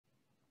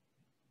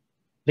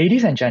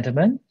Ladies and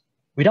gentlemen,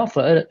 without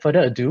further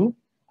ado,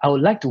 I would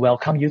like to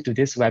welcome you to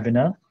this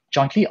webinar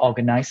jointly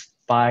organized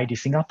by the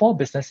Singapore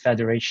Business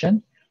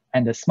Federation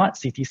and the Smart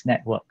Cities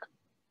Network.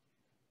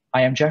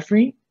 I am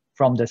Jeffrey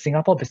from the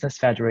Singapore Business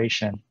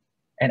Federation,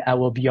 and I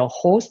will be your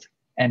host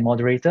and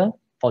moderator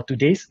for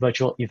today's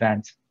virtual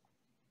event.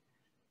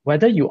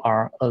 Whether you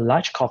are a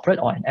large corporate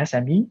or an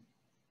SME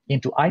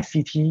into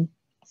ICT,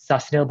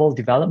 sustainable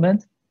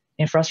development,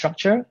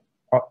 infrastructure,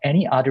 or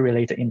any other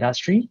related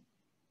industry,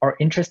 or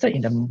interested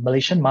in the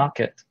Malaysian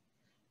market,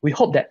 we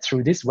hope that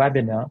through this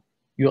webinar,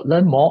 you'll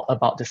learn more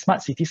about the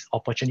smart cities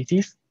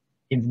opportunities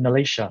in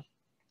Malaysia.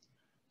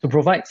 To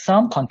provide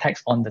some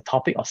context on the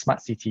topic of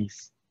smart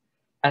cities,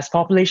 as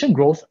population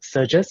growth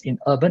surges in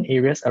urban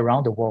areas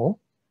around the world,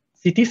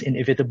 cities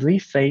inevitably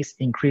face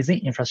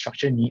increasing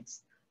infrastructure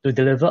needs to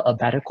deliver a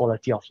better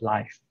quality of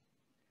life.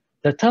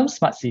 The term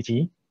smart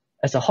city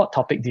is a hot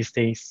topic these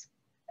days,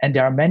 and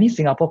there are many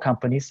Singapore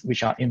companies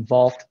which are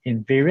involved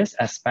in various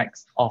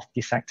aspects of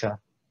the sector.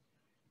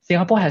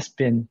 Singapore has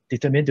been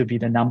determined to be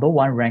the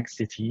 #1 ranked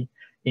city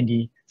in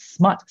the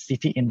Smart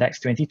City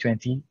Index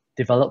 2020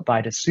 developed by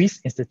the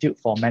Swiss Institute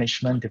for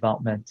Management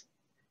Development.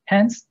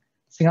 Hence,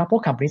 Singapore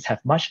companies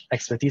have much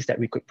expertise that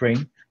we could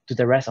bring to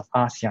the rest of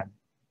ASEAN.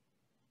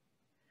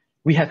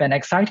 We have an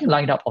exciting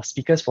lineup of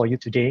speakers for you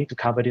today to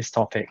cover this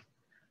topic.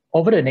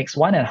 Over the next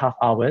 1.5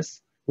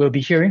 hours, we'll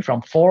be hearing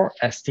from 4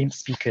 esteemed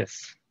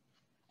speakers.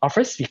 Our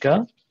first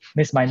speaker,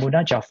 Ms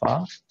Maimunah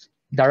Jaffar,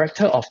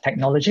 Director of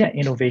Technology and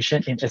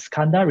Innovation in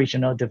Iskandar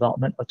Regional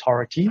Development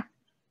Authority,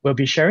 will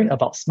be sharing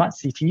about smart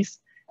cities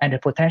and the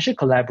potential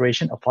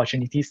collaboration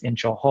opportunities in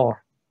Johor.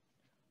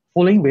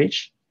 Following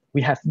which,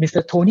 we have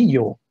Mr Tony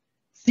Yeoh,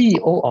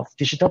 CEO of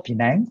Digital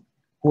Penang,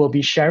 who will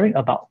be sharing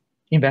about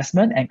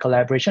investment and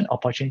collaboration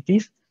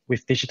opportunities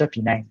with Digital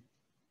Penang.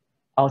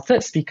 Our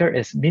third speaker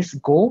is Ms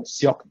Goh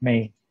Seok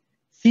Mei,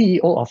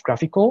 CEO of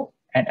Graffiquo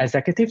and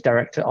Executive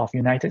Director of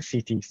United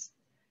Cities.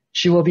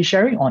 She will be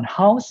sharing on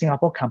how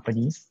Singapore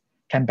companies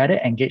can better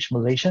engage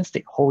Malaysian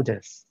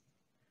stakeholders.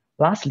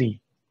 Lastly,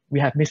 we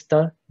have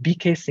Mr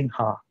BK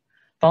Sinha,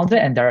 Founder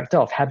and Director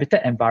of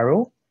Habitat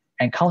Enviro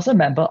and Council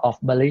Member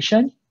of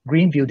Malaysian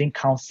Green Building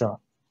Council.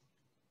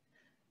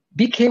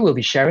 BK will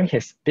be sharing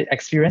his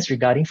experience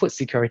regarding food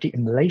security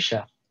in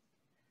Malaysia.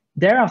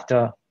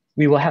 Thereafter,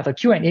 we will have a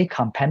Q&A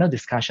cum panel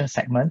discussion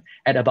segment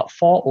at about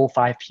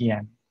 4:05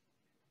 p.m.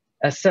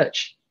 As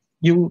such,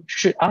 you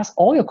should ask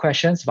all your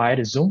questions via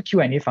the Zoom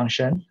Q&A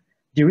function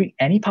during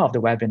any part of the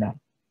webinar.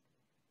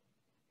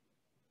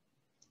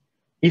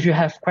 If you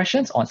have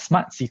questions on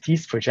smart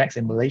cities projects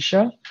in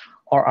Malaysia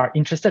or are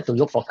interested to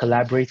look for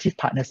collaborative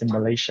partners in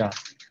Malaysia,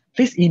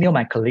 please email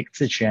my colleague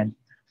Ziquan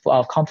for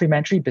our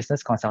complimentary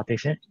business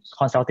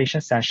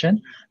consultation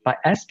session by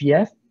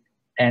SPF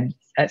and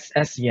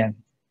ASCN.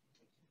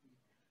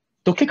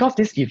 To kick off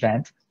this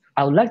event,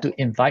 I would like to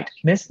invite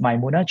Ms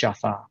Maimunah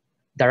Jaffar,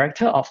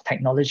 Director of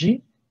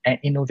Technology and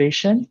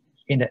Innovation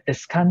in the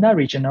Iskandar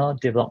Regional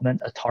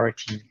Development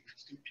Authority.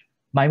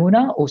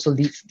 Maimunah also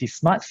leads the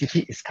Smart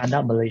City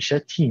Iskandar Malaysia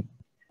team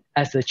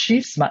as the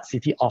Chief Smart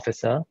City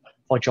Officer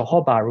for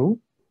Johor Bahru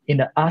in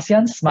the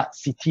ASEAN Smart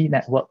City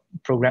Network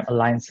Program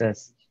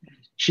Alliances.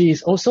 She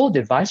is also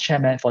the Vice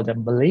Chairman for the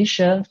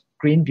Malaysia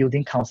Green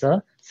Building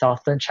Council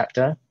Southern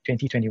Chapter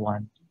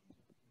 2021.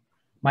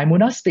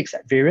 Maimunah speaks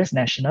at various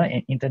national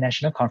and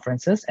international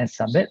conferences and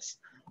summits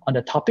on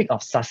the topic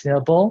of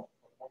sustainable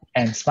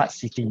and smart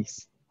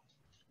cities.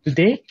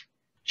 Today,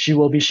 she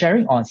will be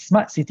sharing on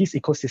smart cities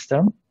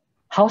ecosystem,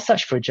 how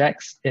such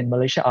projects in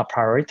Malaysia are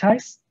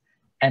prioritized,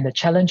 and the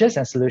challenges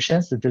and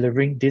solutions to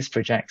delivering these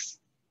projects.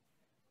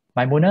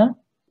 Maimunah,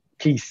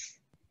 please.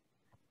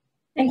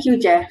 Thank you,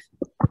 Jeff.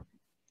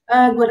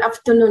 Good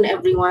afternoon,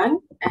 everyone,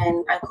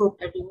 and I hope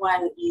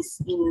everyone is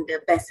in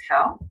the best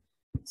health.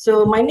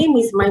 So my name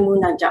is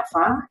Maimunah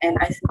Jaffar, and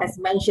as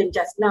mentioned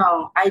just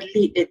now, I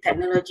lead the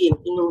technology and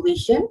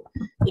innovation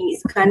in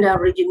Iskandar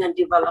Regional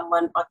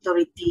Development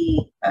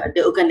Authority,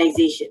 the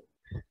organization.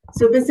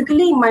 So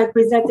basically, my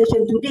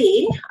presentation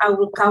today, I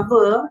will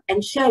cover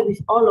and share with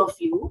all of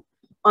you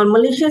on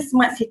Malaysia's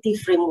Smart City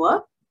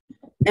Framework,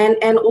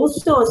 and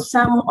also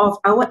some of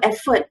our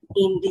effort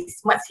in the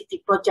Smart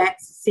City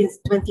projects since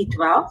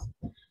 2012.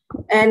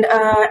 And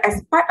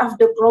as part of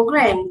the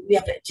program, we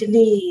have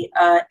actually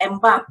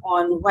embarked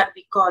on what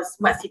we call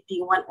Smart City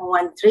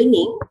 101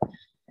 training.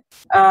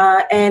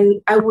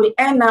 And I will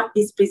end up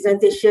this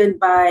presentation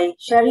by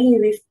sharing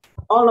with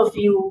all of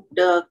you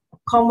the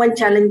common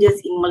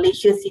challenges in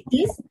Malaysian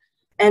cities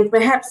and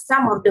perhaps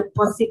some of the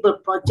possible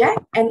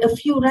projects and a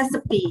few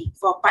recipes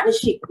for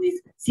partnership with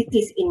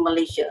cities in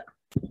Malaysia.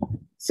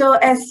 So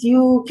as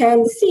you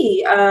can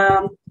see,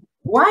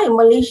 why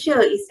Malaysia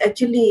is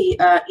actually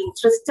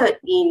interested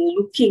in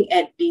looking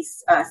at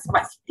this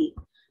smart city.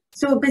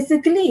 So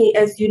basically,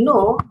 as you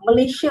know,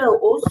 Malaysia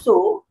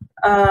also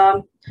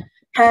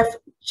have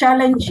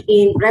challenge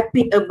in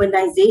rapid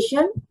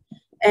urbanization,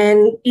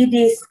 and it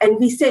is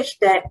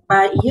envisaged that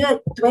by year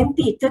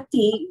 2030,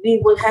 we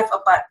will have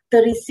about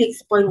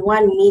 36.1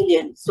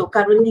 million. So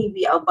currently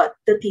we are about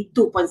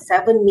 32.7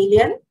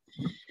 million.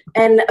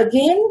 And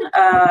again,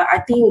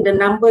 I think the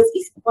numbers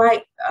is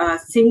quite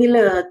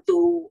similar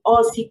to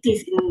all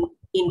cities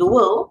in the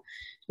world.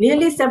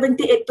 Nearly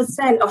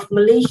 78% of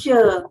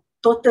Malaysia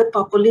total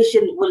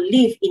population will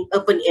live in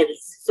urban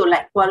areas. So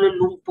like Kuala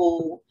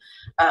Lumpur,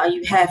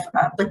 you have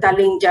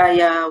Petaling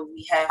Jaya,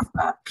 we have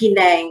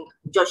Penang,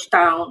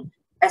 Georgetown,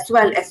 as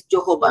well as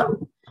Johor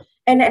Bahru.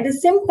 And at the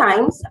same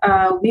time,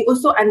 we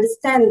also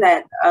understand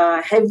that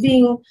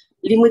having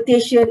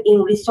limitation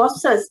in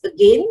resources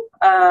again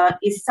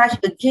is such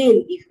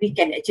again if we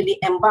can actually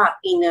embark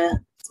in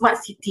a smart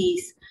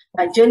cities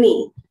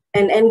journey.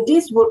 And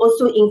this will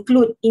also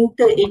include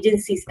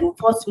inter-agencies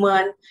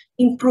enforcement,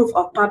 improve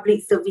of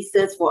public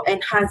services for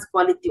enhanced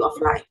quality of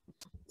life.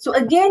 So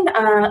again,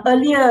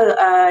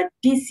 earlier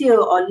this year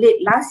or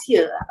late last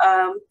year,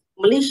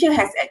 Malaysia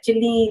has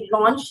actually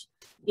launched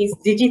its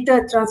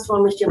digital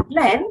transformation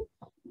plan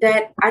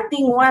that I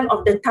think one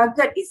of the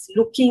target is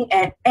looking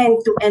at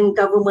end-to-end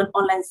government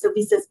online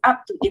services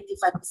up to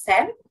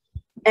 85%,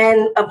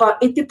 and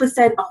about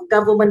 80% of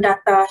government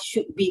data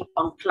should be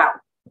on cloud.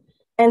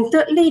 And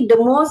thirdly, the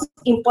most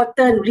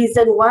important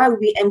reason why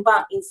we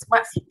embark in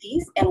smart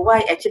cities and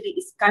why actually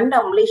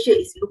Iskandar Malaysia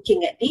is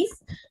looking at this,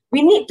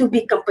 we need to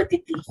be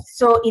competitive.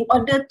 So in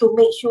order to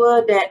make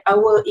sure that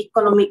our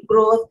economic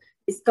growth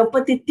is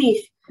competitive,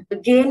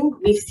 again,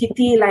 with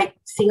city like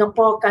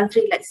Singapore,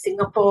 country like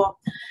Singapore,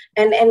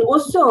 and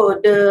also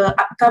the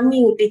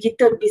upcoming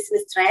digital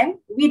business trend,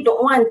 we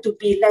don't want to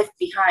be left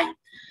behind.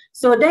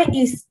 So there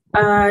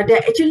are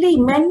actually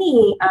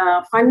many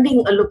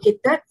funding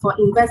allocated for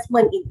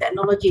investment in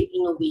technology and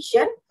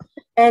innovation.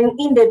 And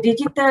in the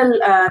digital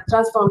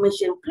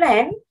transformation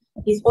plan,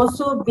 it's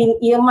also been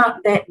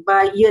earmarked that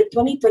by year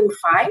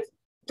 2025,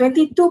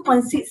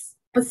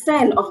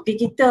 22.6% of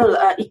digital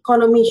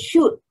economy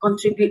should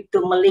contribute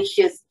to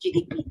Malaysia's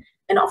GDP.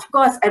 And of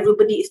course,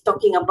 everybody is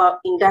talking about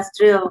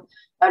industrial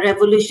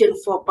revolution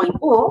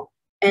 4.0,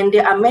 and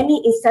there are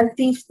many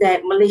incentives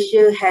that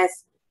Malaysia has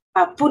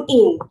put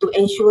in to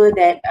ensure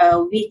that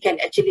we can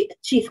actually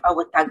achieve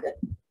our target.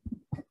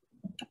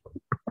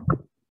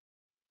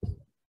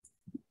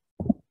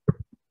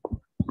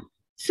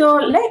 So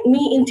let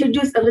me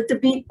introduce a little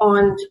bit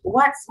on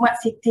what Smart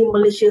City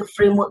Malaysia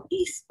framework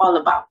is all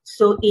about.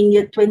 So in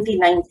year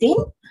 2019,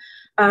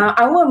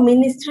 our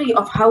Ministry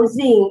of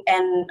Housing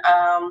and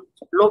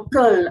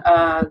Local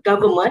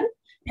Government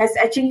has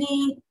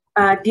actually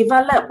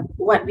developed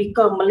what we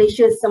call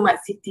Malaysia Smart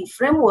City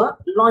Framework,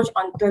 launched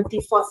on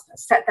 24th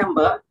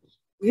September,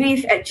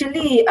 with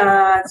actually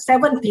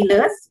 7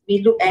 pillars.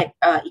 We look at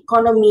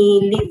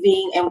economy,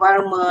 living,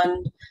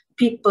 environment,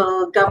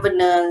 people,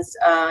 governance,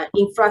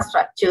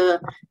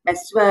 infrastructure, as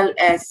well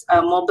as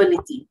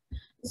mobility.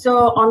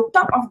 So on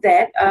top of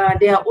that,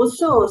 there are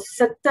also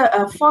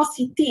 4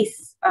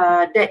 cities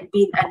that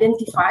been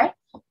identified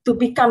to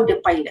become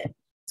the pilot.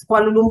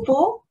 Kuala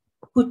Lumpur,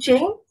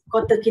 Kuching,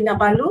 Kota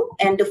Kinabalu,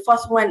 and the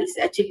first one is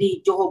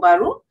actually Johor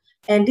Bahru.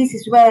 And this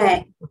is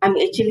where I'm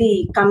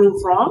actually coming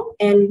from.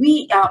 And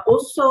we are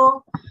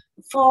also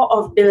 4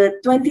 of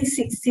the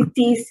 26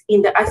 cities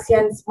in the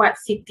ASEAN Smart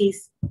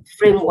Cities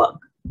Framework.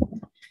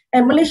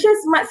 And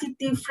Malaysia's Smart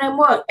City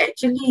Framework,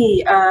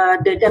 actually,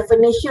 the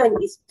definition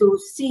is to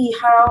see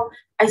how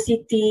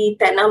ICT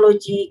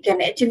technology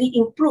can actually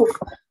improve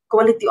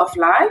quality of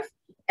life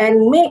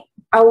and make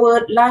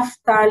our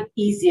lifestyle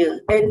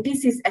easier. And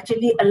this is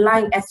actually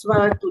aligned as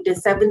well to the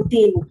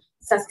 17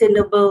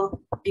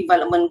 Sustainable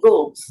Development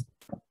Goals.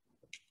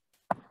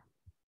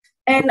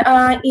 And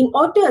in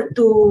order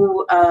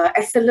to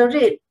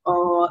accelerate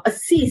or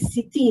assist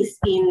cities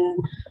in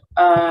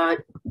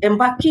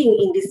embarking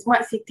in the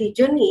smart city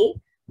journey,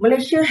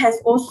 Malaysia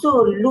has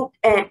also looked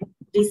at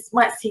the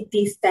smart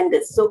city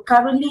standards. So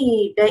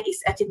currently there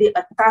is actually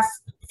a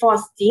task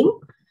force team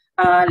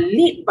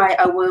led by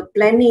our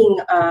planning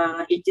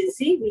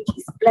agency, which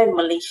is Plan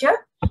Malaysia,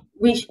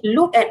 which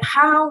look at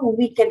how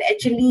we can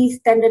actually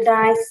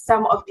standardize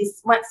some of the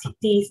smart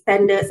city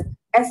standards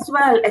as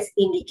well as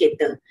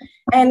indicator.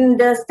 And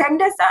the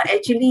standards are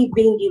actually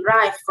being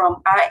derived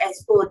from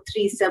ISO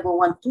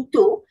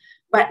 37122,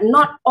 but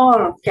not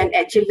all can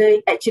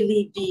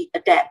actually be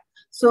adapted.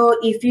 So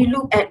if you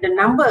look at the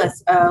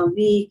numbers,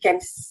 we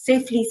can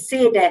safely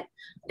say that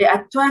there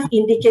are 12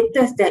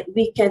 indicators that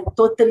we can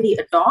totally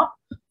adopt,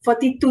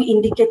 42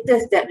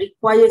 indicators that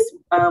requires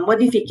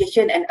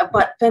modification, and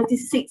about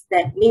 26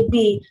 that may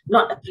be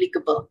not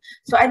applicable.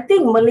 So I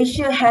think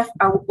Malaysia have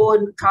our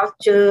own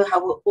culture,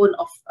 our own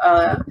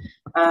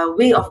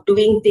way of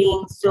doing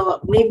things.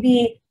 So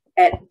maybe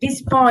at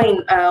this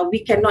point, we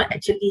cannot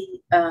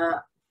actually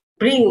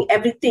bring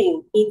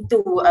everything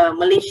into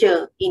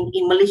Malaysia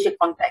in Malaysia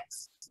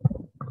context.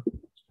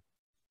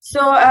 So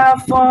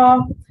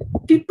for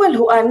people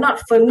who are not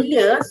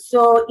familiar,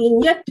 so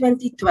in year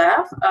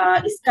 2012,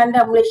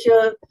 Iskandar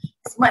Malaysia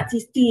Smart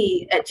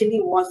City actually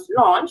was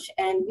launched,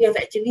 and we have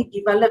actually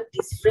developed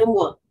this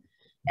framework.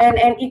 and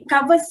it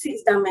covers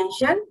 6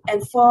 dimensions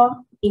and 4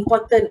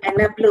 important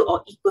enabler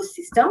or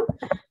ecosystem.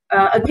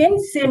 Again,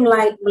 same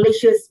like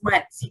Malaysia's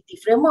Smart City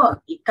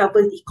Framework. It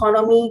covers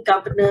economy,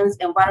 governance,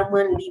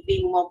 environment,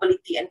 living,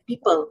 mobility, and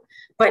people.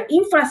 But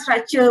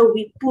infrastructure,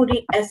 we put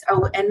it as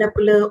our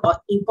enabler or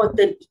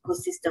important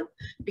ecosystem,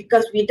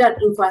 because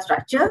without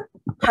infrastructure,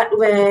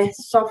 hardware,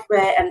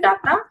 software, and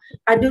data,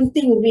 I don't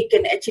think we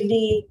can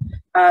actually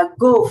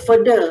go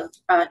further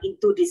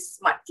into this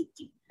smart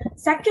city.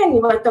 Second,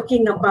 we are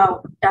talking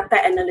about data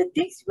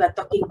analytics. We are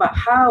talking about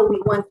how we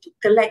want to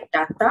collect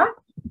data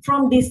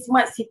from this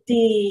smart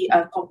city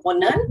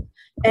component,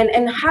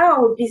 and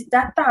how this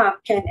data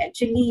can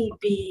actually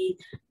be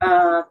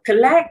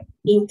collect,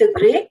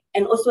 integrate,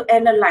 and also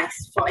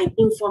analyzed for an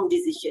informed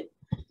decision.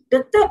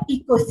 The third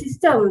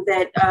ecosystem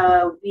that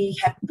we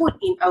have put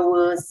in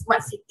our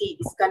Smart City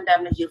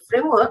Iskandar Malaysia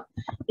framework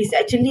is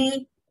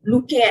actually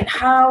looking at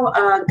how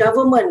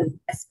government,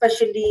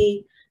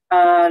 especially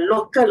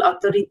local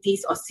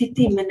authorities or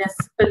city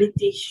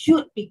municipalities,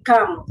 should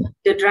become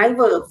the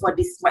driver for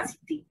this smart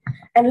city.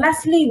 And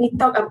lastly, we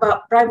talk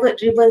about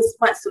private-driven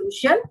smart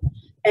solution.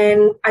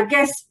 And I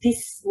guess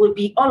this will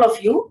be all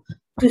of you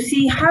to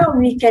see how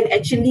we can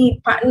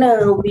actually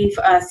partner with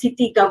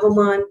city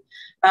government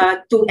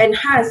to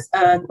enhance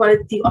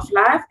quality of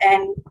life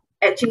and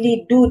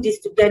actually do this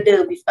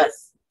together with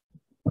us.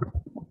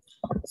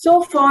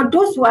 So for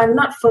those who are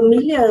not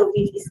familiar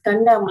with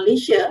Iskandar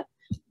Malaysia,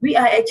 we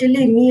are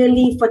actually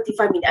nearly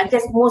 45 minutes. I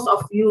guess most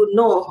of you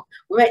know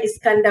where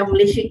Iskandar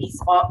Malaysia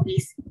is, or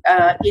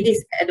it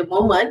is at the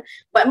moment.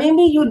 But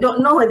maybe you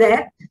don't know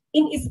that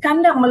in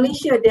Iskandar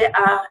Malaysia, there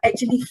are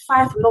actually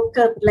 5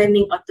 local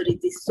planning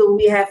authorities. So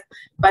we have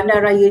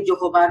Bandaraya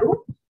Johor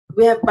Bahru,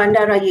 we have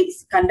Bandaraya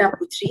Iskandar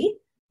Puteri,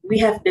 we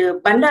have the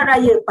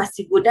Bandaraya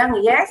Pasir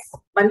Gudang. Yes,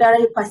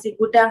 Bandaraya Pasir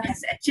Gudang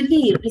has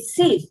actually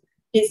received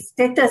its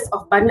status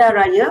of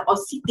Bandaraya or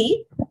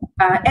city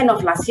end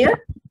of last year.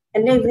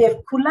 And then we have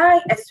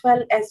Kulai, as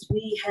well as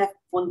we have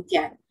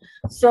Pontian.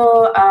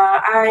 So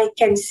I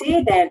can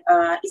say that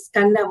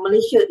Iskandar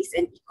Malaysia is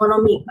an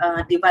economic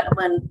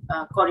development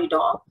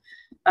corridor.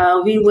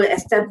 We were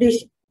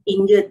established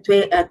in year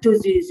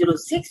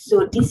 2006.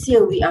 So this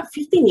year we are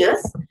 15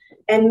 years,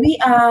 and we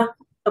are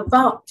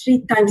about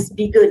 3 times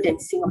bigger than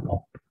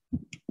Singapore.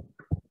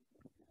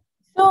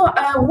 So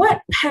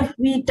what have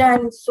we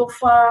done so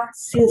far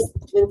since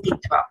 2012?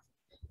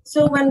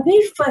 So when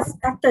we first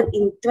started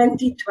in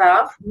 2012,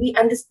 we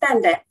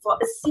understand that for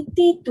a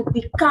city to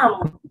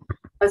become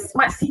a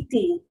smart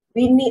city,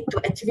 we need to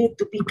actually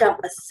become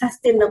a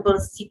sustainable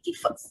city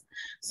first.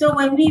 So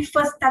when we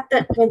first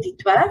started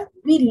 2012,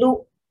 we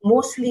look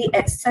mostly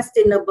at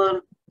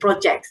sustainable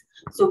projects.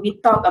 So we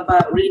talk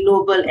about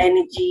renewable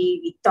energy,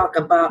 we talk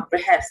about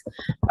perhaps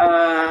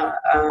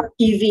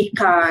EV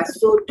cars.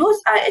 So those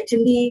are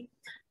actually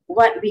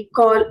what we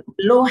call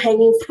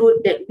low-hanging fruit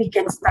that we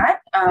can start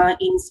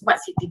in Smart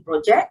City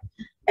project.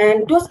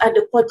 And those are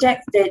the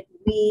projects that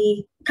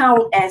we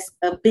count as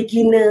a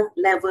beginner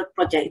level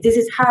project. This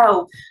is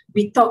how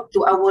we talk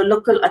to our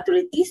local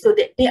authorities so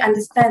that they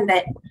understand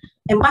that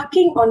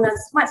embarking on a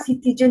smart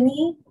city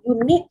journey, you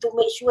need to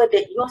make sure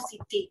that your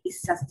city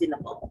is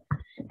sustainable.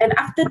 And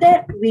after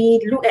that, we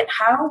look at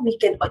how we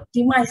can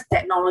optimize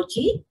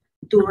technology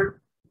to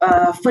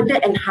further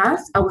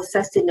enhance our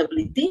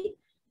sustainability.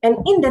 And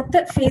in the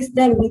third phase,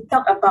 then we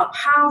talk about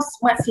how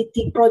smart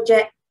city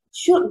project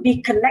should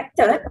be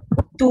connected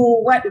to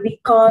what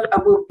we call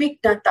our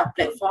big data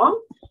platform,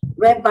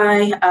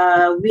 whereby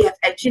we have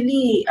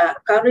actually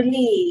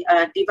currently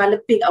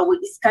developing our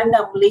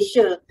Iskandar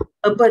Malaysia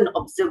Urban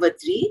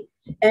Observatory.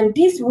 And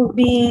this will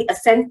be a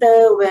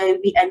center where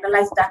we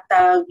analyze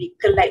data, we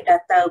collect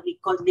data, we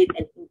collate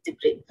and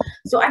integrate.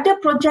 So other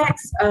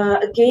projects,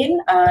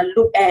 again,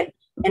 look at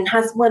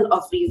enhancement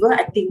of river.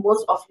 I think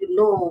most of you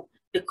know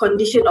the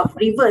condition of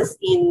rivers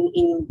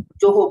in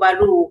Johor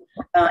Bahru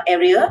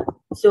area.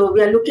 So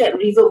we are looking at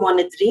river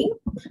monitoring.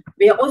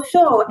 We are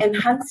also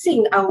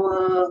enhancing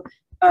our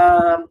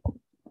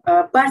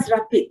bus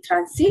rapid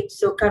transit.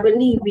 So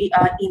currently we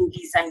are in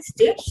design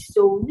stage.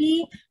 So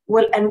we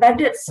will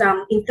embedded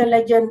some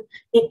intelligent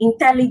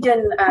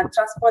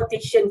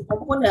transportation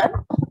component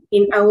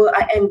in our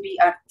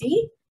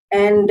IMBRT.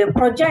 And the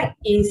project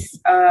is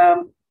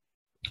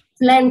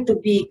planned to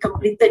be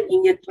completed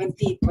in year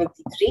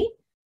 2023.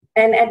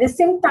 And at the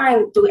same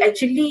time, to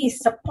actually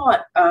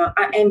support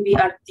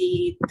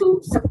IMBRT, to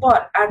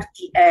support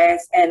RTS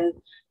and,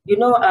 you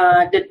know,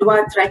 the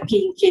dual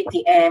tracking,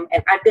 KTM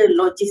and other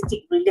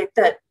logistic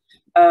related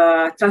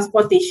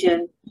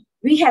transportation,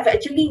 we have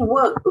actually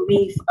worked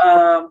with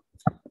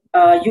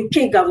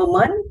UK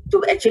government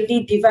to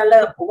actually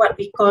develop what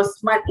we call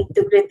Smart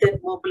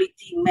Integrated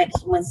Mobility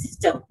Management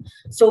System.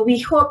 So we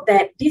hope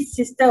that this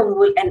system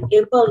will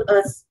enable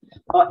us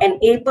or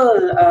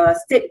enable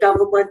state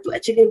government to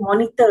actually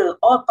monitor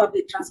all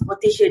public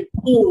transportation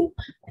in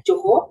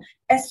Johor,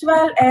 as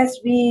well as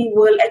we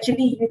will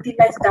actually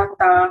utilize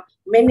data,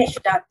 manage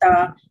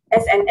data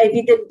as an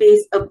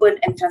evidence-based urban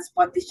and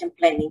transportation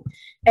planning.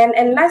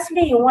 And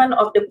lastly, one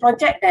of the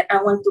projects that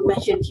I want to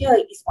mention here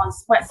is on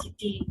Smart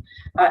City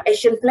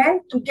Action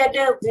Plan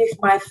together with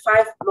my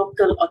 5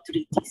 local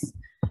authorities.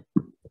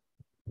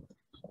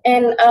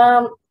 And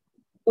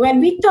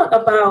when we talk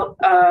about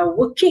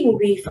working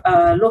with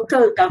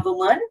local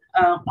government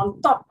on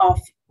top of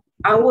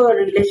our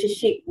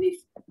relationship with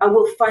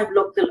our 5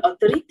 local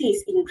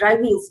authorities in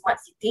driving smart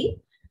city,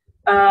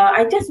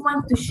 I just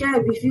want to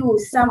share with you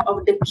some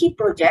of the key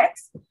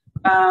projects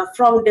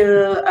from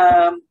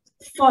the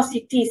 4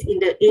 cities in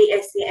the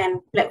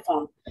ASEAN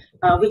platform,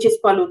 which is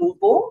Kuala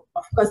Lumpur.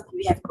 Of course,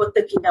 we have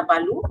Kota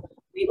Kinabalu.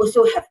 We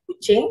also have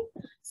Kuching.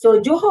 So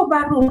Johor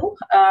Bahru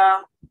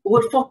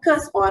will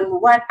focus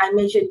on what I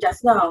mentioned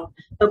just now,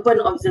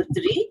 urban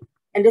observatory.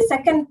 And the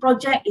second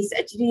project is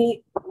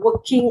actually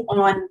working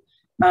on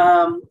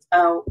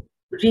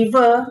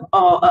river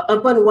or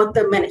urban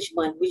water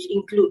management, which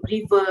include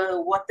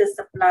river, water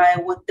supply,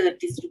 water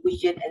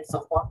distribution, and so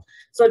forth.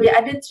 So the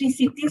other 3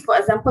 cities, for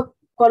example,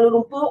 Kuala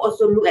Lumpur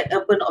also look at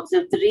urban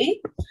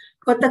observatory,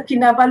 Kota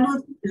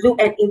Kinabalu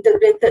look at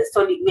integrated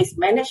solid waste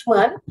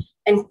management,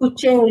 and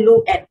Kuching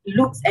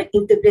looks at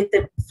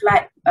integrated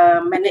flood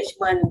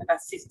management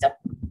system.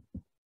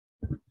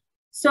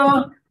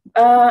 So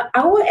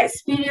our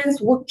experience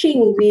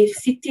working with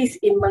cities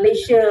in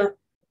Malaysia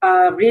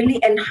really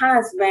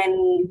enhanced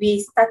when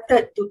we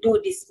started to do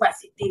this Smart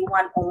City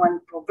 101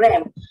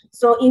 program.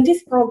 So in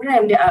this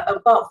program, there are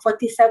about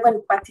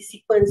 47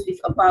 participants with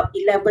about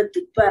 11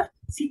 to 12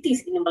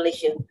 cities in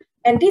Malaysia.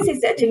 And this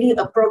is actually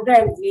a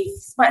program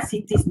with Smart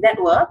Cities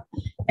Network,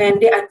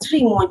 and there are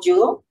 3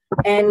 modules.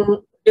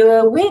 And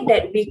the way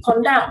that we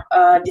conduct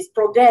this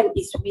program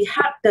is we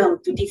help them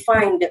to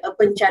define the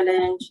urban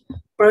challenge,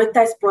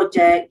 prioritize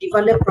project,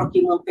 develop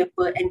procurement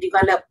paper, and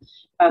develop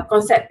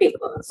concept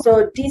paper.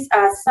 So these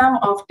are some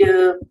of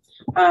the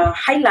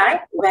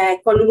highlight where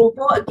Kuala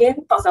Lumpur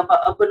again talks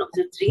about urban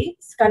observatory,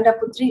 Skandar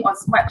Puteri on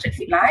smart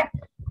traffic light,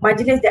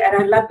 Majlis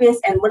Daerah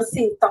Lapis and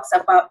Mersing talks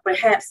about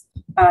perhaps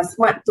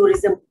smart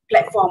tourism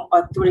platform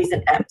or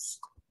tourism apps.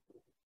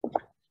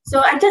 So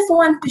I just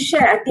want to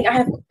share, I think I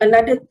have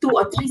another 2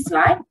 or 3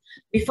 slides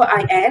before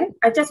I end.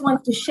 I just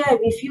want to share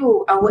with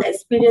you our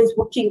experience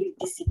working with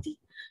this city.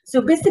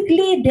 So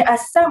basically, there are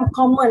some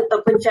common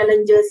urban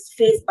challenges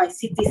faced by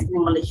cities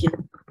in Malaysia.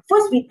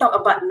 First, we talk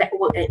about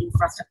network and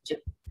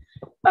infrastructure.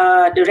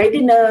 The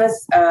readiness,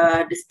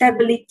 the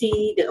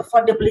stability, the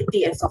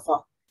affordability, and so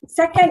forth.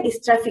 Second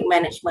is traffic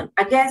management.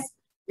 I guess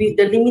with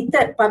the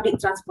limited public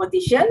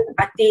transportation,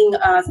 I think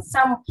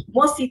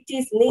most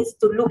cities needs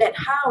to look at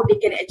how they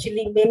can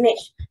actually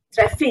manage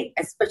traffic,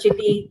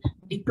 especially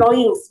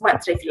deploying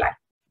smart traffic light.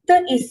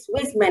 Third is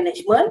waste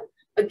management.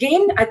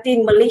 Again, I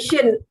think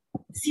Malaysian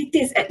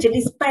cities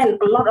actually spend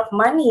a lot of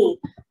money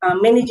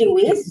managing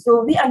waste.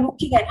 So we are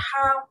looking at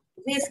how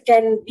waste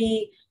can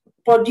be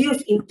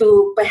produced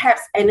into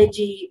perhaps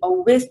energy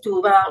or waste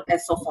to wealth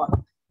and so forth.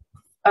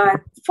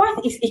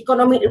 Fourth is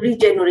economic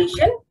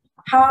regeneration,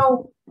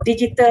 how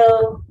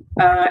digital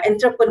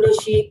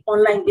entrepreneurship,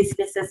 online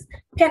businesses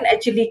can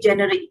actually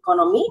generate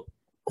economy.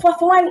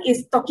 Fourth one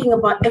is talking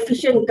about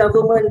efficient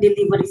government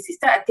delivery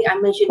system. I think I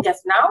mentioned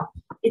just now,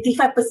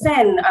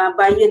 85%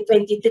 by year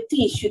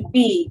 2030 should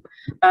be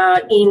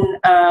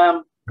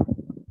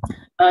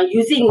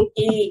using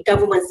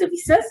e-government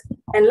services.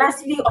 And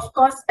lastly, of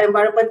course,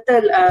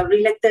 environmental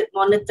related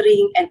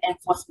monitoring and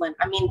enforcement.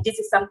 I mean, this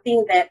is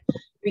something that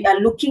we are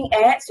looking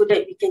at so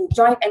that we can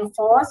join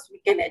enforce, we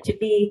can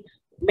actually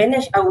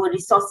manage our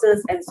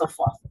resources and so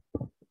forth.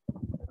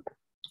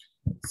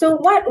 So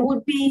what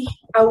would be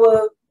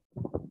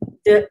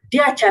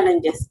their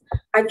challenges?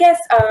 I guess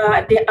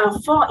there are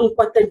 4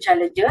 important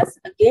challenges.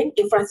 Again,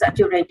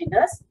 infrastructure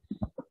readiness.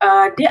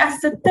 There are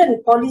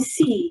certain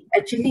policy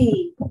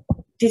actually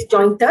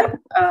disjointed,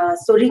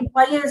 so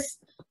requires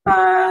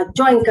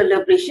joint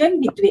collaboration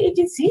between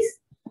agencies.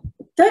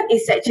 Third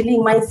is actually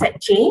mindset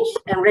change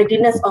and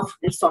readiness of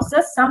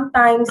resources.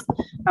 Sometimes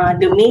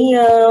the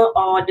mayor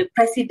or the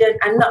president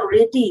are not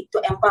ready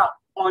to embark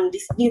on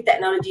this new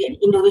technology and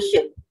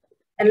innovation.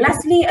 And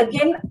lastly,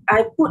 again,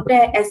 I put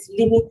there as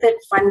limited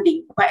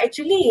funding. But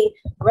actually,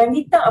 when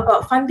we talk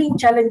about funding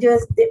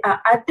challenges, there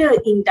are other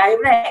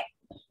indirect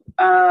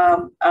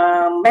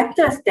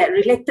matters that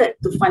related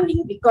to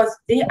funding, because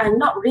they are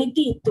not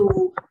ready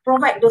to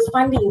provide those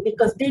funding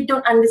because they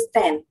don't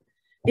understand.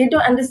 They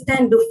don't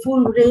understand the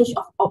full range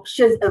of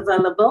options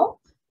available,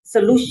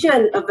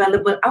 solution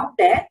available out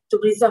there to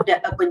resolve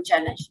their urban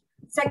challenge.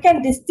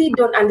 Second, they still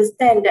don't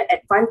understand the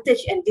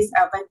advantage and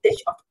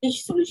disadvantage of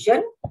each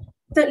solution.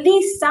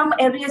 Thirdly, some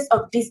areas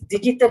of this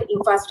digital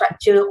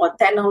infrastructure or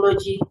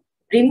technology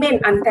remain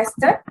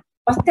untested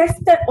or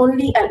tested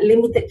only at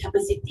limited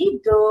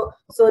capacity,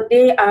 so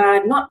they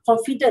are not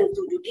confident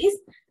to do this.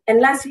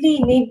 And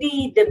lastly,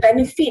 maybe the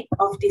benefit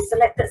of the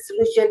selected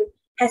solution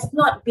has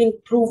not been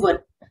proven.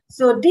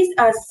 So these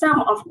are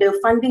some of the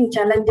funding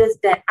challenges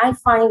that I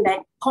find that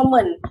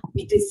common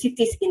between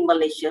cities in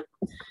Malaysia.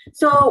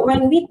 So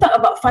when we talk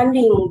about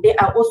funding, there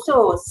are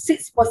also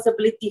 6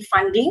 possibility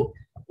funding.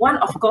 One,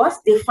 of course,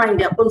 they find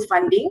their own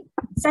funding.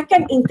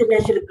 Second,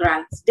 international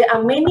grants. There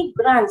are many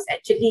grants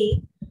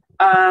actually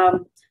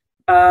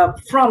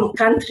from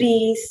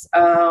countries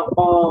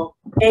or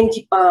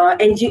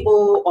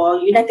NGO or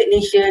United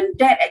Nations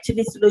that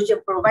actually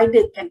solution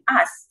provider can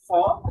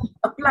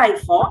apply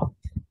for.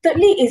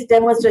 Thirdly is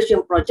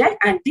demonstration project,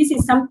 and this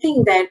is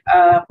something that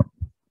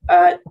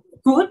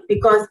good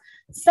because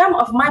some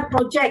of my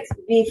projects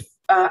with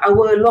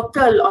our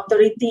local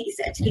authority is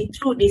actually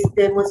through this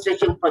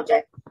demonstration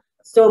project.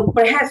 So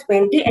perhaps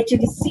when they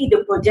actually see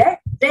the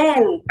project,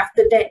 then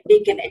after that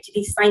they can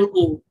actually sign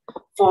in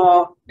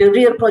for the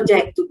real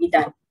project to be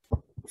done.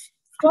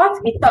 Fourth,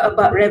 we talk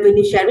about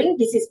revenue sharing.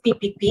 This is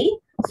PPP.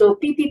 So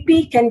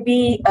PPP can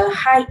be a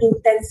high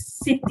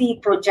intensity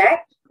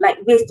project like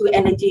waste to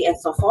energy and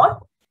so forth.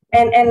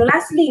 And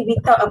lastly, we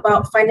talk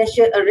about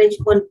financial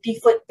arrangement,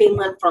 deferred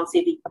payment from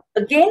saving.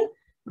 Again,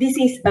 this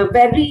is a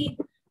very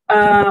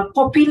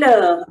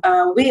popular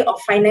way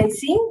of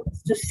financing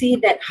to see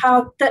that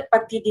how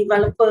third-party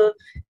developer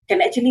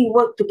can actually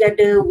work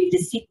together with the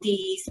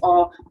cities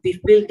or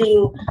with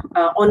building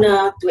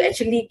owner to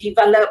actually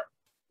develop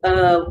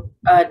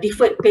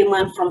deferred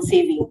payment from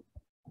saving.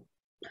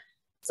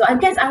 So I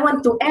guess I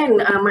want to end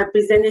my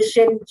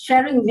presentation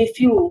sharing with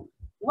you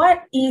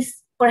what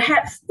is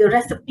perhaps the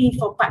recipe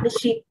for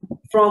partnership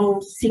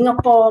from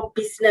Singapore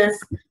business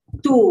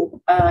to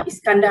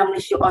Iskandar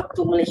Malaysia or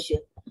to Malaysia.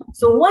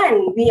 So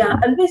one, we are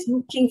always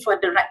looking for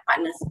the right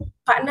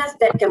partners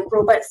that can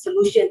provide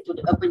solution to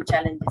the urban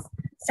challenges.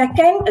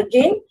 Second,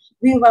 again,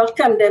 we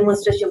welcome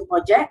demonstration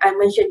project. I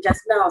mentioned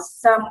just now,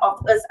 some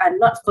of us are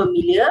not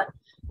familiar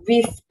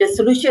with the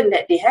solution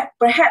that they have.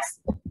 Perhaps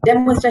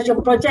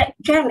demonstration project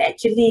can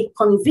actually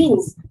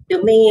convince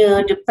the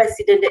mayor, the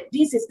president that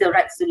this is the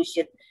right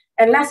solution.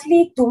 And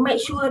lastly, to make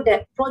sure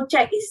that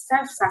project is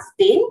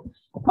self-sustained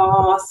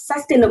or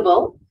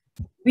sustainable,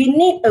 we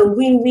need a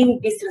win-win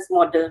business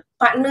model.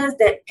 Partners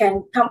that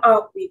can come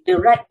up with the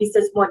right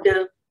business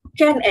model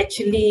can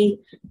actually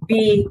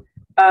be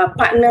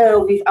partner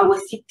with our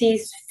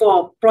cities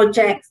for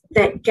projects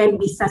that can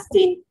be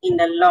sustained in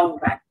the long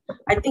run.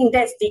 I think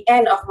that's the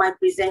end of my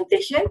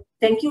presentation.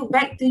 Thank you.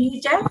 Back to you,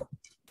 Jeff.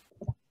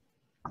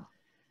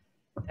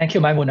 Thank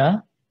you,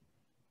 Maimunah.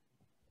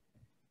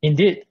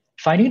 Indeed,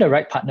 finding the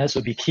right partners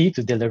will be key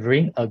to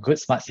delivering a good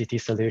smart city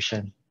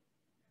solution.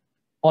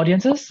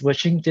 Audiences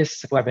watching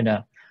this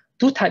webinar,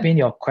 do type in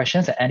your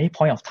questions at any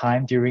point of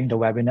time during the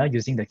webinar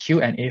using the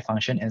Q&A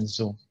function in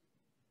Zoom.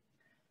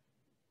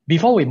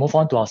 Before we move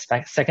on to our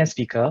second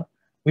speaker,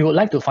 we would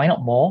like to find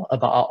out more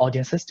about our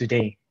audiences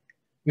today.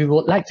 We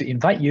would like to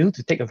invite you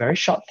to take a very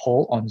short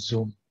poll on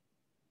Zoom.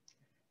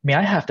 May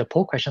I have the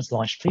poll questions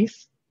launched,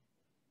 please?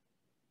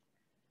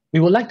 We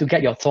would like to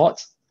get your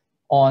thoughts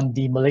on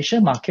the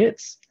Malaysian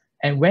markets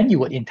and when you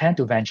would intend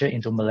to venture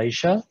into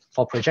Malaysia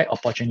for project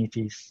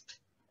opportunities.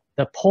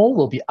 The poll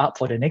will be up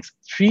for the next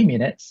 3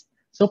 minutes,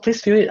 so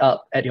please fill it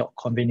up at your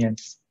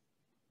convenience.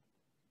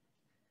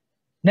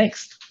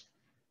 Next,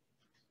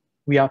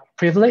 we are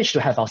privileged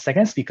to have our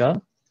second speaker,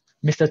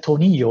 Mr.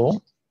 Tony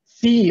Yeoh,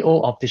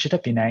 CEO of Digital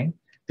Penang,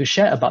 to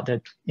share about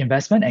the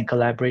investment and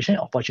collaboration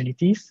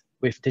opportunities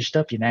with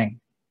Digital Penang.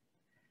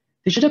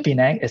 Digital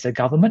Penang is a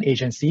government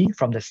agency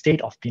from the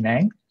state of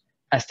Penang,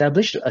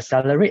 established to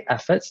accelerate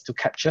efforts to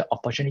capture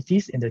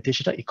opportunities in the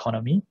digital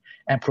economy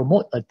and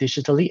promote a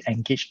digitally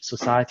engaged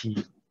society.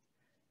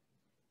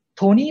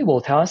 Tony will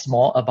tell us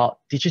more about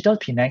Digital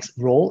Penang's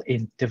role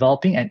in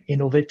developing an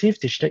innovative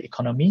digital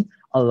economy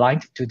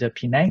aligned to the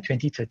Penang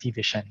 2030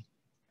 vision.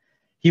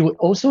 He would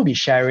also be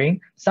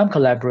sharing some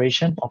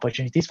collaboration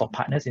opportunities for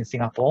partners in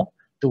Singapore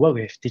to work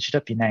with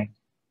Digital Penang.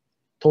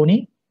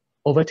 Tony,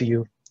 over to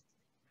you.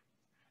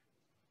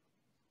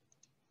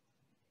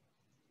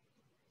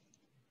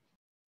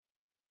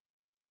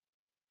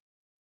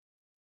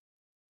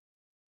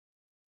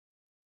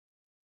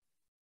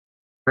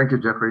 Thank you,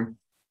 Jeffrey.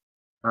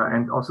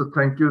 And also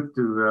thank you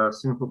to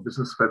Singapore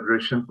Business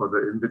Federation for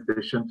the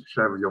invitation to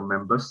share with your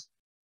members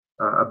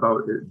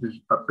about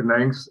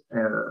Penang's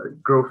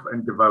growth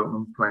and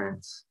development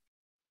plans.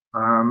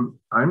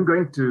 I'm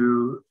going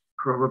to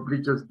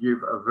probably just give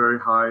a very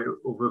high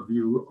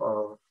overview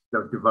of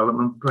the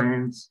development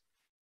plans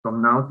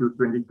from now to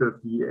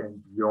 2030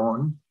 and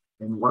beyond,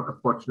 and what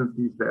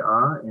opportunities there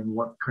are and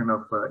what kind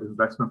of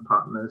investment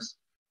partners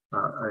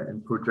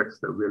and projects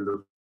that we're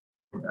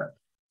looking at.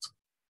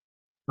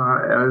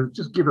 I'll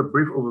just give a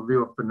brief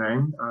overview of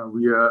Penang.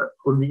 We are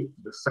only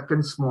the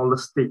second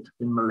smallest state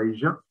in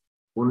Malaysia,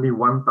 only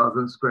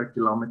 1,000 square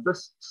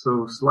kilometers,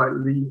 so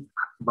slightly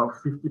about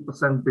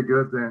 50%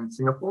 bigger than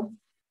Singapore,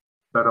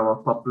 but our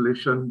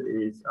population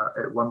is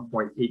at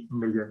 1.8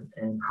 million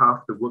and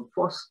half the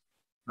workforce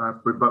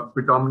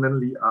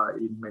predominantly are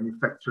in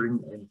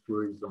manufacturing and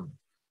tourism.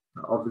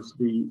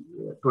 Obviously,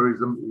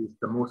 tourism is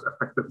the most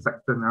affected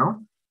sector now,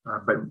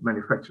 but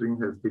manufacturing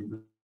has been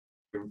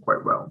doing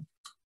quite well.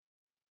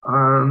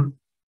 Um,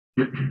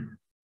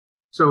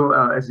 so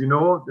as you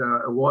know,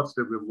 the awards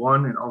that we've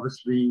won, and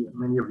obviously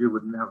many of you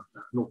would have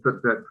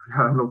noted that we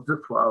are noted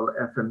for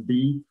our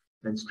F&B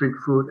and street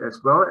food,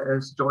 as well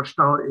as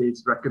Georgetown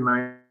is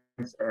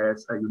recognized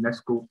as a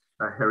UNESCO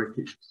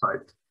heritage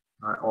site.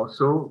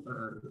 Also,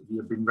 we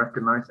have been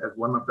recognized as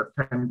one of the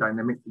 10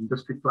 dynamic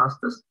industry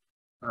clusters,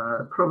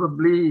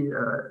 probably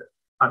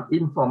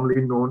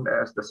informally known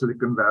as the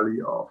Silicon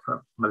Valley of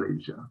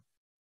Malaysia.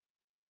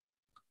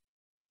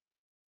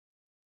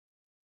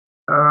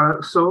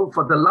 So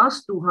for the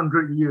last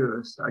 200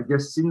 years, I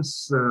guess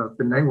since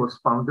Penang was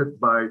founded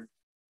by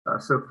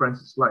Sir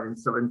Francis Light in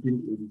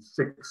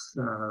 1786,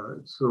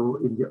 so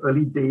in the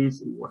early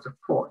days, it was a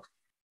port.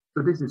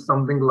 So this is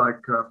something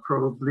like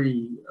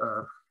probably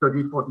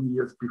 30, 40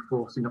 years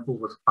before Singapore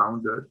was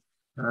founded.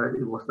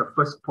 It was the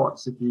first port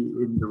city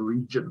in the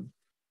region.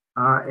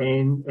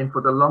 And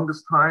for the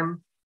longest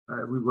time,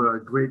 we were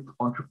a great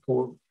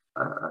entrepreneur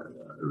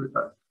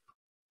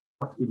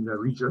in the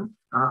region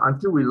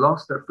until we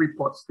lost the free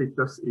port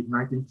status in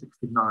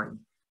 1969.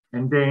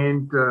 And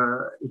then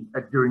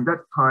during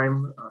that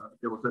time,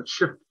 there was a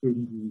shift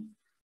in the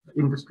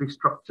industry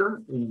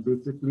structure, and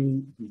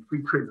basically the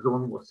free trade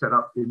zone was set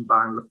up in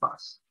Bayan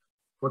Lepas.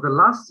 For the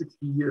last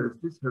 60 years,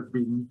 this has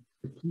been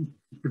the key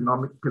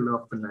economic pillar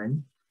of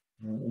Penang.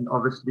 And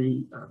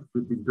obviously,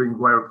 we've been doing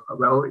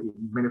well in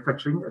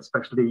manufacturing,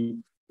 especially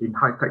in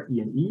high-tech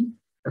E&E,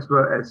 as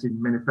well as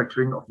in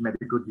manufacturing of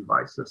medical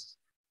devices.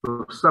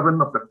 So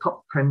 7 of the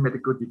top 10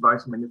 medical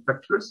device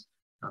manufacturers,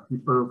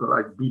 people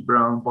like B.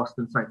 Brown,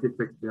 Boston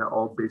Scientific, they are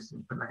all based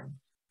in Penang.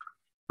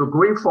 So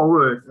going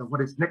forward,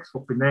 what is next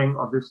for Penang,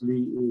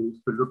 obviously, is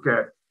to look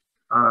at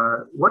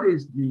what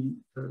is the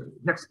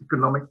next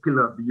economic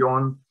pillar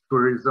beyond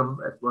tourism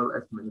as well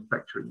as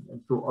manufacturing.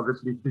 And so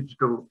obviously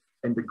digital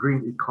and the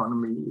green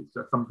economy is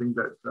something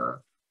that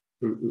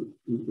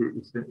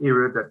it's an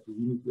area that we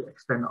need to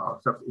extend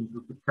ourselves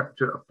into to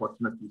capture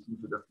opportunities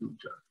into the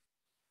future.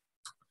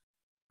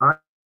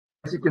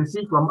 As you can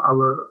see from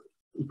our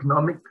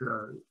economic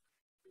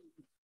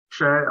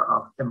share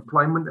of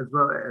employment as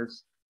well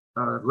as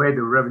where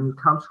the revenue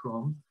comes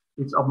from,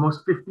 it's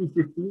almost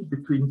 50-50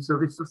 between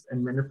services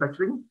and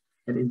manufacturing,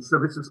 and in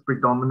services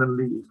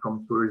predominantly is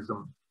from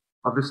tourism.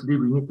 Obviously,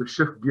 we need to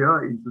shift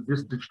gear into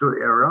this digital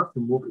era to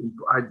move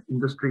into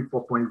Industry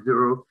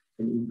 4.0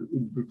 and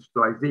in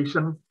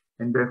digitalization,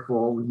 and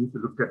therefore we need to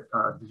look at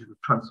digital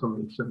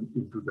transformation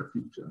into the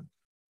future.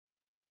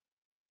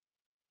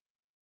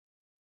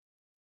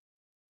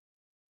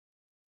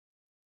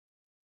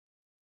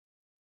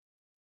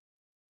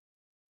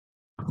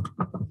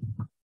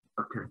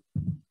 Okay.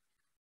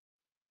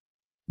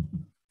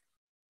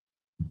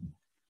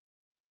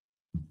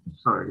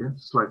 Sorry,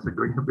 slides are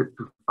going a bit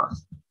too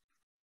fast.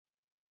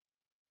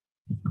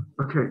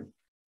 Okay.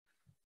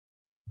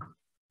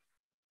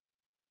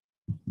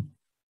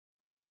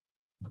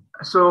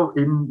 So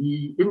in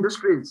the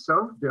industry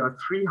itself, there are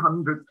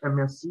 300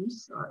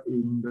 MSCs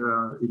in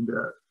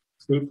the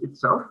state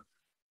itself,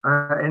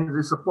 and it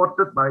is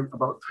supported by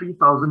about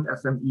 3,000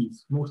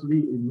 SMEs, mostly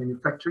in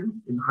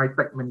manufacturing, in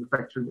high-tech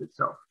manufacturing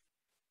itself.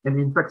 And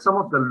in fact, some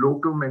of the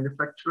local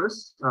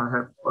manufacturers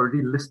have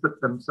already listed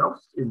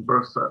themselves in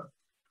Bursa.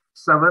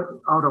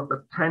 7 out of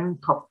the 10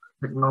 top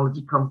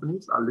technology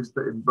companies are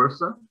listed in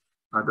Bursa.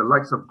 The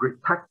likes of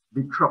Great Tech,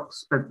 Vitrox,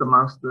 Spencer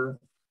Master,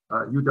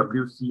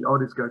 UWC, all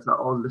these guys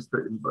are all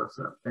listed in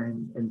Bursa.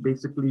 And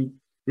basically,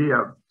 they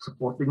are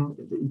supporting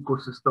the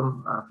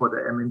ecosystem for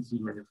the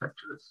MNC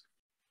manufacturers.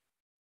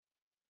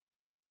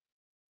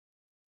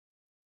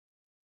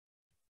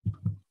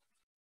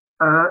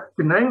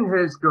 Penang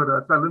has got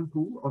a talent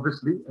pool,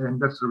 obviously,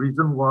 and that's the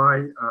reason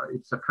why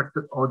it's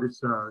attracted all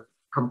these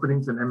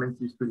companies and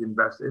MNCs to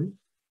invest in.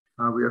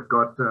 We have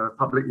got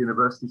public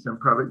universities and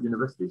private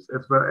universities,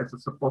 as well as a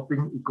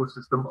supporting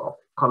ecosystem of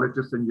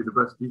colleges and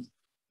universities,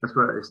 as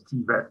well as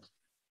TVET.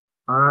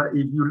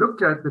 If you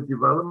look at the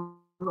development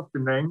of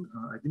Penang,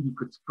 I think you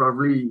could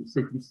probably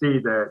safely say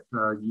that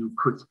you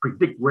could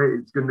predict where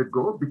it's going to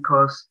go,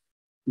 because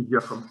if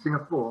you're from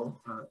Singapore,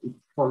 it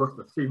follows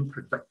the same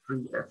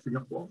trajectory as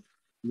Singapore.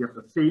 You have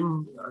the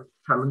same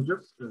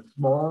challenges,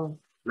 small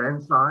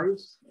land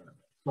size,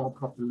 small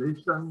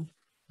population,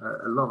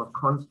 a lot of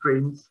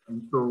constraints,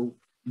 and so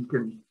you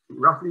can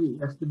roughly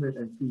estimate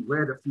and see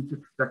where the future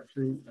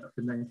trajectory of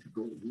Penang should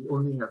go. We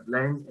only have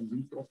land and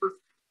resources.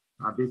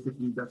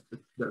 Basically, that's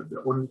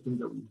the only thing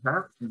that we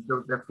have, and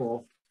so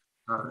therefore,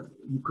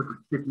 you could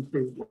safely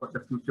say what the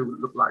future would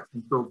look like.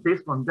 And so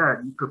based on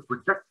that, you could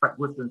project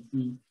backwards and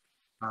see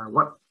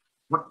what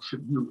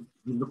should you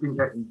be looking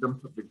at in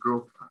terms of the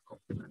growth of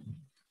Penang.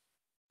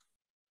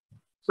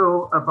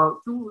 So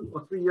about 2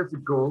 or 3 years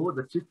ago,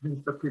 the Chief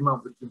Minister came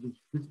out with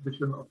this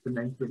vision of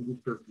Penang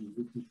 2030,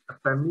 which is a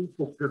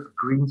family-focused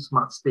green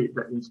smart state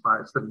that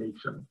inspires the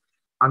nation,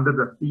 under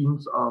the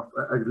themes of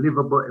a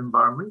livable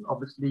environment.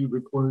 Obviously,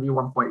 with only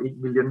 1.8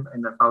 million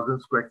and 1,000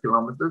 square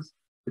kilometers,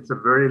 it's a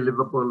very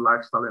livable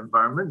lifestyle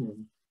environment.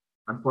 And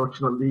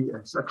unfortunately,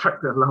 it's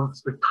attracted a lot of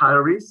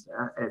retirees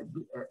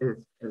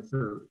as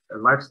a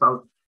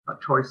lifestyle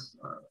choice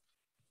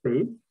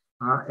pay.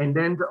 And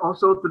then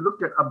also to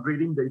look at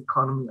upgrading the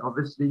economy,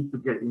 obviously to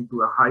get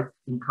into a high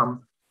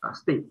income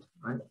state,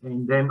 right?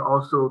 And then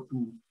also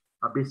to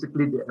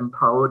basically they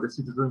empower the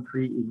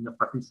citizenry in the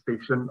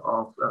participation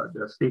of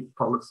the state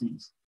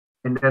policies.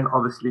 And then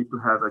obviously to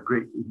have a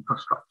great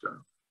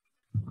infrastructure.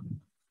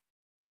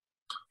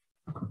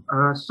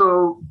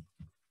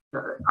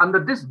 Under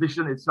this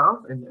vision itself,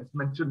 and as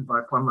mentioned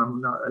by Puan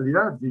Maimunah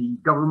earlier, the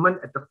government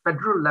at the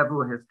federal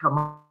level has come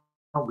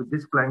up with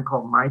this plan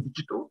called My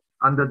Digital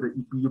under the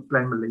EPU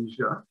Plan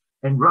Malaysia.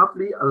 And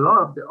roughly, a lot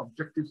of the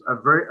objectives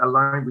are very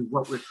aligned with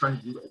what we're trying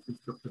to do at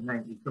Digital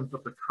Penang in terms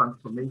of the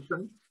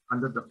transformation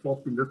under the 4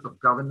 pillars of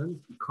governance,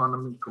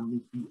 economy,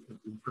 community, and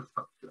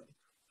infrastructure.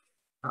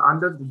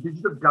 Under the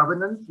digital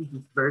governance, this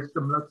is very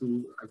similar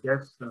to, I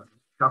guess,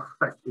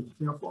 Graffiquo in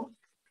Singapore.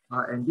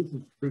 And this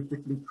is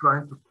basically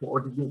trying to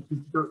coordinate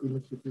digital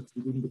initiatives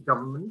within the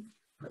government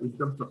in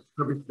terms of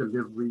service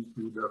delivery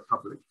to the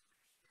public.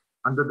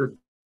 Under the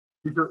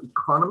digital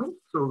economy,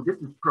 so this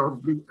is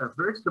probably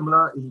very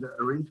similar in the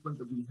arrangement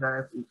that we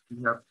have. Is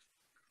we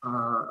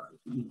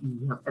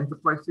have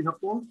Enterprise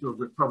Singapore, so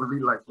we're probably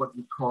like what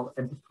we call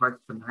Enterprise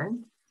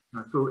Penang.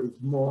 So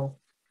it's more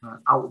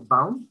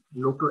outbound,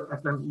 local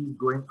SME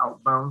going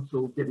outbound,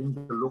 so getting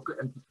the local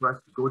enterprise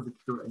to go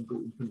digital and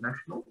go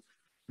international.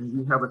 And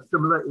we have a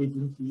similar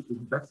agency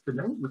in West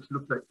Penang, which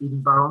looks like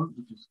inbound,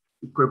 which is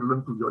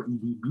equivalent to your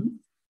EDB.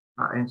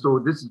 And so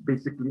this is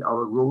basically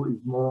our role is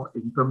more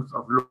in terms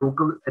of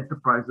local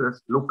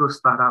enterprises, local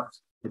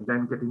startups, and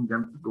then getting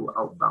them to go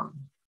outbound.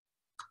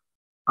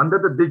 Under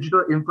the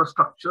digital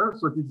infrastructure,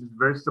 so this is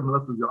very similar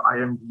to your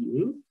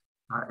IMDA.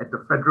 At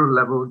the federal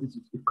level, this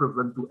is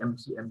equivalent to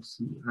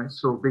MCMC, right?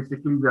 So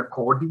basically we are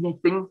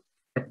coordinating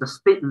at the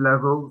state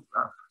level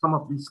some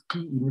of these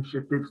key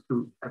initiatives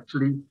to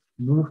actually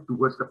move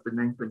towards the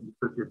Penang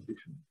 2030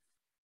 vision.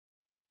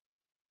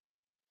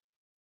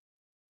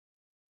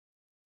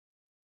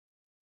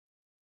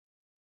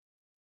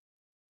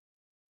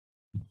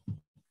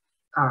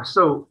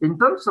 So in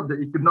terms of the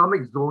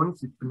economic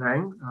zones in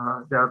Penang,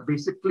 there are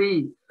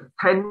basically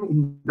 10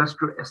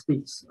 industrial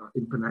estates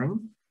in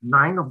Penang.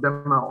 9 of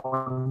them are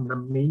on the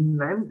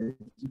mainland, as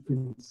you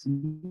can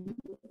see,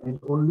 and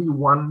only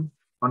 1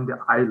 on the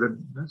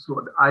island.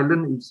 So the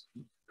island is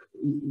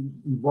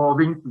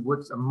evolving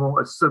towards a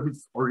more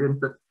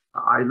service-oriented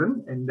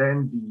island, and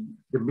then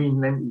the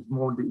mainland is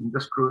more the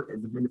industrial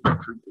and the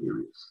manufacturing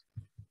areas.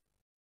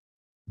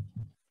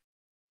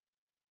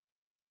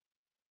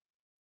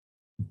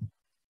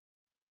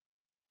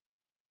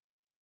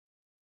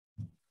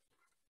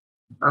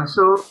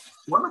 So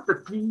one of the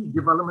key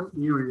development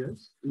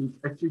areas is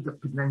actually the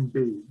Penang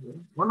Bay.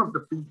 One of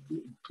the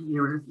key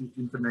areas is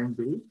in Penang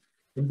Bay.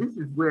 And this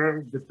is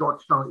where the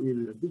Georgetown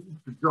area, this is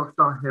the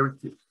Georgetown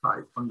Heritage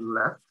Site on the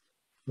left.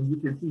 And you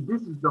can see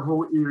this is the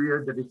whole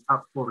area that is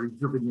up for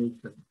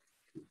rejuvenation.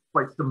 It's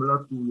quite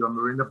similar to your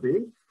Marina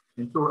Bay.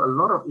 And so a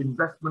lot of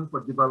investment for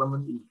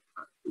development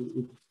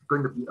is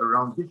going to be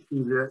around this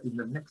area in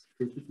the next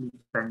basically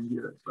 10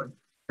 years, right?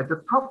 At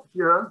the top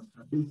here,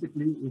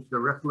 basically, is the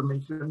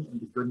reclamation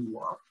and the Gurney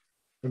Wharf.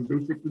 And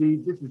basically,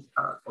 this is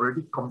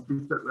already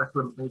completed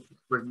reclamation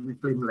for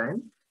reclaimed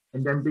land.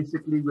 And then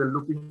basically, we're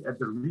looking at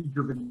the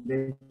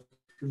rejuvenation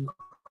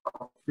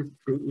of this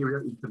Bay Area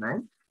in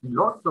Penang. And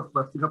lots of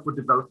Singapore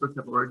developers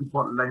have already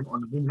bought land on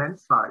the mainland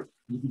side.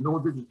 And if you know,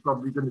 this is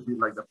probably going to be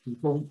like the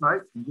Pudong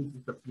site, and this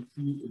is the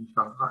PC in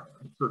Shanghai.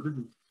 Right? So this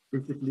is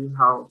basically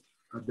how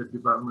the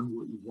development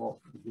will evolve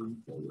going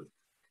forward.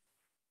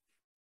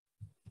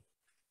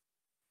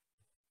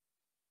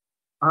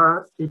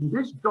 In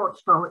this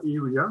Georgetown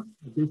area,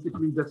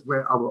 basically that's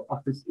where our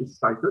office is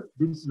sited.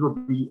 This will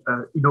be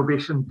an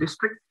innovation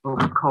district,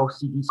 what we call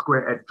CD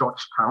Square at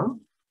Georgetown.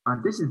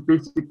 This is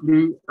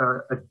basically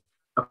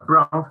a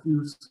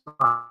brownfield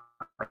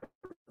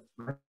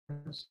site.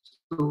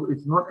 So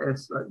it's not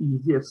as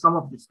easy as some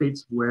of the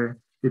states where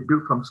they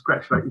build from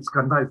scratch, like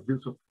Iskandar is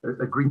built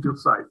a greenfield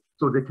site.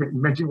 So they can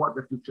imagine what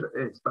the future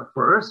is. But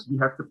for us, we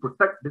have to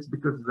protect this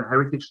because it's a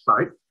heritage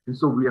site. And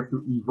so we have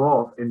to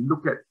evolve and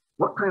look at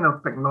what kind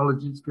of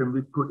technologies can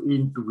we put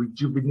in to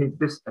rejuvenate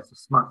this as a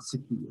smart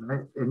city,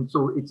 right? And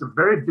so it's a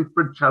very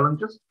different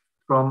challenges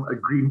from a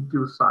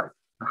greenfield site.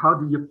 How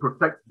do you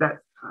protect that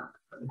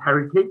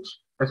heritage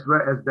as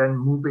well as then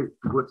move it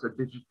towards a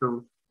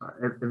digital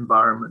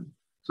environment?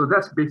 So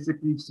that's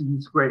basically CD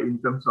Square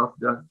in terms of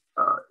the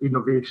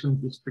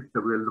innovation district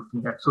that we're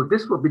looking at. So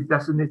this will be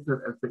designated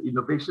as the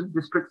innovation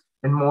district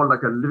and more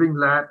like a living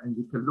lab, and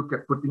you can look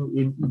at putting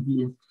in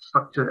EV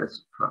infrastructure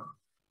as well.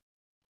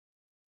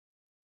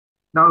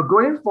 Now,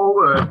 going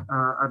forward,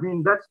 I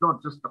mean, that's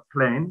not just a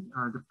plan.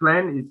 The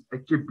plan is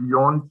actually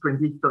beyond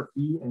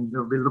 2030, and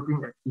we're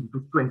looking at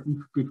into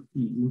 2050.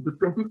 Into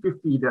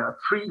 2050, there are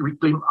 3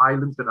 reclaimed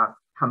islands that are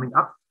coming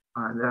up.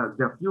 There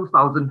are a few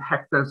thousand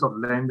hectares of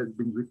land that's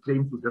been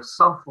reclaimed to the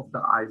south of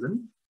the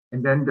island.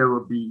 And then there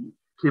will be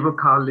cable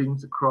car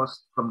links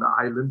across from the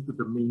island to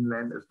the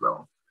mainland as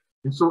well.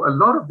 And so a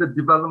lot of the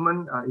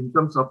development in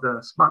terms of the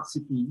smart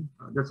city,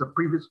 there's a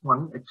previous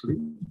one actually,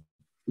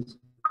 it's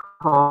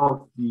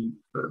called the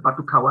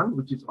Batu Kawan,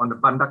 which is on the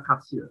Bandar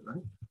Kasir,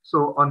 right?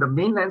 So on the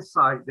mainland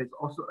side, there's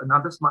also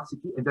another smart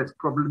city, and there's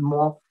probably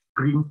more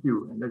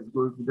greenfield, and that's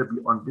going to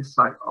be on this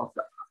side of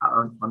the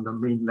on the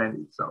mainland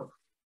itself.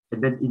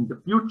 And then in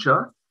the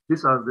future,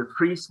 these are the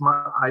 3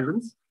 smart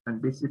islands,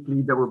 and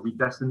basically they will be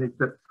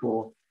designated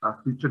for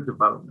future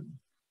development.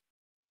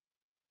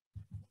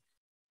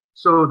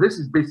 So this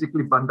is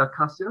basically Bandar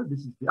Kasir. This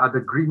is the other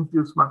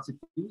greenfield smart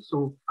city.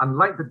 So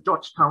unlike the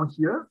Georgetown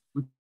here,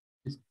 which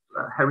is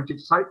a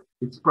heritage site,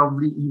 it's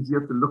probably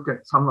easier to look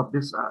at some of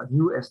these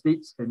new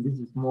estates, and this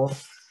is more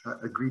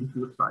a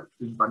greenfield site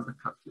in Bandar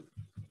Kasir.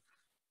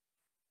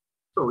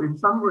 So in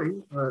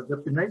summary, the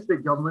Penang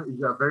State government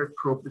is a very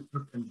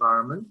pro-business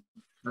environment.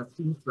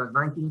 Since the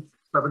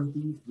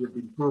 1970s, we've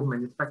been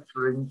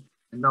pro-manufacturing,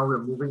 and now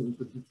we're moving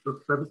into digital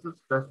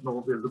services. That's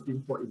more we're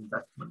looking for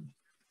investment.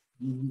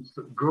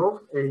 The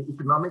growth,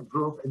 economic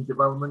growth and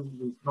development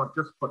is not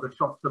just for the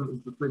short term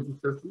into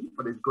 2030,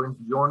 but it's going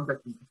beyond that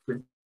into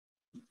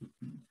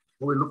 2050.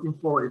 What we're looking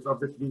for is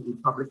obviously in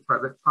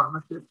public-private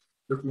partnerships,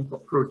 looking for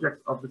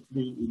projects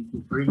obviously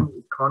into green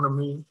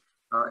economy,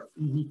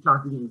 EV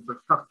charging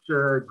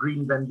infrastructure,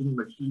 green vending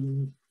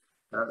machines,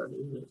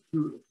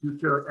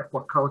 future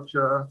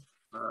aquaculture,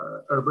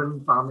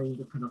 urban farming,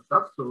 that kind of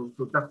stuff. So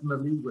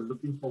definitely we're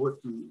looking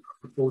forward to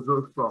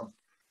proposals from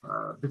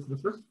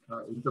businesses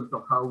in terms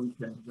of how we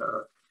can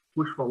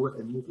push forward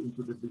and move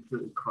into the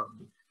digital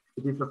economy.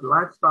 It is a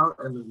lifestyle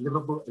and a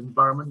livable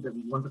environment that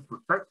we want to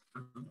protect,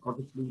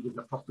 obviously with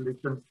the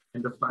population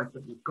and the size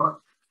that we've got.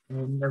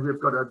 And then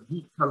we've got a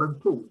deep talent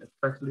pool,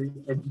 especially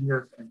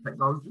engineers and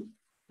technology,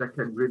 that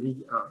can really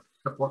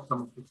support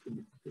some of these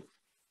initiatives.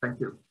 Thank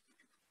you.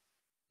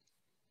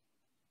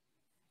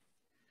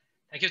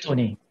 Thank you,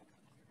 Tony.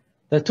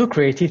 The 2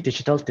 creative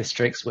digital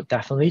districts would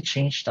definitely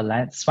change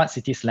the smart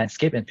cities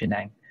landscape in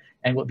Penang,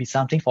 and would be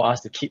something for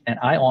us to keep an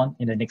eye on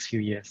in the next few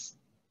years.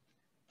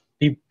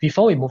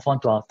 Before we move on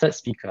to our 3rd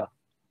speaker,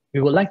 we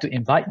would like to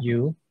invite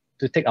you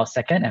to take our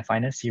 2nd and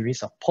final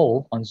series of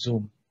poll on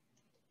Zoom.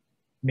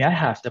 May I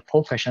have the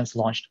poll questions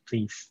launched,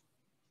 please?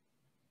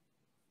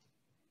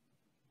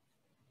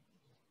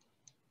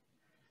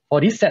 For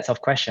these sets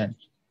of questions,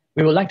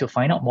 we would like to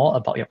find out more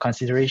about your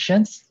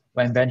considerations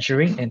when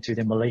venturing into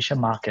the Malaysian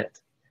market.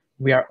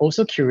 We are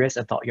also curious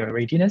about your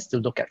readiness to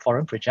look at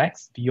foreign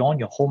projects beyond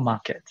your home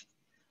market.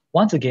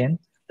 Once again,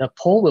 the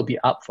poll will be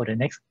up for the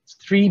next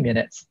 3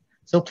 minutes,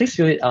 so please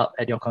fill it out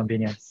at your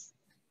convenience.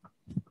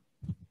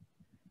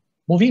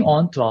 Moving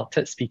on to our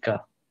 3rd speaker.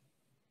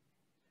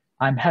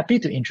 I'm happy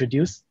to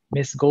introduce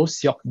Ms. Goh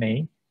Seok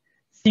Mei,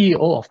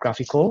 CEO of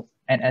Graffiquo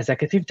and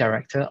Executive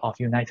Director of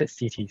United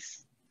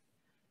Cities.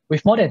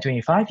 With more than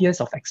 25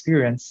 years of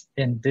experience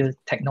in the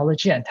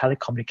technology and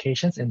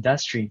telecommunications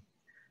industry,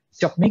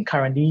 Seok Mei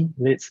currently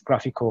leads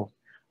Graffiquo,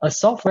 a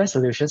software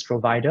solutions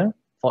provider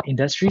for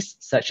industries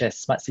such as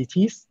smart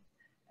cities,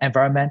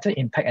 environmental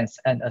impact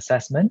and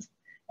assessment,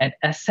 and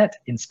asset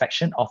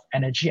inspection of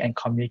energy and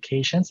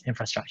communications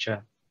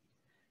infrastructure.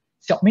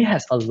 Seok Mei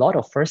has a lot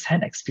of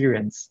first-hand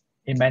experience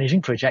in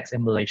managing projects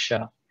in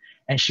Malaysia,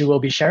 and she will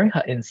be sharing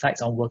her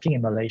insights on working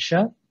in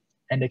Malaysia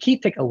and the key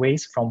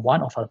takeaways from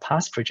one of her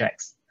past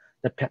projects,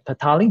 the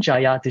Petaling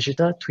Jaya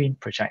Digital Twin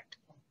Project.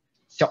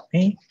 Seok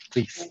Mei,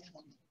 please.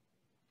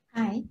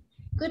 Hi,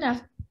 good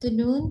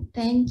afternoon.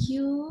 Thank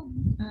you,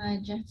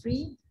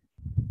 Jeffrey.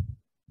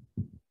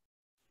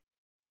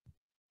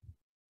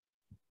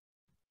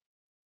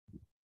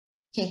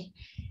 Okay,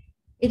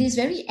 it is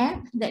very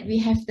apt that we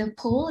have the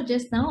poll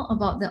just now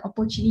about the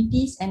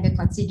opportunities and the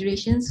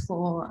considerations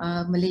for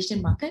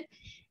Malaysian market.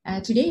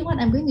 Today, what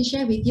I'm going to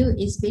share with you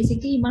is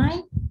basically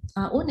my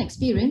own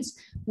experience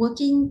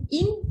working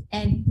in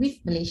and with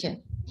Malaysia.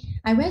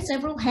 I wear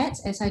several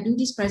hats as I do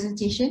this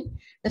presentation.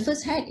 The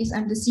first hat is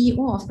I'm the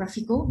CEO of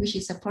Graffiquo, which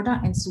is a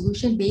product and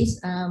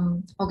solution-based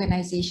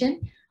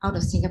organization out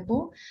of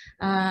Singapore.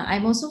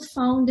 I'm also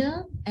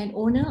founder and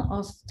owner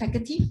of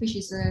Techative, which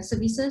is a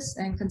services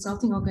and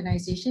consulting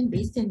organization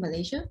based in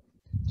Malaysia.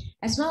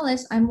 As well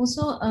as I'm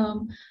also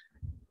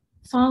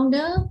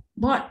founder,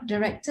 board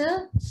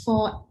director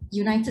for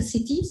United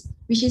Cities,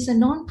 which is a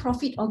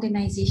non-profit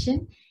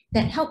organization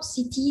that helps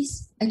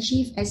cities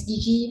achieve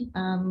SDG,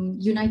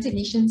 United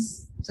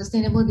Nations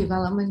Sustainable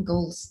Development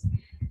Goals.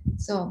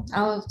 So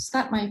I'll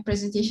start my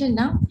presentation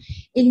now.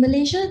 In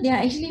Malaysia, there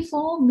are actually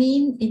 4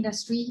 main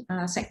industry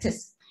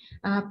sectors.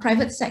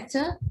 Private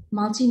sector,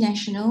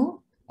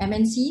 multinational,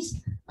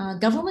 MNCs,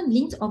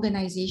 government-linked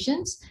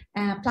organizations,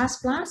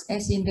 plus,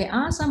 as in there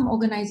are some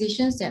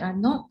organizations that are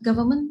not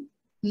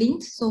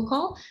government-linked,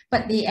 so-called,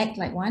 but they act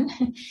like one.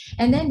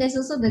 And then there's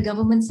also the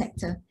government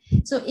sector.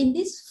 So in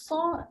these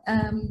 4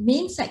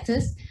 main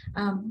sectors,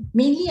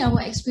 mainly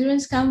our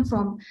experience come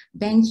from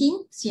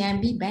banking,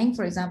 CIMB Bank,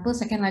 for example,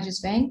 second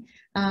largest bank,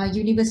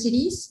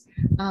 universities,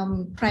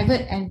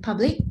 private and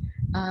public,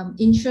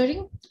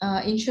 insurer.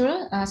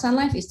 Sun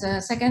Life is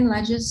the second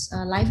largest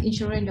life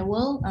insurer in the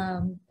world,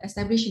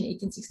 established in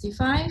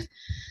 1865.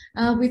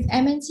 With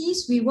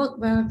MNCs, we work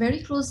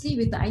very closely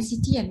with the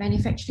ICT and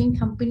manufacturing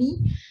company,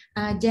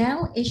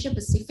 Dell, Asia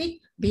Pacific,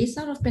 based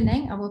out of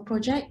Penang, our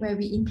project where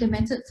we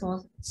implemented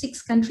for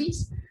 6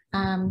 countries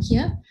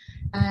here.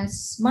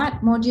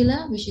 Smart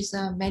Modular, which is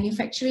a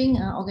manufacturing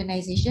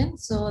organization.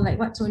 So like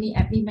what Tony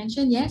aptly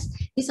mentioned, yes,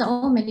 these are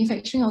all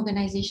manufacturing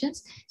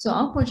organizations. So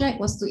our project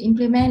was to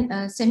implement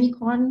a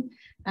semicon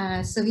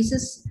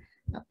services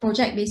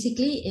project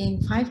basically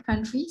in 5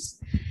 countries.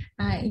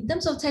 In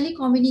terms of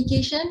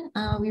telecommunication,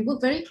 we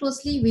work very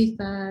closely with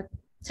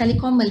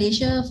Telecom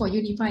Malaysia for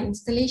unified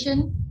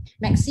installation,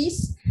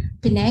 Maxis,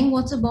 Penang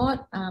Water Board,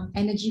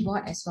 Energy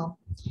Board as well.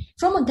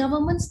 From a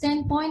government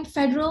standpoint,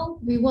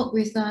 federal, we work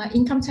with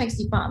Income Tax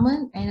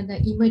Department and the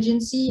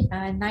Emergency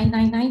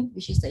 999,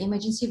 which is the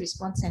Emergency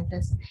Response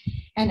Centers.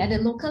 And at the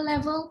local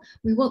level,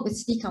 we work with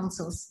city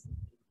councils.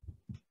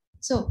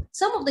 So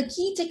some of the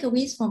key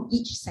takeaways from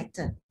each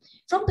sector.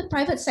 From the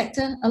private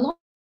sector, a lot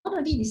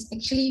of it is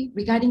actually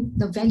regarding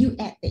the value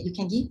add that you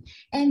can give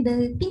and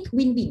the think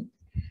win-win.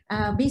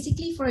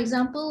 Basically, for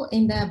example,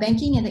 in the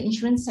banking and the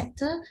insurance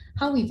sector,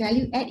 how we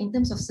value add in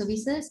terms of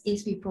services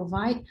is we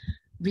provide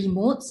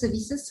remote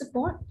services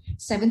support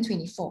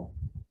 7/24.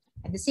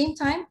 At the same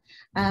time,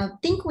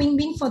 think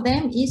win-win for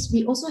them is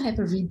we also have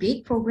a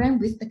rebate program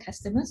with the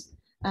customers,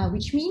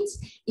 which means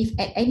if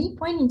at any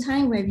point in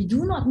time where we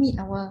do not meet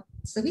our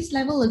service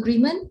level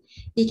agreement,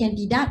 they can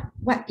deduct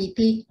what they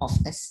pay of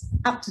us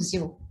up to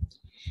 0.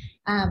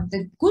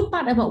 The good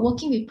part about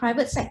working with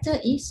private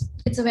sector is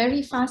it's a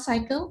very fast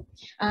cycle.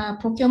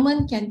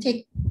 Procurement can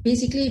take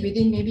basically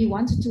within maybe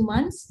 1 to 2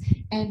 months,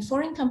 and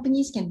foreign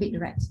companies can bid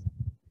direct.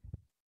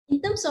 In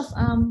terms of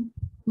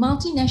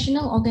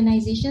multinational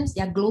organizations,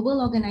 they are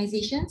global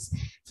organizations,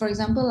 for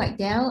example, like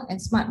Dell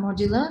and Smart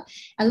Modular,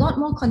 a lot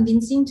more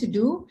convincing to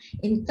do.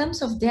 In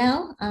terms of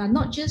Dell,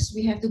 not just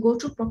we have to go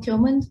through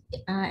procurement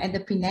at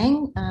the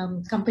Penang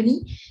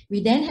company,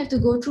 we then have to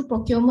go through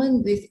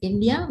procurement with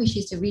India, which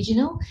is the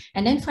regional,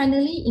 and then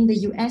finally in the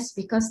US,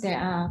 because there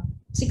are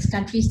 6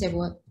 countries that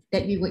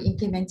we were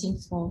implementing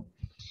for.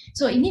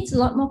 So it needs a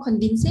lot more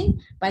convincing,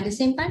 but at the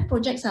same time,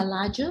 projects are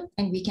larger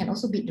and we can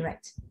also bid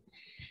direct.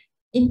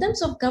 In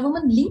terms of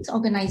government-linked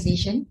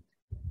organization,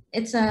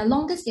 it's a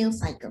longer sales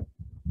cycle.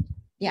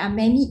 There are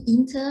many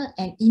inter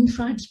and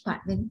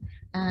intra-department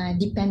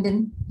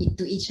dependent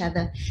to each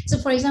other. So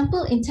for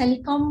example, in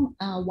Telecom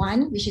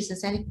 1, which is the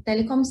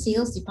Telecom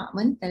Sales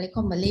Department,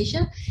 Telecom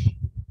Malaysia,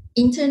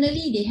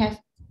 internally they have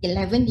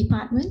 11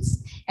 departments,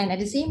 and at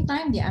the same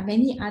time, there are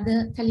many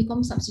other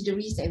telecom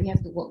subsidiaries that we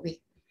have to work with.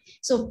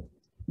 So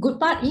good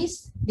part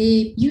is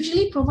they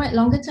usually provide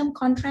longer term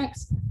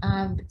contracts,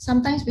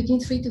 sometimes between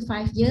 3 to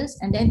 5 years,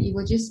 and then it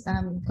will just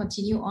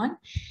continue on.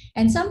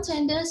 And some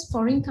tenders,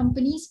 foreign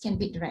companies can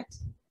bid direct.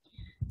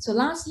 So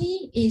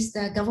lastly is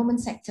the government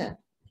sector.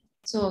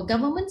 So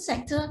government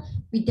sector,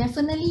 we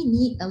definitely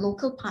need a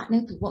local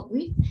partner to work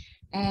with,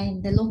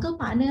 and the local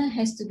partner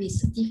has to be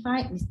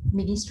certified with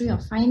Ministry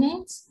of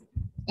Finance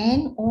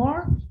and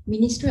or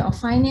Ministry of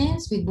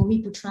Finance with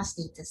Bumiputra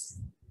status.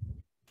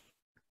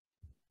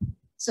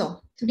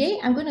 So today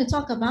I'm going to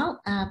talk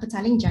about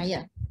Petaling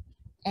Jaya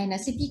and a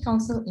city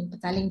council in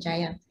Petaling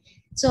Jaya.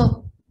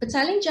 So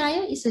Petaling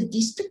Jaya is a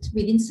district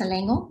within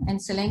Selangor, and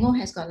Selangor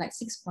has got like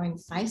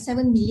 6.57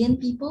 million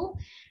people.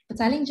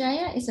 Petaling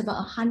Jaya is about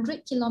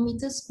 100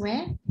 kilometers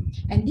square,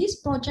 and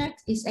this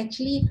project is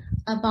actually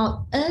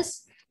about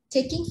us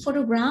taking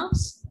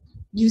photographs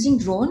using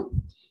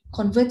drone,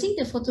 converting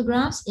the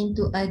photographs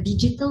into a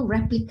digital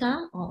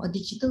replica or a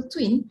digital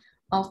twin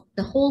of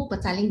the whole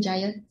Petaling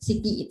Jaya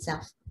city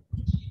itself.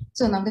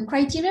 So now the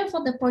criteria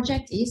for the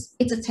project is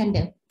it's a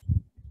tender.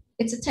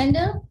 It's a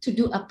tender to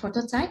do a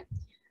prototype.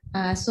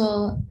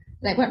 So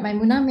like what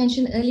Maimunah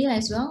mentioned earlier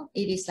as well,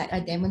 it is like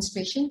a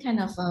demonstration kind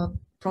of a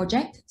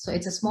project. So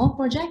it's a small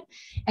project,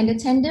 and the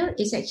tender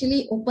is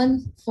actually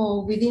open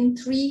for within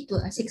 3 to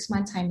a 6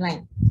 month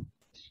timeline.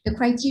 The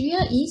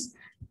criteria is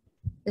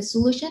the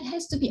solution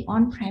has to be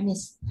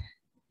on-premise.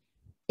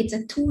 It's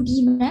a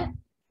 2D map.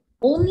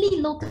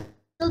 Only local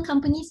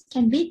companies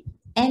can bid,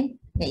 and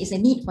there is a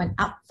need for an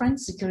upfront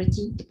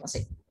security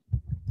deposit.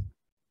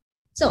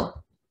 So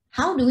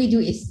how do we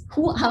do this?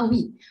 Who are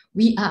we?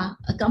 We are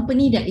a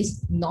company that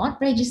is not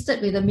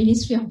registered with the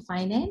Ministry of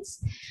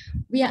Finance.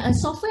 We are a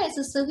software as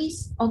a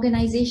service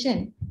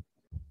organization.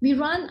 We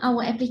run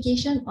our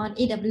application on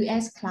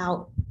AWS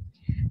cloud.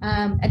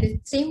 At the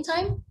same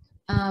time,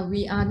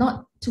 we are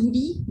not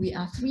 2D, we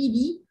are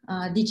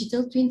 3D,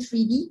 digital twin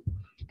 3D.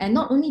 And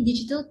not only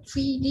digital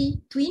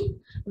 3D twin,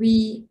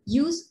 we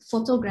use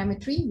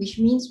photogrammetry, which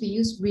means we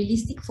use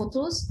realistic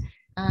photos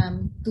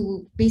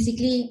to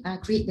basically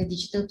create the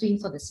digital twin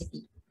for the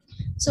city.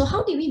 So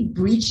how do we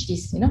bridge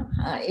this?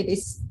 It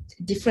is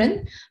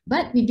different,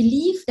 but we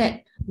believe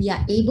that we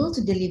are able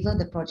to deliver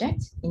the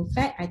project. In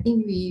fact, I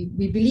think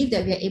we believe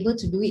that we are able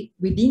to do it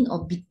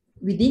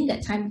within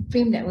that time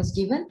frame that was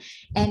given,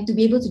 and to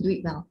be able to do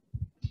it well.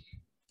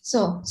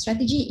 So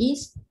strategy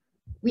is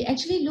we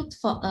actually looked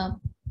for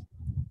a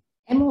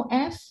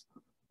MOF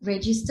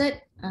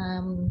registered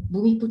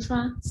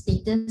Bumiputra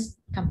status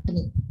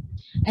company.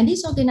 And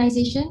this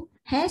organization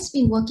has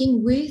been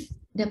working with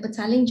the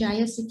Petaling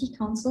Jaya City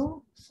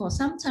Council for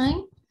some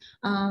time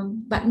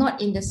but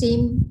not in the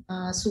same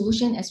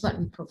solution as what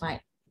we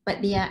provide.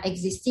 But they are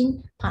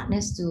existing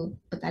partners to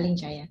Petaling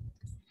Jaya.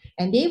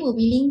 And they were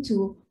willing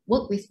to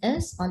work with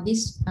us on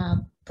this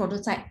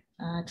prototype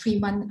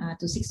 3-month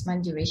to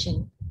 6-month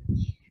duration.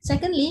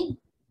 Secondly,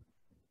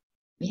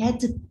 we had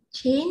to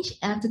change,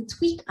 to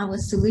tweak our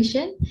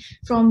solution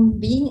from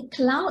being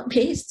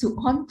cloud-based to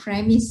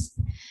on-premise.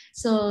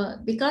 So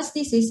because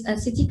this is a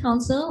city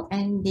council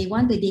and they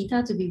want the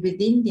data to be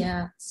within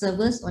their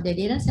servers or their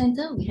data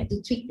center, we had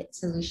to tweak that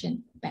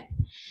solution back.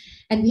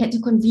 And we had to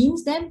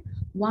convince them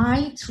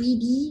why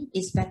 3D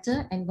is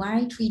better and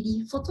why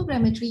 3D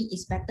photogrammetry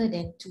is better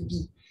than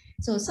 2D.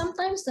 So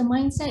sometimes the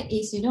mindset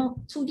is,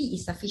 2D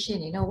is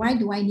sufficient, why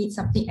do I need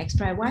something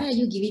extra? Why are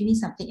you giving me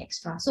something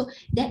extra? So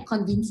that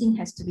convincing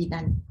has to be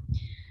done.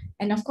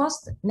 And of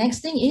course, the next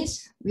thing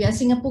is we are a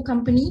Singapore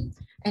company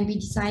and we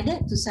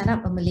decided to set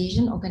up a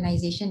Malaysian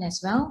organization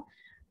as well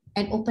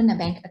and open a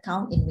bank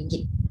account in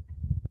Ringgit.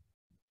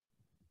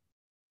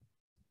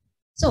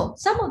 So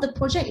some of the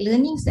project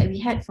learnings that we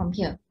had from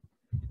here.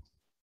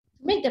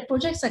 To make the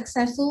project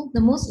successful,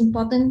 the most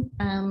important,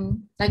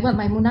 like what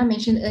Maimunah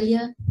mentioned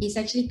earlier, is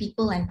actually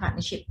people and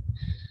partnership.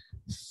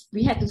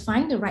 We had to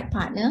find the right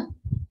partner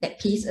that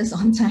pays us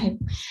on time.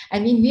 I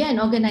mean, we are an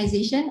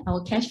organization,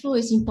 our cash flow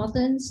is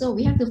important, so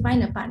we have to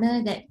find a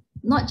partner that,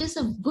 not just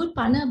a good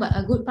partner, but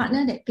a good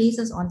partner that pays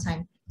us on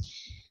time.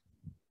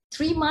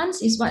 3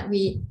 months is what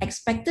we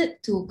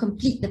expected to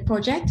complete the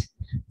project.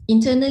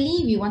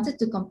 Internally, we wanted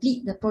to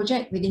complete the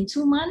project within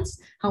 2 months.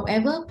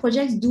 However,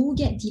 projects do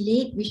get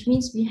delayed, which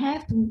means we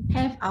have to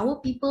have our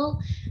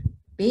people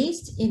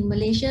based in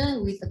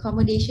Malaysia with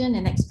accommodation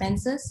and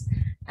expenses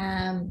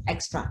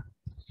extra.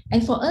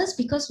 And for us,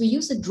 because we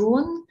use a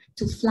drone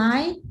to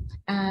fly,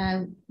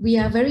 we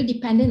are very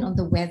dependent on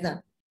the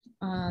weather.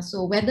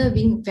 So weather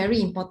being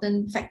very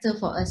important factor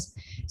for us.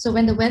 So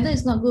when the weather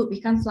is not good, we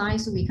can't fly,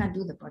 so we can't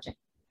do the project.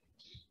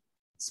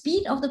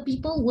 Speed of the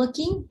people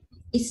working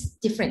is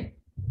different,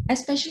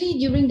 especially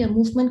during the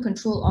movement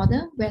control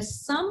order, where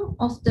some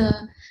of the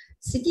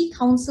city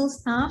council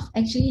staff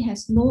actually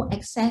has no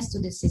access to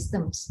the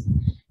systems.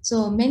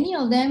 So many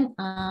of them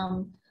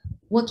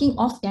working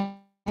off their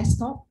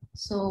desktop.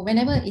 So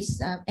whenever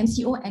it's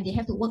MCO and they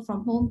have to work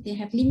from home, they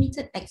have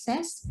limited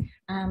access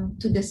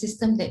to the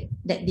system that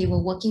they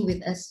were working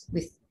with us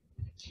with.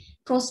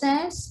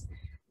 Process,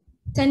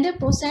 tender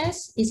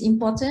process is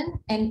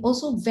important, and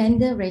also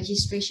vendor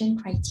registration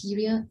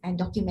criteria and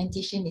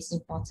documentation is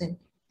important.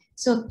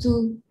 So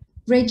to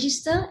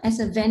register as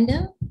a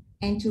vendor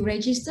and to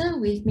register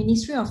with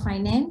Ministry of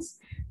Finance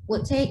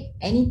will take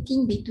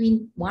anything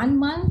between 1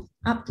 month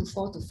up to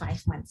 4 to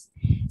 5 months.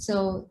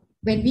 So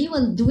when we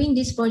were doing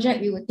this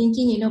project, we were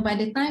thinking, by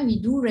the time we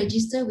do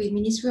register with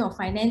Ministry of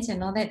Finance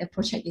and all that, the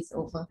project is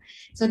over.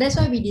 So that's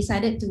why we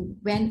decided to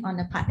went on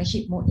a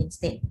partnership mode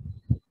instead.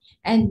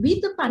 And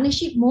with the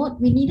partnership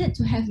mode, we needed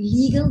to have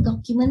legal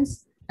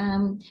documents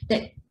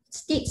that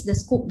states the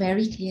scope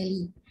very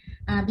clearly.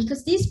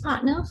 Because this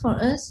partner for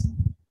us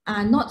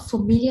are not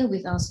familiar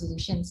with our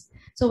solutions.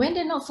 So when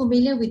they're not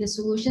familiar with the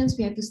solutions,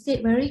 we have to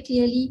state very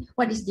clearly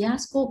what is their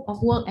scope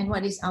of work and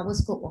what is our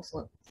scope of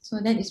work. So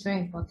that is very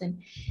important.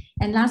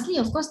 And lastly,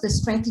 of course, the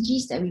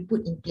strategies that we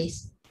put in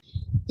place.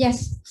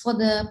 Yes, for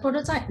the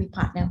prototype, we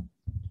partner.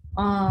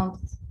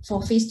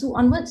 For phase 2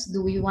 onwards,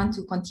 do we want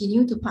to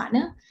continue to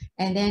partner?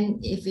 And then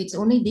if it's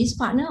only this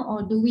partner,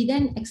 or do we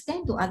then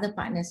extend to other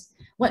partners?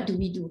 What do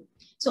we do?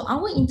 So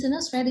our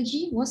internal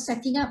strategy was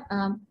setting up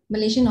a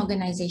Malaysian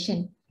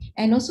organization.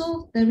 And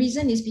also the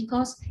reason is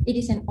because it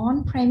is an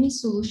on-premise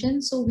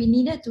solution. So we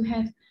needed to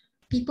have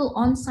people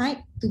on site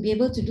to be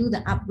able to do the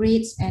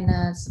upgrades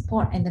and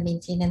support and the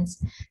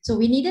maintenance. So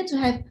we needed to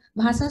have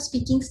Bahasa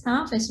speaking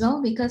staff as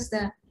well, because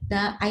the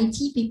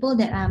IT people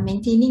that are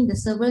maintaining the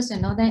servers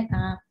and all that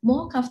are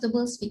more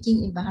comfortable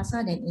speaking in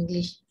Bahasa than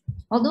English.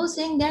 Although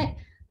saying that,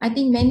 I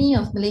think many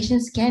of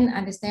Malaysians can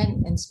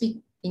understand and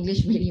speak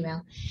English really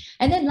well.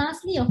 And then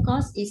lastly, of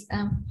course, is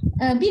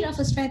a bit of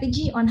a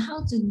strategy on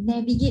how to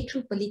navigate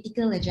through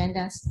political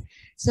agendas.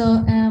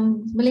 So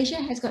Malaysia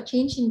has got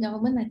change in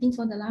government, I think,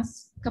 for the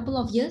last couple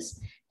of years,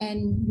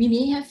 and we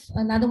may have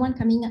another one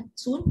coming up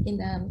soon in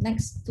the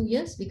next 2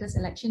 years, because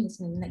election is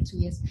in the next 2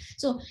 years.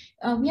 So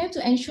we have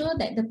to ensure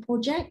that the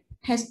project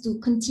has to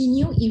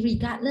continue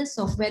regardless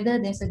of whether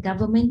there's a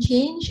government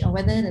change, or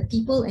whether the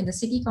people in the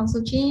city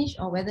council change,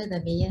 or whether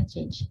the mayor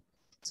change.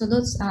 So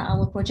those are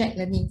our project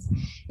learnings.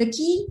 The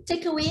key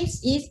takeaways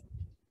is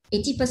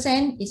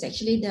 80% is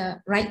actually the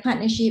right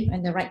partnership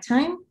and the right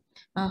time.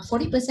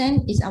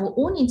 40% is our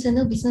own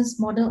internal business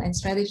model and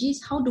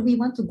strategies. How do we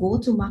want to go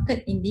to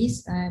market in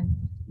this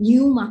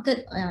new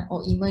market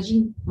or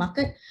emerging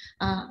market?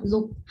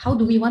 Look, how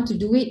do we want to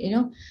do it?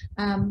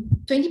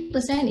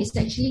 20% is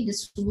actually the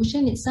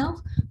solution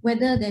itself,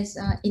 whether there's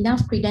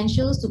enough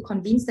credentials to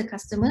convince the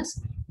customers,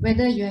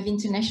 whether you have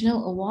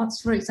international awards,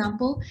 for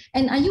example,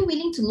 and are you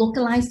willing to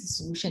localize the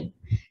solution?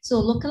 So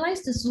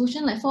localize the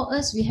solution, like for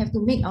us, we have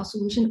to make our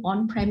solution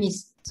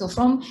on-premise. So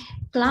from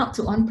cloud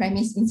to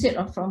on-premise instead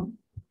of from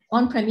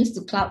on-premise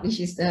to cloud, which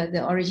is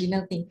the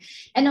original thing.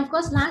 And of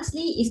course,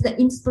 lastly, is the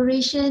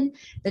inspiration,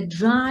 the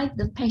drive,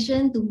 the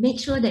passion to make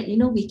sure that, you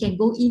know, we can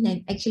go in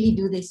and actually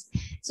do this.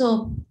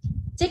 So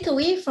take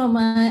away from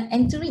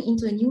entering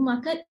into a new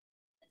market,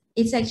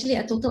 it's actually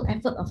a total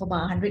effort of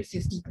about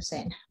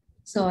 150%.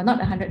 So not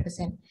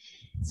 100%.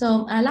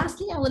 So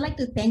lastly, I would like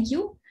to thank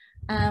you.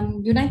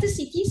 United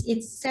Cities,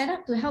 it's set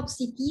up to help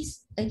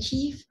cities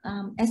achieve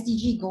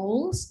SDG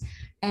goals,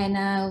 and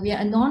we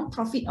are a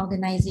non-profit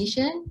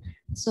organization.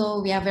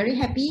 So we are very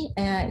happy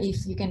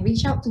if you can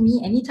reach out to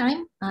me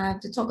anytime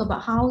to talk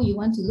about how you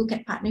want to look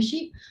at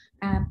partnership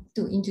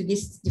into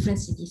these different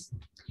cities.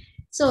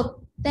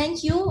 So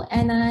thank you,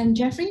 and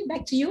Jeffrey,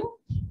 back to you.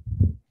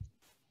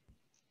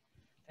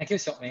 Thank you,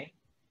 Seok Mei.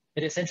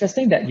 It is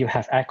interesting that you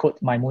have echoed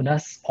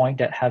Maimunah's point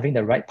that having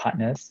the right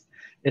partners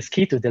is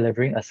key to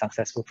delivering a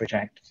successful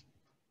project.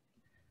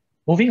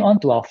 Moving on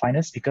to our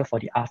final speaker for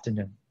the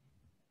afternoon.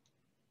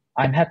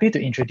 I'm happy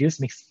to introduce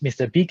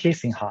Mr. BK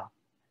Sinha.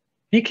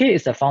 BK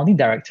is the founding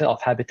director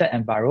of Habitat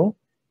Enviro,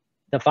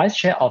 the vice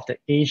chair of the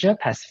Asia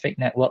Pacific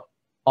Network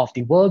of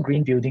the World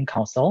Green Building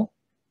Council,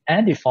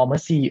 and the former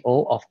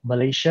CEO of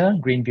Malaysia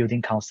Green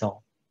Building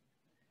Council.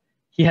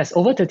 He has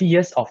over 30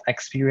 years of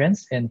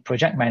experience in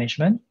project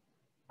management,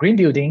 green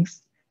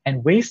buildings,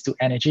 and waste to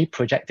energy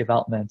project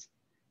development.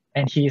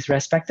 And he is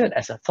respected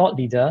as a thought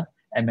leader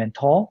and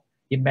mentor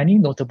in many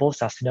notable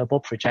sustainable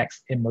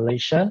projects in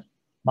Malaysia,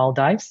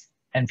 Maldives,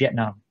 and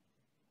Vietnam.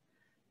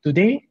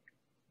 Today,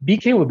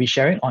 BK will be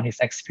sharing on his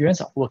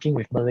experience of working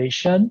with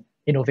Malaysian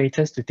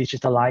innovators to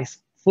digitalize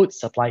food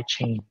supply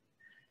chain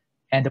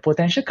and the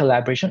potential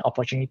collaboration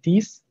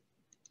opportunities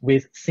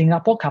with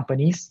Singapore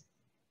companies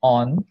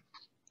on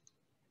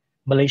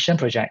Malaysian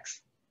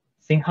projects.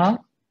 Sinha,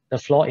 the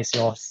floor is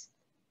yours.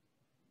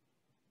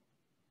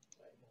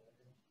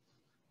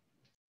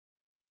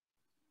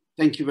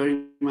 Thank you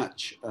very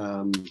much.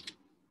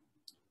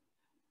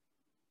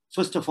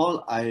 First of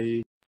all,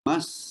 I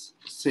must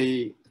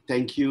say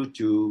thank you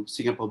to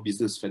Singapore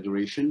Business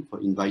Federation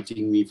for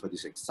inviting me for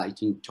this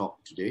exciting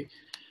talk today.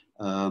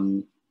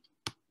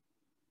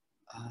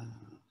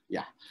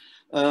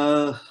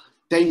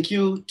 Thank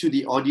you to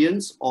the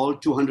audience, all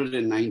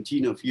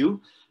 219 of you.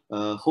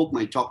 Hope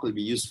my talk will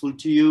be useful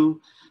to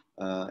you.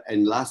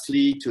 And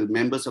lastly, to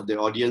members of the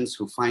audience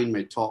who find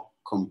my talk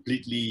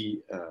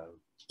completely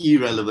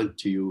irrelevant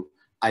to you,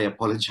 I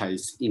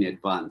apologize in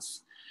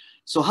advance.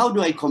 So how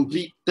do I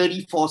complete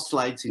 34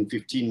 slides in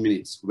 15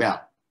 minutes? Well,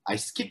 I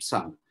skipped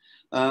some.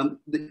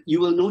 You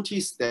will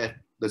notice that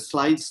the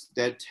slides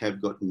that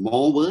have got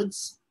more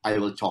words, I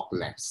will talk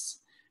less.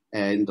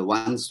 And the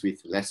ones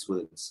with less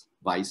words,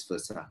 vice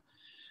versa.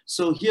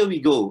 So here we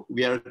go.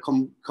 We are a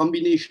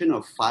combination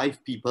of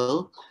 5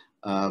 people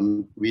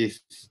with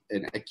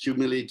an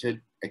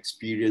accumulated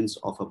experience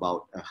of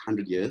about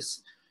 100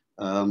 years.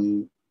 I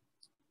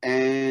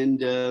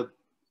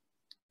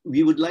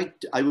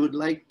would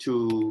like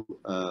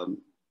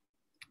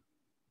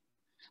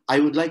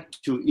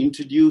to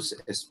introduce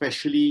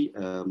especially,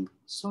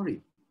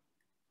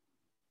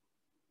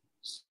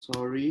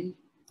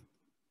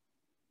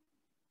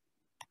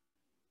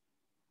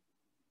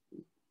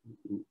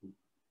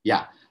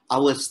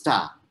 our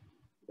star.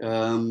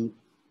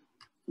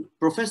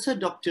 Professor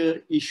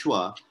Dr.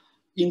 Ishwa,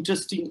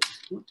 interesting,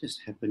 what has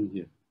happened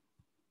here?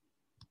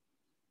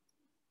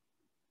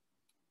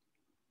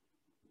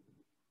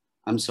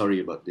 I'm sorry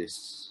about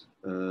this.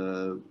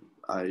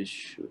 I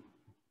should,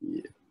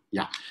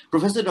 yeah.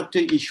 Professor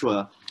Dr.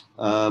 Ishwa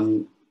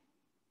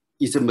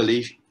is a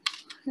Malaysian.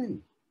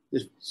 Hey,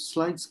 the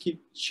slides keep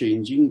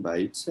changing by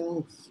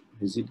itself.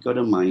 Has it got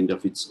a mind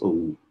of its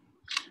own?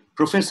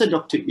 Professor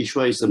Dr.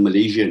 Ishwa is a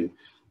Malaysian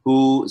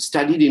who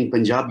studied in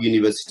Punjab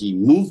University,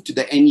 moved to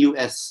the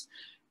NUS,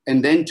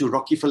 and then to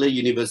Rockefeller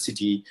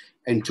University,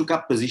 and took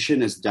up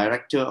position as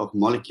Director of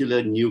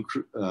Molecular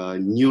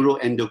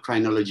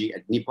Neuroendocrinology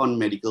at Nippon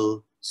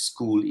Medical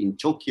School in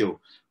Tokyo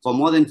for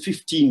more than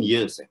 15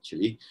 years,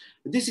 actually.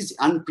 This is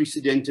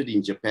unprecedented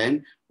in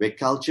Japan, where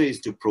culture is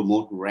to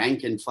promote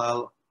rank and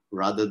file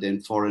rather than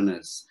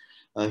foreigners.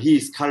 He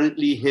is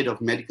currently Head of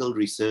Medical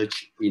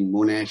Research in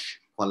Monash,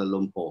 Kuala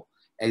Lumpur,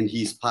 and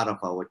he's part of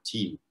our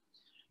team.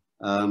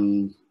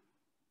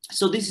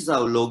 So this is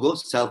our logo,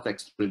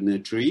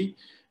 self-explanatory.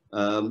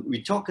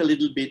 We talk a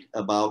little bit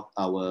about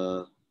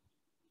our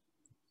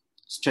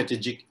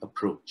strategic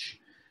approach.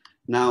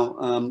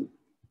 Now,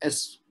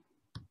 as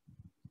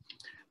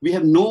we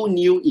have no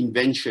new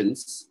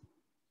inventions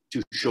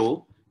to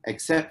show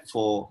except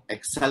for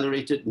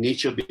accelerated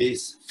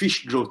nature-based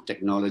fish growth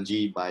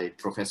technology by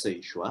Professor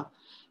Ishwa.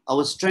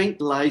 Our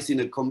strength lies in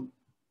a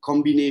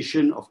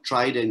combination of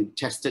tried and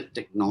tested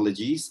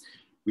technologies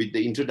with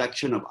the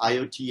introduction of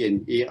IoT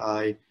and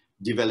AI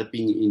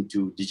developing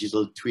into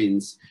digital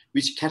twins,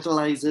 which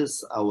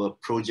catalyzes our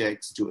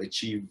projects to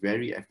achieve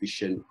very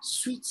efficient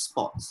sweet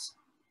spots,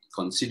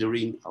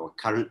 considering our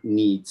current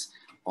needs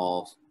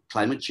of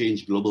climate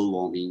change, global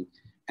warming,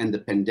 and the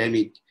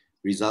pandemic,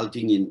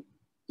 resulting in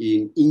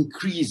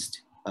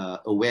increased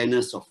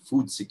awareness of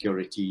food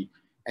security.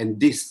 And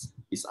this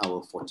is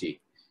our forte.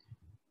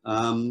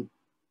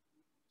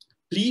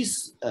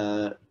 Please,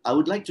 I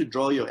would like to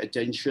draw your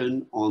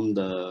attention on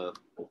the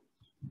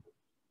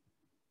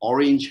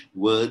orange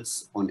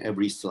words on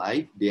every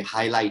slide. They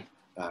highlight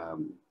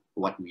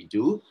what we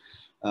do.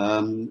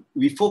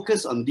 We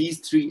focus on these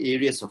 3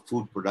 areas of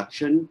food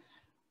production: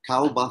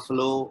 cow,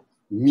 buffalo,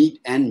 meat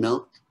and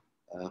milk,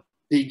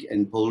 pig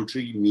and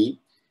poultry meat,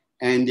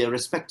 and their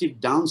respective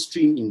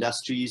downstream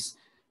industries,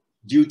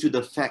 due to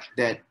the fact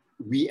that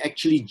we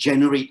actually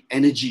generate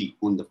energy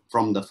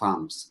from the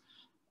farms.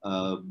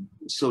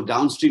 So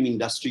downstream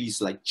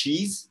industries like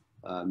cheese,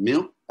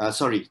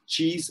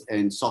 cheese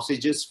and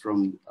sausages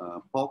from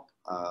pork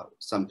are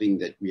something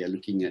that we are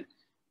looking at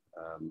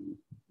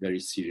very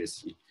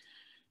seriously.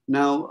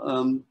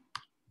 Now,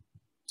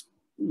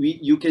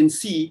 you can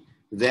see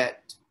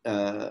that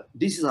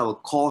this is our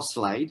core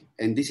slide,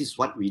 and this is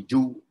what we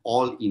do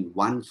all in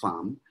one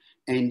farm.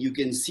 And you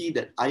can see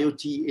that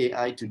IoT,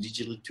 AI to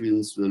digital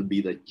twins will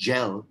be the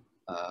gel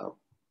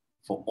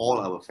for all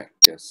our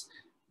factors.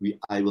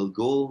 I will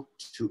go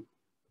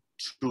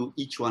through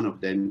each one of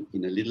them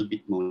in a little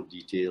bit more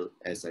detail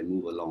as I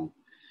move along.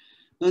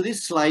 Now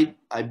this slide,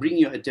 I bring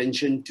your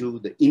attention to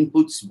the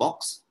inputs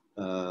box.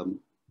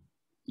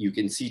 You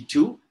can see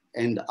 2,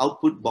 and the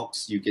output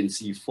box, you can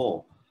see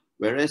 4.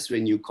 Whereas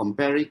when you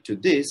compare it to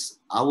this,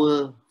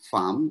 our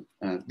farm,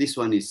 this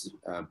one is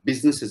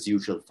business as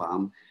usual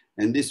farm,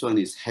 and this one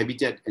is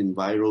Habitat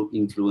Enviro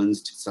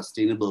influenced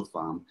sustainable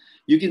farm.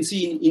 You can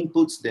see in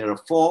inputs there are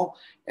 4,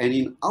 and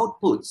in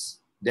outputs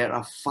there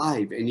are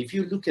 5. And if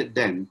you look at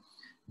them,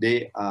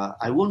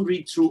 I won't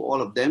read through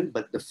all of them,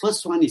 but the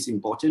first one is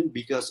important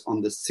because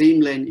on the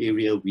same land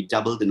area we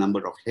double the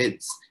number of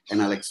heads,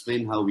 and I'll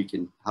explain how we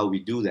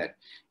do that.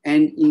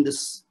 And in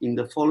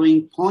the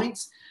following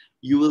points,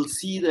 you will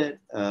see that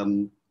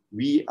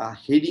we are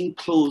heading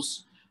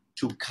close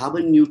to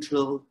carbon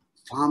neutral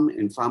farm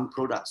and farm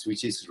products,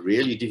 which is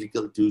really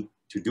difficult to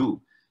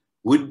do.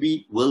 Will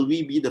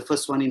we be the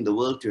first one in the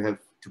world to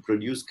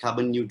produce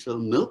carbon neutral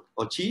milk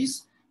or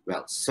cheese?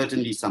 Well,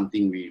 certainly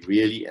something we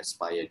really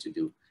aspire to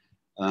do.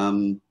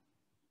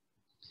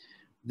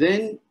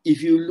 Then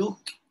if you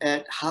look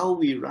at how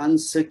we run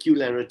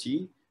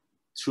circularity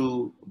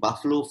through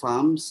buffalo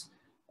farms,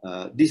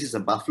 this is a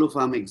buffalo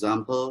farm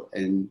example,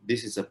 and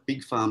this is a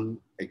pig farm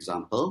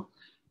example.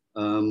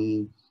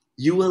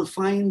 You will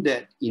find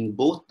that in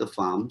both the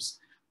farms,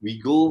 we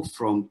go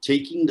from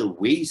taking the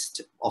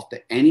waste of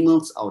the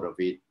animals out of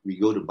it, we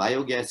go to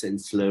biogas and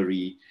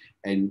slurry,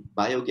 and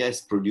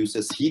biogas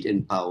produces heat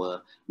and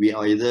power. We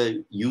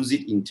either use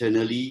it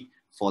internally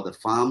for the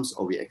farms,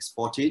 or we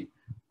export it,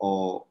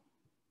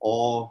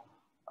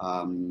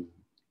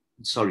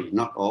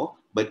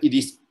 but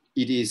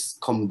it is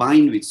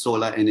combined with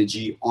solar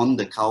energy on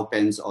the cow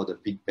pens or the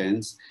pig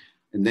pens.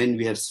 And then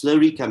we have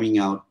slurry coming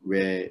out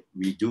where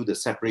we do the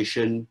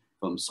separation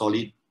from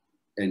solid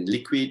and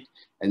liquid,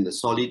 and the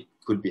solid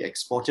could be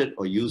exported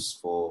or used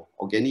for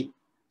organic.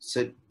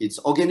 It's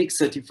organic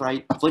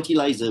certified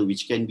fertilizer,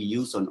 which can be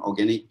used on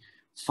organic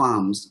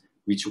farms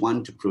which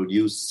want to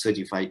produce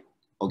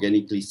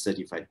organically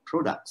certified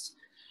products.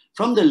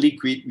 From the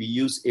liquid, we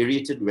use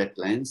aerated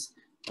wetlands.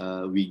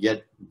 We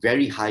get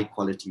very high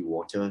quality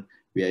water.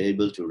 We are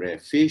able to rear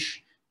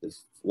fish. The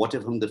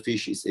water from the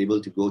fish is able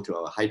to go to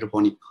our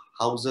hydroponic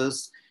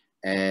houses,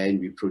 and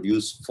we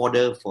produce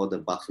fodder for the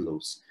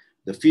buffaloes.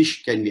 The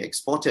fish can be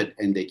exported,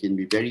 and they can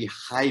be very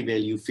high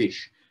value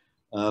fish.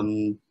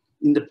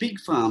 In the pig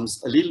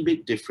farms, a little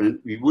bit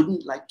different. We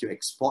wouldn't like to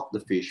export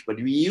the fish, but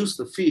we use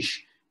the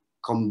fish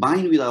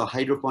combined with our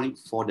hydroponic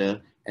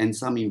fodder and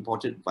some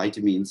imported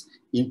vitamins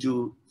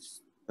into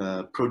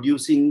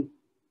producing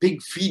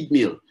pig feed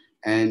meal.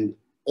 And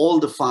all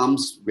the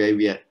farms where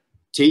we are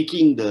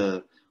taking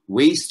the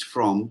waste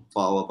from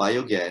for our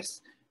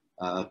biogas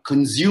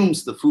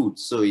consumes the food.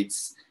 So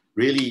it's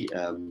really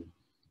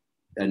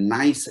a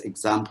nice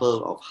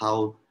example of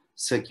how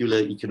circular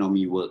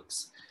economy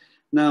works.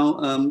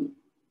 Now,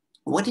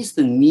 what is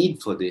the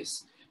need for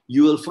this?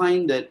 You will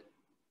find that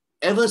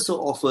ever so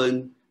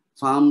often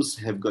farms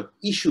have got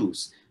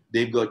issues.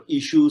 They've got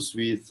issues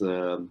with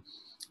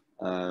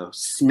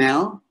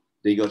smell.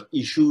 They got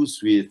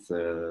issues with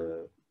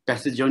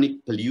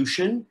pathogenic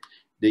pollution.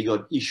 They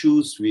got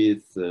issues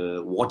with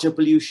water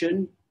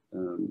pollution,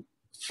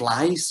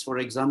 flies, for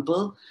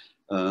example.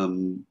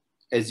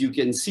 As you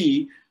can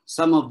see,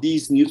 some of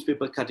these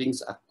newspaper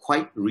cuttings are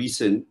quite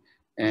recent,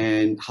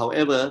 and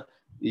however,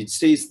 it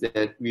says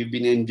that we've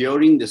been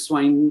enduring the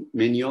swine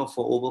manure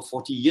for over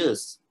 40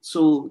 years.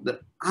 So the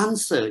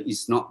answer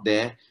is not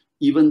there,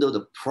 even though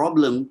the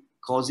problem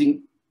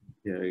causing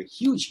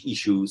huge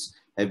issues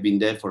have been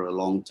there for a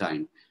long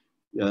time.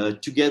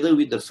 Together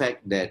with the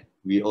fact that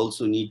we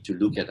also need to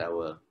look at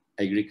our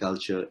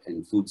agriculture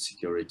and food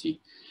security.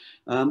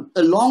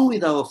 Along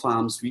with our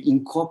farms, we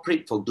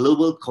incorporate for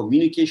global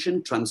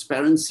communication,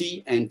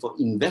 transparency, and for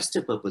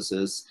investor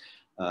purposes,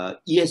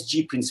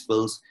 ESG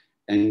principles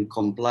and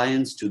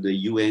compliance to the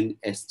UN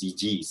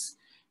SDGs.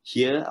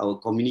 Here, our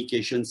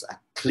communications are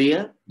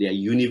clear, they are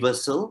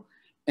universal,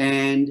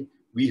 and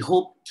we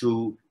hope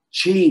to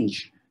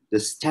change the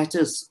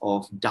status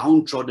of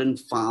downtrodden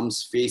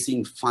farms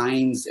facing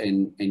fines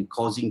and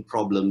causing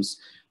problems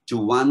to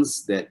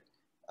ones that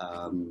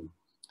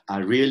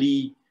are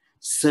really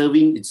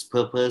serving its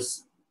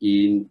purpose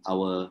in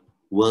our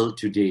world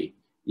today,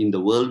 in the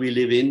world we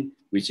live in,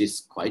 which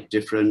is quite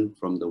different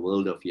from the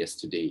world of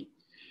yesterday.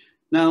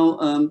 Now,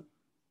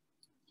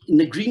 in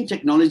the green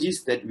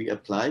technologies that we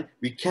apply,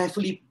 we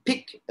carefully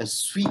pick a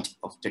suite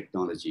of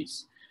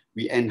technologies.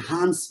 We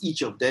enhance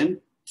each of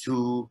them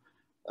to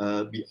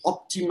be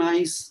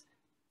optimized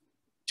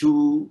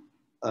to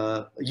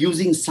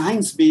using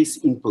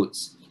science-based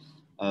inputs.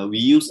 We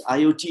use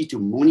IoT to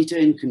monitor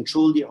and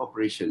control their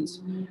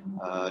operations.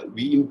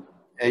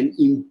 And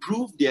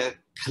improve their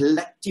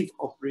collective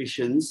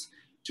operations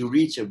to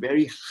reach a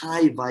very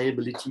high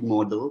viability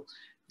model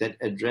that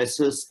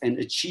addresses and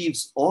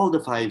achieves all the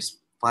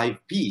five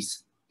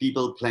P's: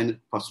 people, planet,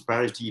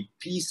 prosperity,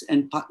 peace,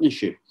 and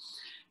partnership.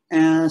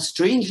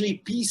 Strangely,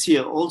 peace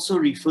here also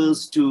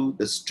refers to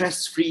the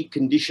stress-free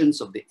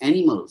conditions of the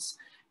animals,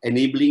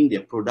 enabling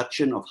their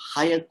production of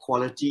higher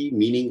quality,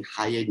 meaning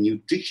higher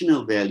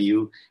nutritional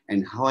value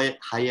and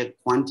higher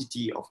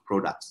quantity of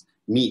products,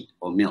 meat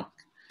or milk.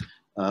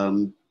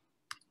 And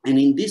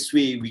in this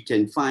way, we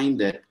can find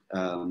that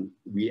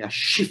we are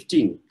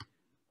shifting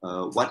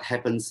what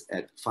happens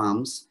at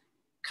farms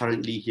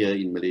currently here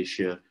in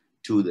Malaysia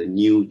to the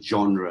new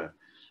genre.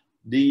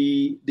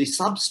 The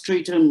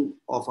substratum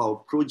of our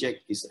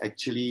project is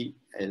actually,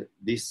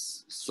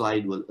 this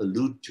slide will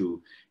allude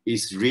to,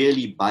 is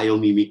really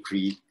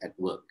biomimicry at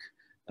work.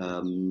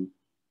 And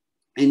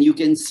you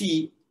can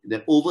see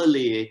the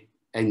overlay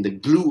and the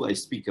glue I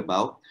speak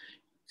about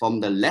from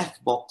the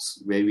left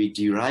box where we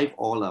derive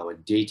all our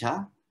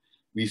data.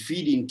 We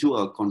feed into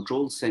our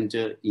control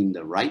center in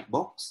the right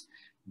box.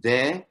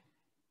 There,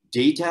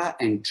 data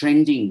and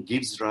trending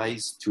gives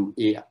rise to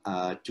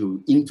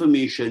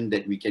information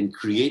that we can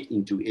create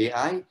into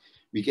AI.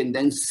 We can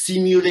then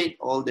simulate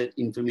all that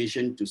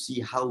information to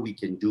see how we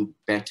can do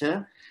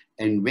better.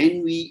 And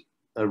when we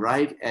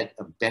arrive at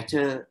a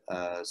better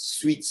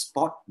sweet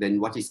spot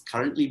than what is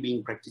currently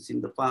being practiced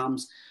in the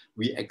farms,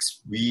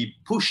 we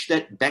push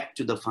that back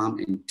to the farm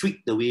and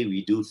tweak the way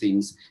we do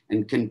things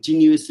and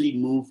continuously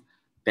move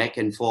back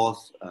and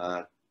forth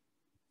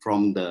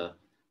from the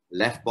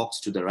left box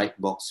to the right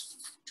box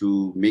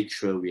to make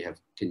sure we have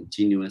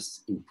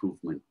continuous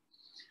improvement.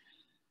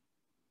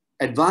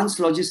 Advanced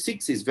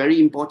logistics is very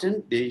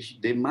important.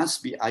 They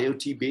must be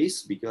IoT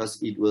based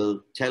because it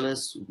will tell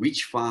us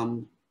which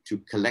farm to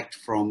collect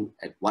from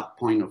at what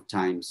point of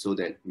time so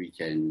that we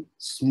can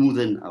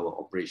smoothen our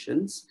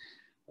operations.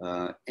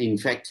 In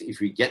fact, if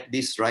we get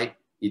this right,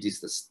 it is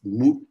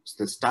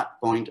the start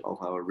point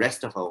of our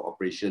rest of our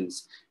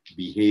operations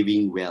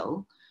behaving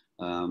well.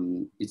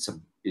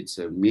 It's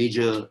a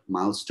major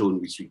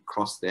milestone which we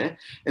cross there.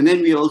 And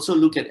then we also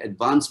look at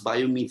advanced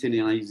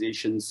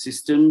biomethanization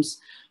systems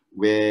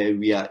where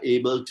we are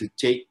able to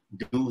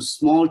do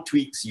small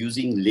tweaks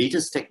using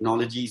latest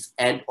technologies,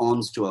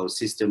 add-ons to our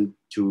system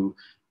to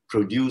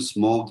produce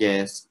more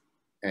gas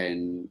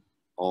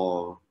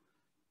or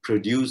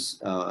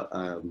produce,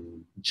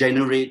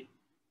 generate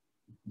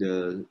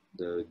the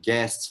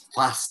gas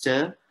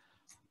faster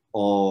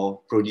or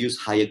produce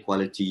higher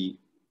quality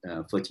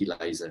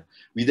fertilizer.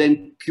 We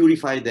then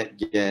purify that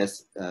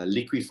gas,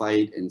 liquefy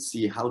it, and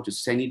see how to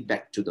send it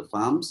back to the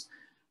farms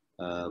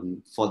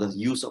for the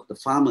use of the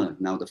farmer.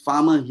 Now, the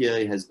farmer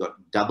here has got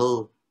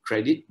double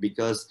credit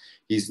because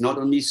he's not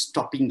only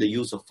stopping the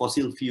use of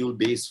fossil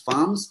fuel-based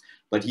farms,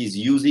 but he's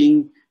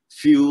using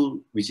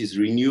fuel which is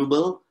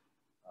renewable,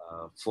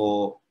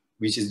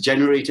 which is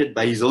generated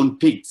by his own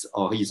pigs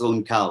or his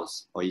own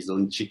cows or his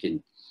own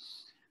chicken.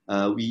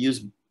 We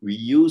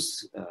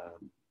use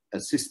a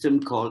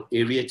system called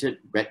aerated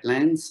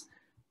wetlands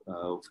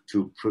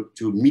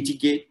to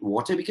mitigate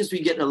water because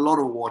we get a lot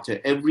of water.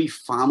 Every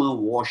farmer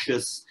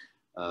washes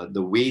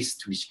the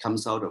waste which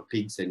comes out of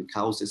pigs and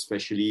cows,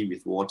 especially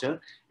with water.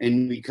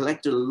 And we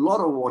collect a lot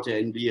of water,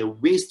 and we have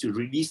ways to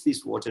release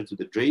this water to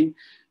the drain.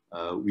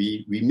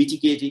 We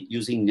mitigate it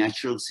using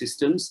natural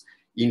systems.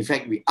 In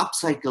fact, we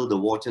upcycle the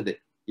water that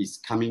is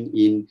coming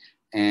in,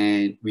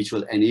 and which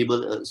will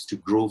enable us to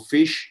grow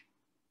fish,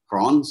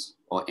 prawns,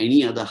 or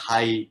any other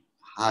high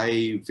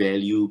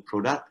value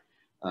product,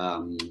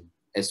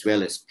 as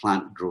well as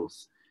plant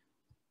growth.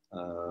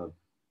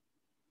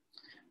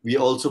 We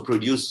also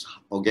produce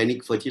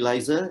organic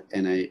fertilizer,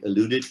 and I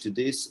alluded to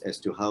this as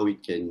to how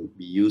it can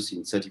be used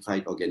in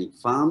certified organic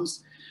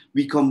farms.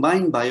 We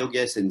combine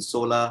biogas and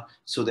solar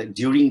so that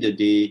during the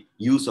day,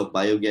 use of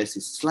biogas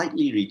is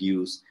slightly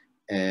reduced,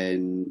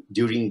 and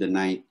during the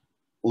night,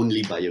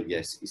 only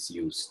biogas is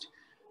used.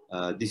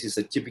 This is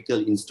a typical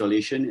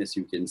installation, as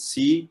you can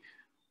see.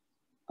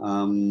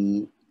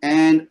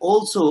 And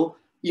also,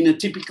 in a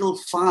typical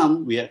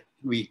farm,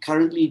 we're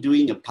currently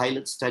doing a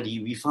pilot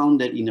study. We found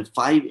that in a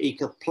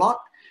 5-acre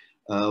plot,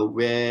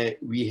 where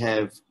we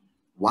have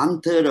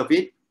 1/3 of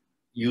it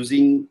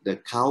using the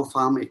cow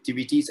farm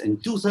activities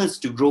and 2/3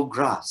 to grow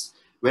grass.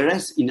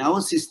 Whereas in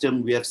our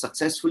system, we have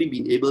successfully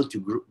been able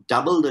to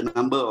double the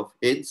number of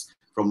heads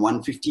from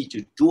 150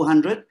 to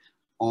 200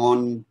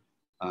 on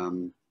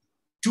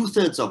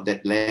 2/3 of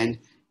that land,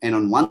 and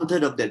on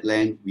 1/3 of that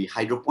land, we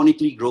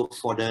hydroponically grow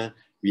fodder,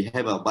 we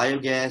have our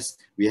biogas,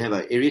 we have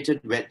our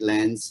aerated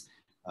wetlands,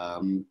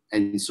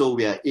 and so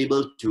we are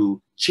able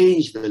to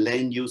change the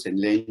land use and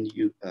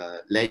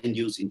land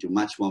use into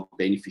much more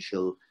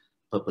beneficial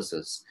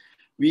purposes.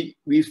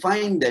 We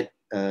find that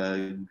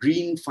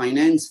green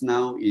finance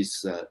now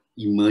is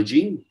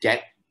emerging,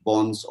 debt,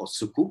 bonds, or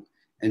sukuk,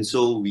 and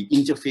so we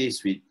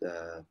interface with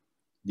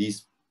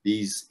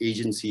these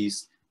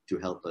agencies to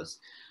help us.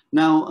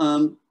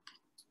 Now,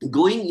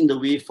 going in the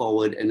way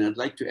forward, and I'd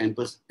like to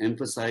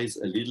emphasize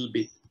a little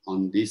bit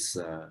on this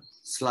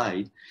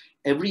slide,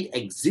 every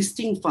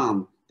existing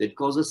farm that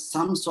causes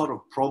some sort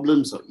of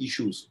problems or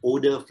issues,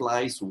 odor,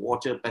 flies,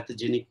 water,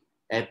 pathogenic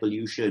air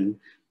pollution,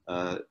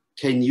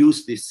 can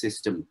use this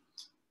system.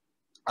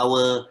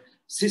 Our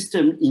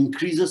system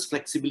increases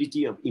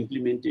flexibility of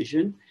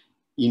implementation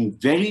in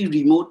very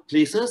remote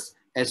places,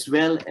 as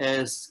well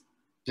as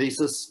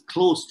places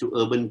close to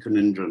urban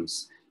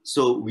conundrums.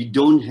 So we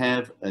don't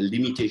have a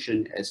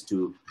limitation as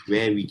to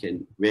where we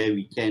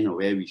can or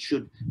where we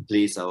should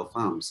place our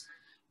farms.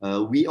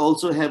 We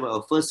also have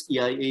our first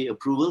EIA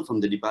approval from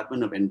the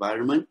Department of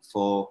Environment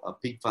for a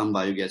pig farm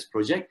biogas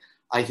project.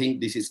 I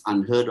think this is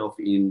unheard of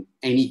in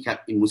any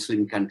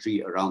Muslim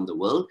country around the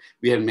world.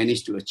 We have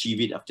managed to achieve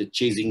it after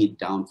chasing it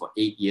down for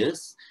 8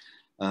 years.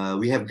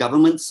 We have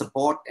government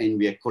support, and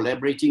we are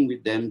collaborating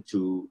with them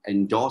to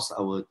endorse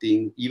our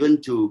thing,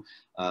 even to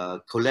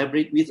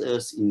collaborate with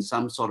us in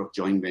some sort of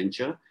joint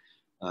venture.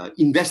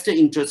 Investor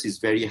interest is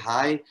very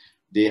high.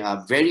 They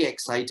are very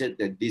excited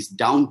that this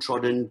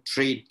downtrodden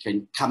trade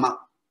can come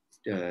up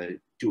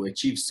to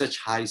achieve such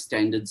high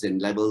standards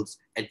and levels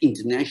at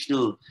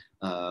international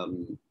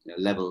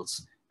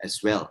levels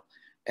as well.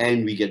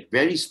 And we get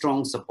very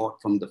strong support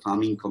from the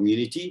farming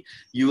community.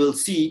 You will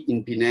see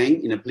in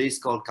Penang, in a place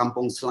called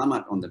Kampong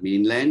Selamat on the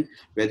mainland,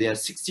 where there are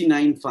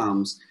 69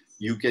 farms,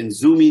 you can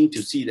zoom in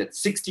to see that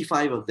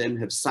 65 of them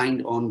have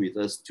signed on with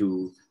us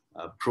to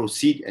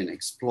proceed and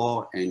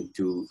explore and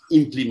to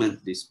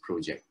implement this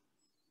project.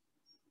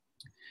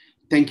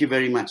 Thank you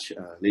very much,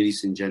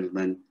 ladies and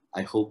gentlemen.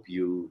 I hope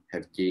you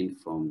have gained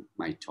from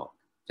my talk.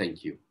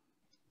 Thank you.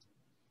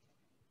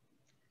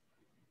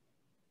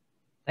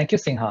 Thank you,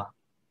 Sinha.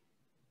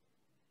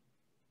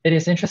 It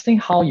is interesting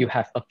how you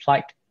have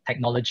applied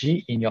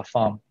technology in your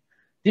farm.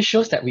 This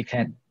shows that we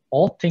can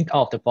all think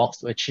out of the box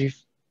to achieve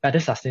better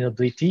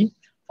sustainability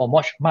for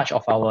much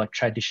of our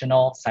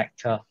traditional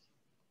sector.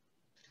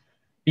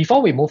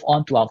 Before we move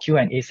on to our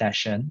Q&A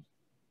session,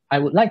 I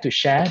would like to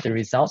share the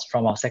results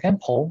from our second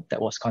poll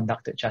that was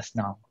conducted just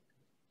now.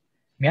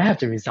 May I have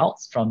the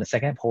results from the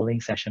second polling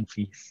session,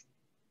 please?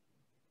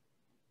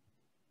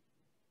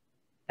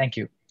 Thank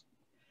you.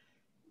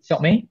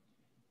 Seok Mei,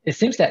 it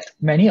seems that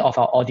many of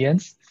our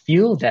audience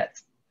feel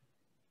that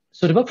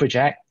suitable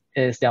project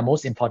is their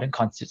most important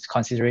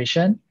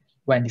consideration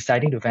when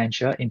deciding to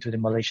venture into the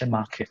Malaysian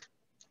market.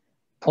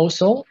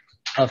 Also,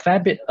 a fair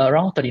bit,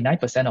 around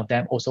 39% of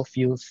them also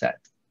feels that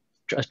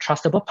a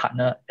trustable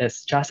partner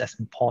is just as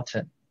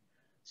important.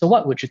 So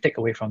what would you take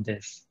away from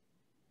this?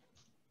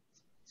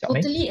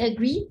 Totally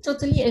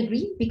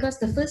agree, because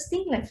the first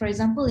thing, like for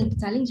example in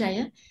Petaling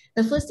Jaya,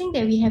 the first thing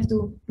that we have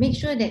to make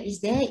sure that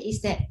is there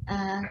is that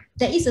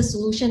there is a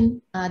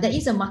solution, there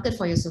is a market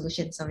for your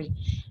solution, sorry.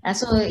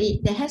 So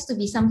there has to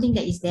be something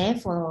that is there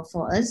for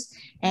us,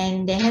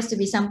 and there has to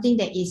be something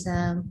that is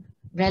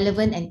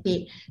relevant and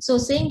paid. So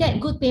saying that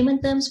good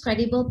payment terms,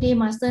 credible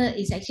paymaster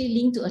is actually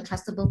linked to a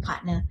trustable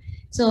partner.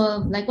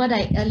 So like what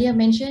I earlier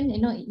mentioned,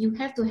 you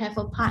have to have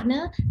a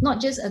partner,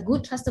 not just a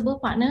good trustable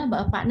partner,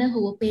 but a partner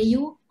who will pay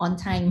you on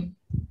time.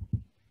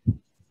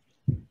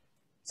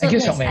 So Thank you,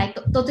 yes, Seok Mei. I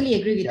totally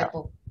agree with that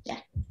poll. Yeah.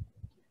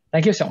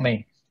 Thank you, Seok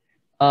Mei.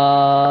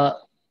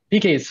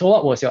 BK, so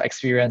what was your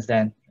experience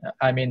then?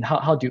 I mean,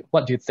 what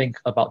do you think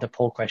about the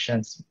poll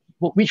questions?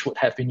 Which would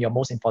have been your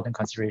most important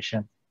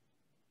consideration?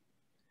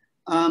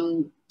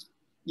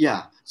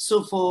 Yeah,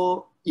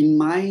 so in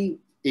my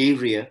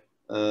area,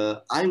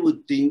 I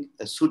would think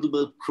a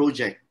suitable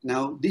project.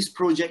 Now, this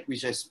project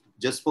which I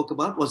just spoke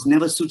about was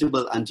never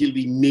suitable until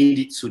we made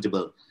it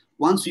suitable.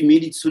 Once we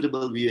made it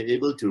suitable, we were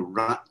able to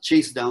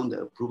chase down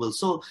the approval.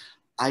 So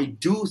I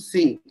do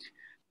think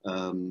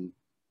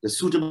the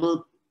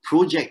suitable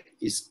project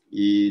is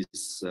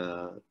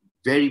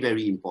very,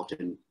 very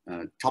important,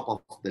 top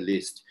of the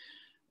list.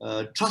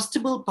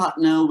 Trustable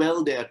partner,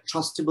 well, there are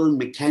trustable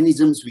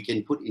mechanisms we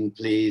can put in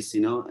place,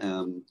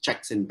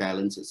 checks and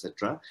balance,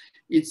 etc.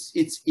 It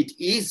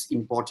is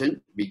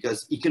important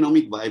because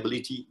economic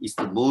viability is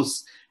the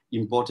most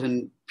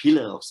important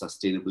pillar of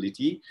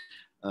sustainability.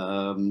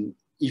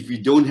 If we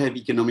don't have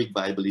economic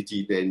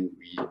viability, then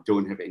we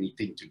don't have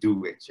anything to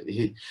do,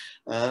 actually.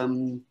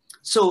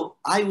 So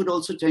I would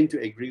also tend to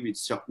agree with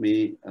Seok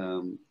Mei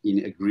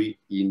in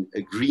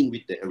agreeing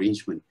with the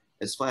arrangement.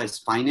 As far as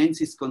finance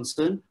is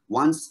concerned,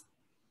 once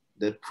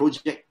the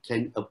project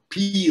can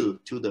appeal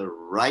to the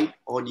right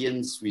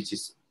audience, which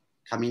is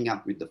coming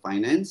up with the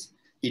finance,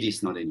 it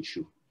is not an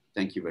issue.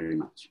 Thank you very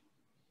much.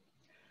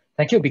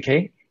 Thank you,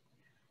 BK.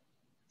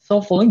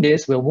 So following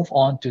this, we'll move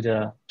on to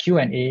the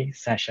Q&A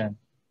session.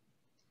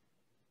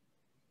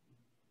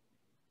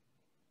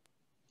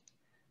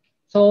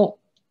 So,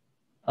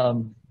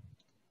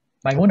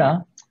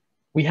 Maimunah,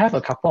 we have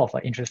a couple of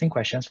interesting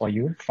questions for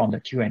you from the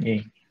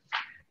Q&A.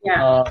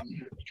 Yeah.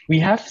 We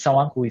have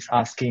someone who is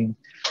asking,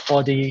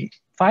 for the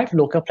 5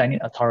 local planning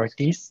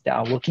authorities that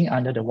are working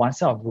under the one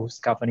set of rules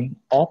governing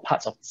all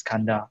parts of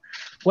Iskandar,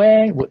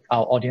 where would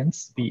our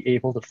audience be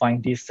able to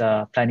find these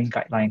planning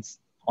guidelines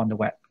on the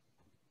web?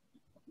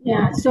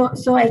 Yeah,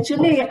 so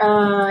actually,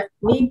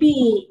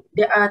 maybe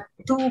there are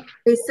 2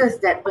 places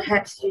that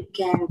perhaps you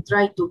can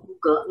try to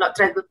Google,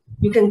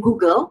 you can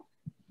Google.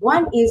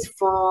 One is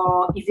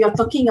for, if you're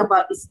talking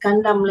about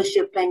Iskandar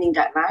Malaysia Planning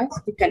Guidelines,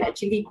 you can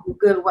actually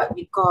Google what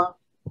we call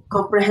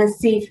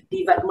Comprehensive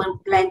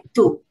Development Plan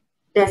 2.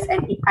 There's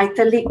an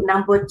italic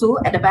number 2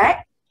 at the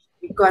back,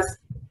 because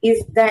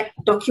it's that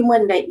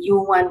document that you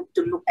want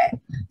to look at.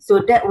 So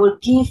that will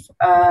give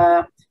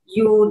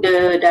you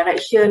the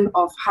direction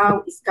of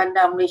how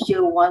Iskandar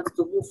Malaysia wants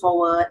to move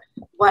forward,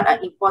 what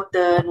are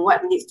important,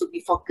 what needs to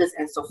be focused,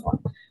 and so forth.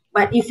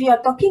 But if you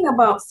are talking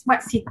about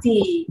smart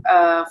city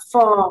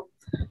for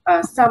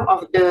some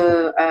of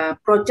the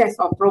projects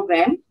or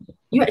program,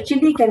 you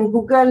actually can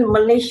Google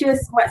Malaysia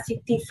Smart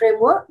City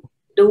Framework.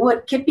 The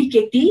word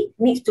KPKT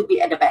needs to be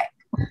at the back.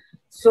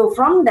 So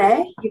from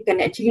there, you can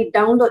actually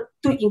download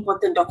 2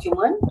 important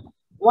documents.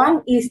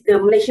 One is the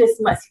Malaysia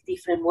Smart City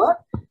Framework,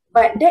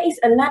 but there is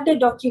another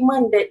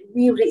document that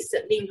we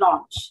recently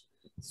launched.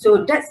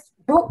 So that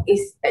book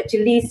is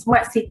actually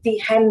Smart City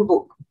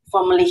Handbook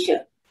for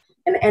Malaysia.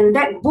 And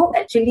that book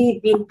actually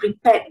been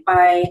prepared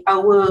by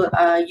our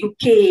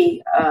UK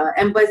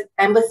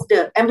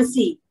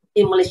embassy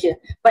in Malaysia.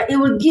 But it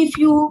will give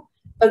you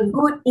a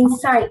good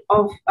insight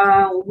of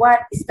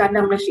what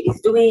Iskandar Malaysia is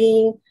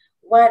doing,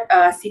 what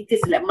cities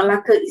like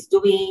Malacca is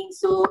doing.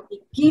 So it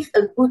gives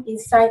a good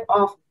insight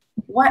of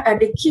what are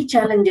the key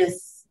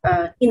challenges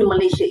in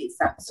Malaysia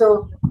itself.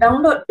 So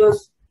download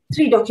those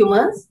 3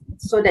 documents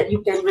so that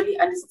you can really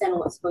understand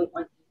what's going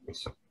on in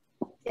Malaysia.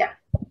 Yeah.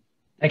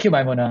 Thank you,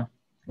 Maimunah.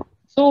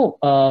 So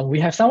we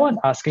have someone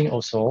asking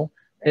also,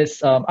 is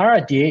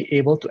IRDA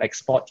able to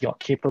export your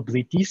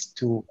capabilities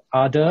to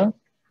other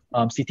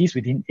cities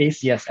within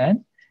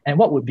ASEAN? And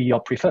what would be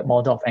your preferred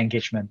model of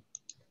engagement?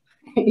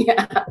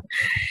 Yeah,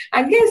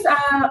 I guess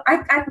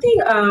I think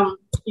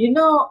you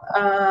know,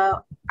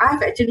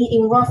 I've actually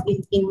involved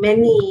in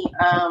many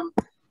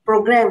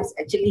programs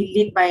actually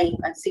led by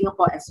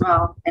Singapore as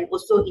well, and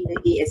also in the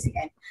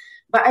ASCN.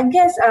 But I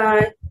guess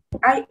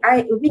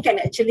we can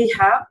actually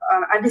have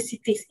other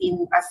cities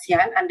in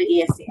ASEAN under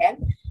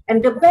ASCN,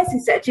 and the best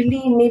is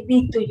actually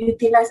maybe to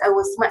utilize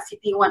our Smart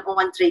City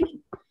 101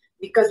 training,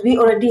 because we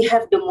already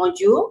have the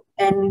module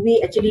and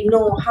we actually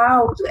know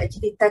how to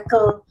actually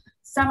tackle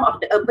some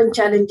of the urban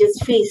challenges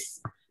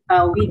faced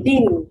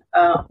within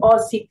all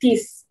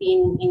cities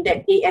in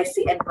that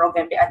ASCN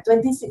program. There are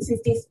 26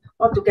 cities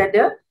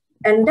altogether,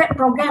 and that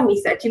program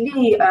is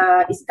actually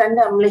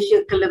Iskandar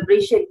Malaysia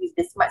collaboration with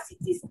the Smart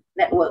Cities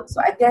Network.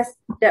 So I guess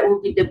that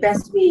would be the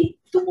best way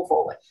to move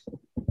forward.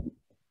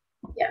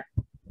 Yeah.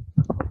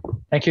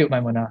 Thank you,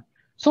 Maimunah.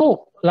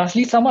 So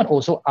lastly, someone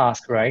also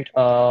asked, right,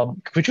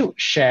 could you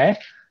share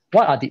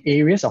what are the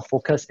areas of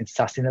focus in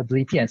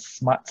sustainability and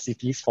smart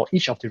cities for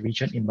each of the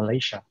region in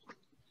Malaysia?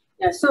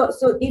 Yeah, so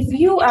if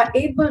you are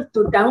able to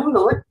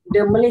download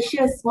the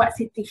Malaysia Smart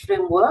City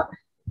Framework,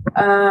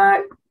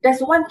 there's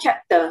one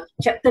chapter,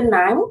 chapter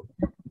 9,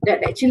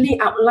 that actually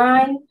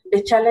outline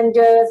the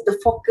challenges, the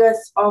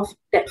focus of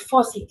that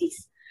 4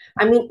 cities.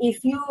 I mean,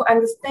 if you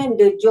understand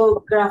the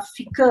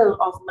geographical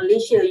of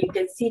Malaysia, you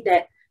can see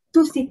that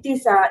 2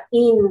 cities are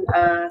in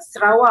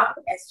Sarawak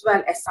as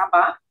well as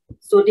Sabah.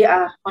 So they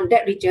are on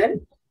that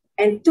region,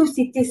 and 2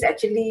 cities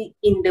actually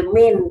in the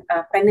main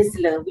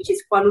peninsula, which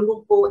is Kuala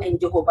Lumpur and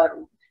Johor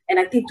Bahru. And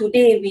I think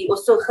today we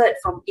also heard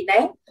from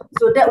Penang,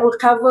 so that will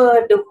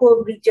cover the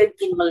whole region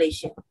in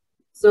Malaysia.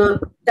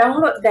 So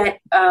download that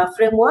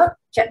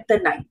framework, chapter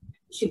 9.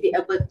 You should be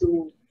able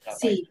to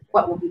see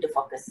what will be the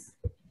focus.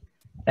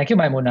 Thank you,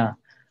 Maimunah.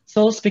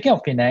 So speaking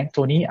of Penang,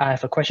 Tony, I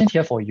have a question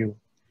here for you.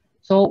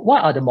 So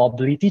what are the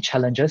mobility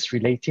challenges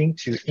relating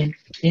to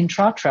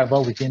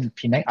intra-travel within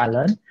Penang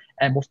Island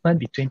and movement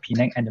between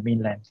Penang and the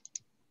mainland?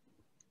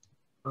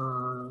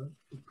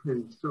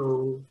 Okay,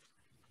 so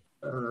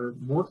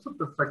most of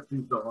the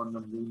factories are on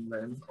the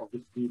mainland.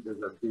 Obviously,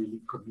 there's a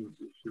daily commute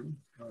issue.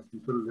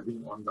 People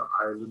living on the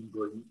island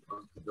going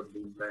onto the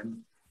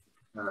mainland.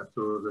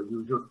 So the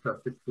usual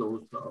traffic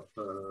flows of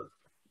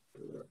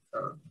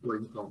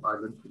going from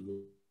island to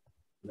mainland.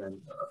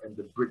 And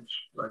the bridge,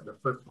 right? The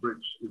first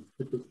bridge is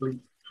typically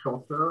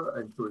shorter,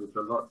 and so it's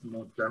a lot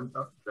more jammed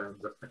up than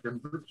the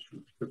second bridge,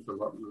 which takes a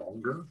lot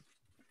longer.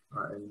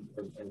 I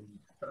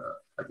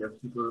guess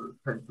people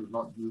tend to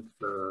not use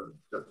the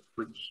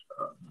bridge.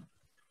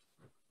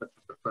 That's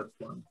the first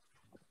one.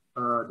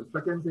 The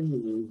second thing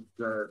is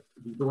that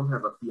we don't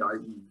have a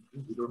PIE.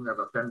 We don't have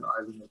a Penang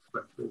Island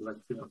Expressway like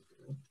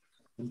Singapore.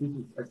 this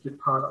is actually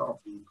part of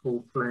the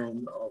whole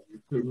plan of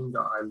reclaiming the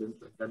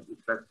islands and then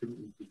investing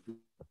into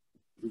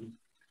building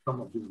some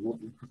of this road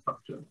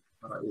infrastructure.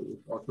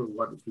 It's also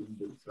what is in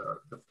this,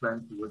 the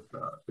plan towards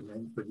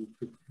Penang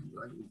 2050,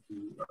 right,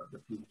 into the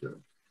future.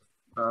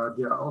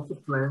 There are also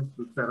plans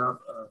to set up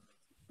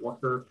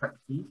water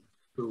taxis,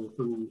 so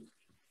to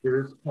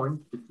various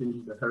points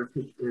between the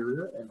heritage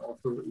area and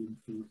also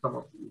into some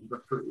of the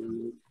industrial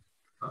areas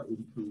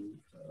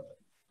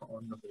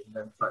on the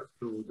mainland side.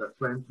 So the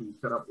plan to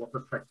set up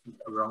water taxis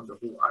around the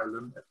whole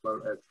island as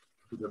well as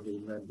to the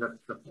mainland,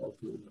 that's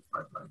also in the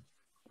pipeline.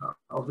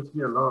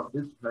 Obviously, a lot of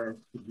this has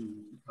to be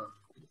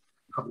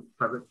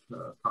public-private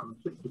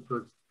partnership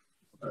because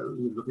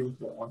we're looking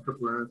for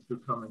entrepreneurs to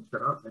come and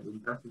set up and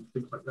invest in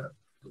things like that.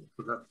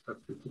 So that's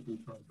basically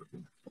some of the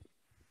things.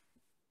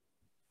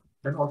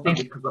 And also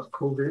because of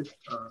COVID,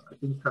 I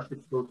think traffic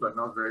flows are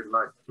now very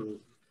light. So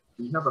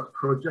we have a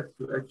project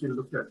to actually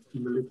look at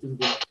simulating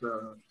this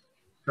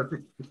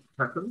traffic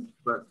patterns,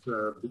 but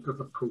because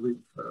of COVID,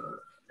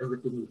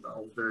 everything is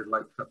all very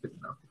light traffic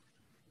now.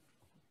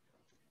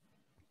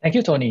 Thank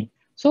you, Tony.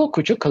 So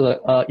could you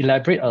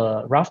elaborate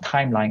a rough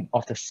timeline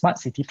of the smart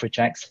city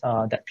projects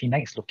that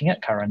Penang is looking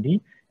at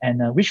currently,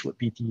 and which would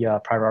be the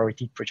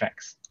priority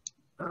projects?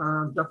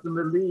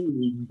 Definitely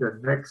in the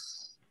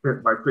next,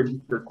 by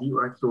 2030,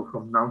 right? So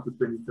from now to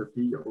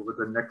 2030, over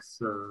the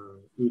next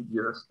 8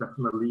 years,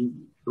 definitely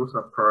those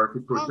are priority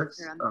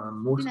projects.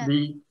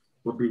 Mostly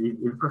will be in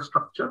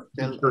infrastructure,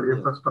 digital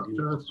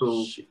infrastructure.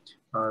 So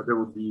there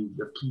will be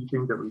the key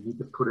thing that we need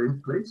to put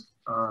in place.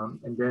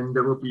 And then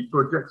there will be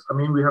projects. I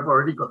mean, we have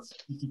already got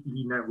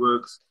CCTV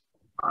networks,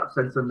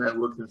 sensor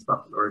networks and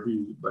stuff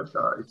already, but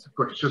it's a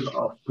question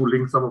of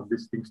pulling some of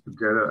these things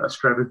together, a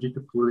strategy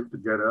to pull it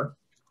together,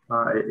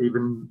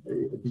 even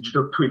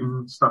digital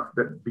twin stuff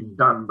that's being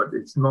done, but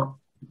it's not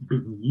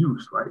being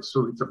used, right?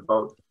 So it's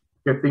about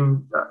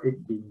getting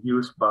it being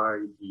used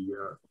by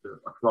the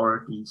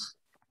authorities.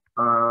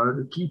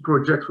 The key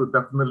projects will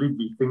definitely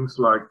be things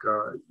like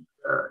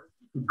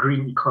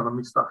green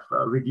economy stuff,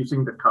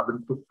 reducing the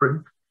carbon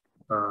footprint.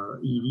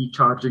 EV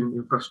charging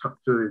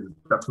infrastructure is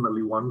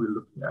definitely one we're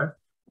looking at.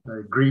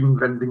 Green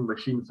vending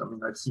machines, I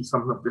mean, I see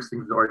some of these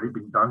things already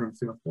being done in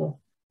Singapore.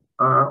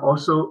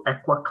 Also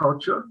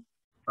aquaculture,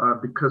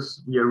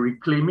 because we are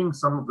reclaiming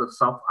some of the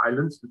South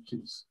Islands, which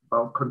is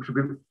about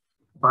contribute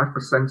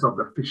 5% of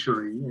the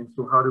fishery. And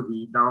so how do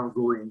we now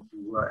go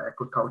into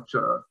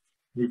aquaculture,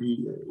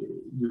 maybe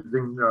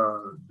using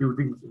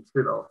buildings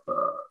instead of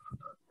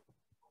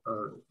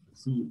the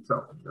sea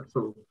itself.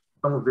 So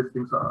some of these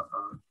things are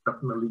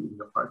definitely in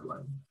the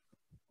pipeline.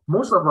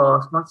 Most of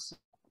our smart city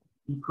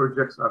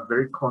projects are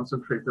very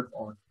concentrated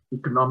on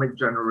economic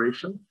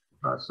generation.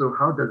 So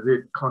how does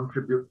it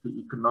contribute to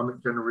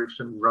economic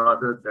generation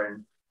rather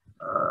than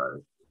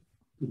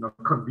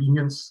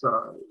convenience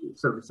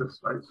services,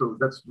 right? So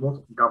that's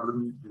most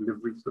government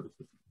delivery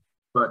services,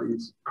 but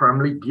it's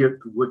primarily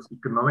geared towards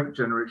economic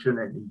generation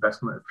and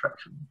investment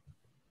attraction.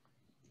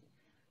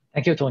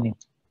 Thank you, Tony.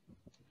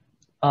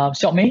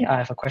 Seok Mei, I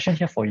have a question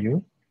here for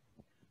you.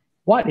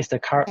 What is the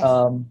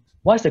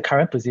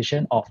current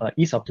position of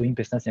ease of doing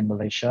business in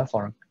Malaysia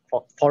for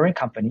foreign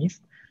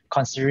companies,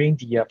 considering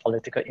the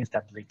political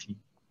instability?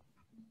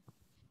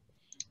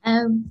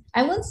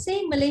 I won't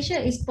say Malaysia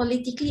is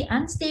politically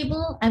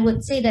unstable. I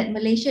would say that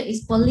Malaysia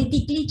is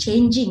politically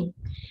changing,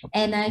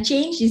 and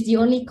change is the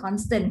only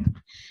constant.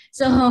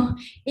 So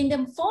in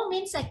the four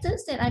main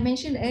sectors that I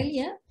mentioned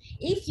earlier,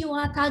 if you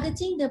are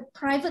targeting the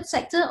private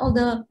sector or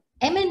the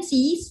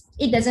MNCs,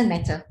 it doesn't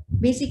matter.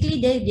 Basically,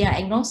 they are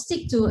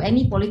agnostic to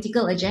any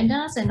political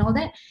agendas and all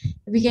that.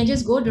 We can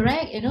just go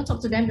direct,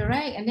 talk to them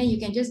direct, and then you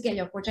can just get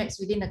your projects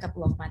within a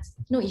couple of months.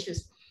 No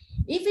issues.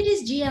 If it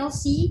is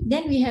GLC,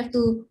 then we have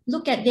to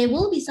look at, there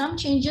will be some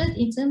changes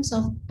in terms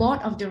of board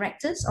of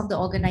directors of the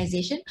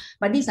organization,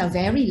 but these are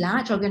very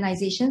large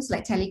organizations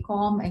like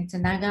Telecom and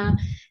Tenaga,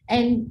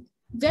 and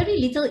very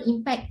little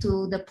impact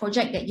to the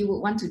project that you would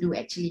want to do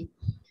actually.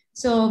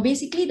 So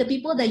basically the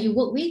people that you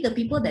work with, the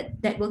people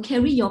that will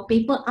carry your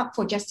paper up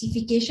for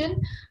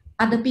justification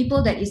are the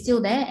people that is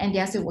still there and they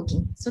are still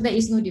working. So there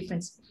is no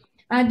difference.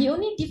 The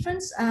only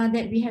difference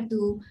that we have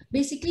to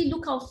basically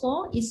look out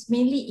for is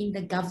mainly in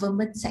the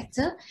government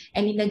sector.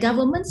 And in the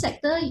government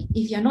sector,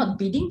 if you're not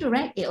bidding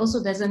direct, it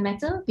also doesn't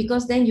matter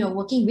because then you're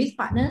working with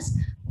partners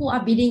who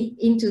are bidding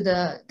into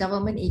the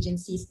government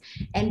agencies.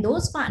 And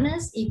those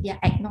partners, if they're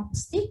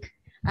agnostic,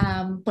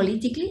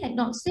 politically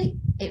agnostic,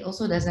 it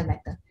also doesn't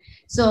matter.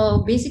 So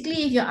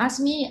basically, if you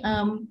ask me,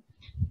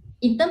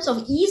 in terms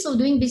of ease of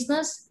doing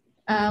business,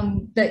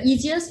 the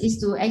easiest is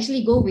to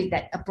actually go with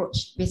that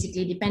approach,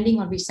 basically, depending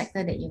on which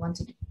sector that you want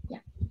to do. Yeah.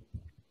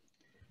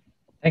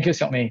 Thank you,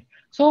 Seok Mei.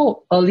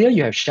 So earlier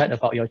you have shared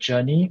about your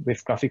journey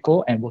with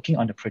Graffiquo and working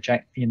on the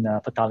project in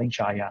Petaling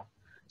Jaya.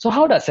 So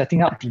how does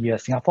setting up the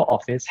Singapore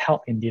office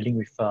help in dealing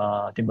with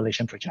the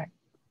Malaysian project?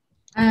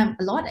 A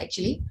lot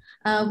actually.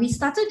 We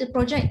started the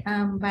project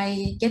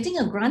by getting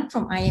a grant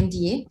from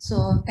IMDA.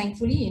 So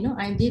thankfully,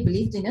 IMDA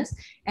believed in us.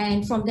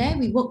 And from there,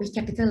 we worked with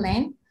Capital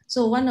Land.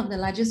 So one of the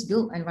largest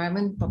built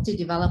environment property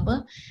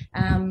developer,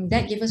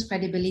 that gave us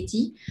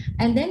credibility.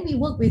 And then we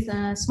worked with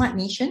Smart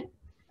Nation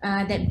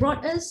that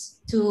brought us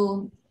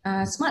to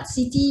Smart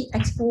City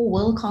Expo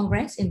World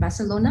Congress in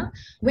Barcelona,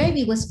 where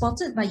we were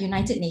spotted by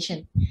United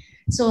Nations.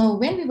 So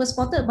when we were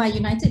spotted by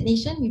United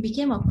Nations, we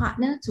became a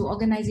partner to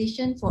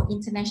Organization for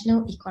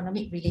International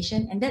Economic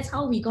Relations, and that's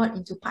how we got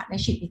into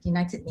partnership with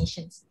United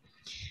Nations.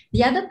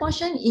 The other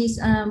portion is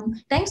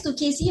thanks to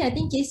Casey. I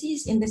think Casey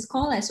is in this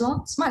call as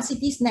well. Smart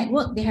Cities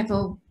Network, they have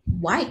a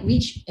wide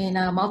reach in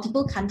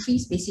multiple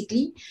countries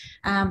basically.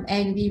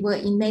 And we were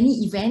in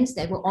many events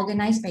that were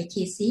organized by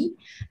Casey.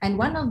 And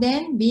one of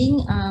them being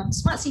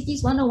Smart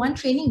Cities 101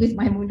 training with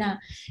Maimunah.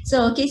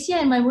 So Casey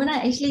and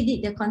Maimunah actually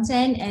did the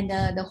content and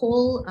the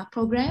whole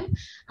program.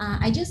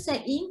 I just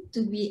sat in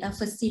to be a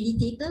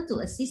facilitator to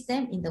assist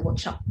them in the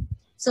workshop.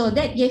 So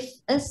that gave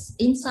us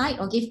insight,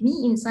 or gave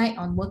me insight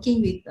on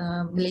working with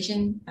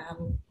Malaysian,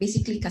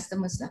 basically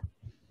customers.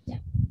 Yeah.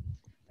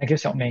 Thank you,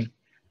 Seok Mei.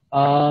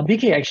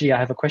 BK, actually, I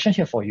have a question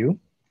here for you.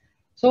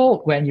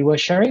 So when you were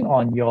sharing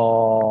on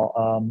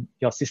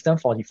your system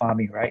for the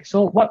farming, right?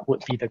 So what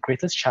would be the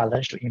greatest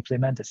challenge to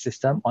implement the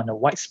system on a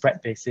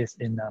widespread basis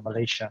in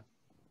Malaysia?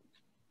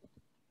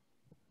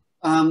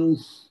 You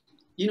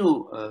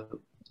know,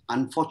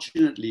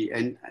 unfortunately,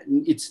 and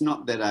it's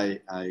not that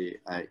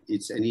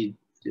it's any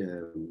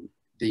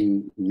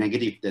thing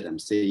negative that I'm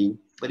saying,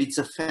 but it's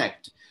a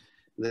fact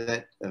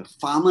that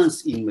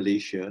farmers in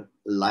Malaysia,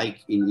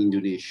 like in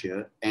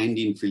Indonesia and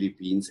in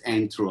Philippines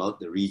and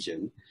throughout the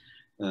region,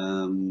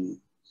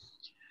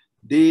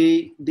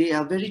 they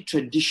are very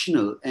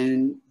traditional,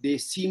 and they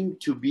seem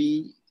to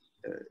be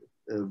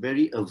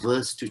very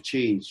averse to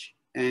change.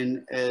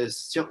 And as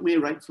Seok Mei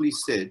rightfully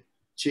said,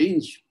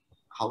 change,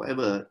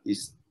 however,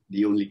 is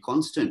the only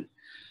constant.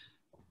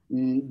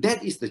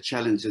 That is the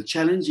challenge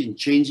in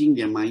changing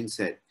their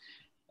mindset.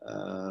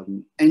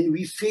 And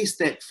we faced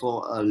that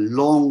for a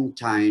long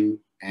time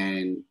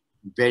and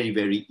very,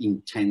 very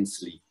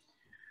intensely.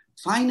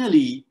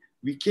 Finally,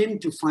 we came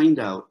to find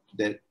out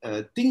that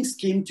things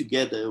came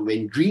together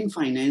when green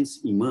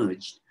finance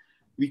emerged.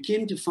 We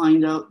came to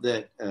find out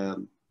that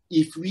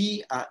if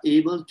we are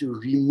able to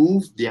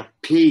remove their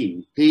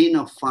pain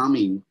of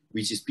farming,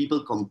 which is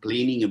people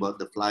complaining about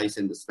the flies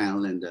and the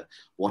smell and the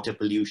water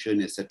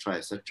pollution,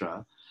 etc.,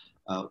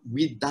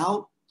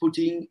 without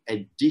putting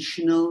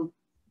additional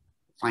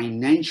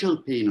financial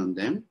pain on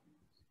them.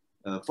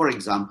 For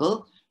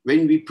example,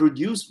 when we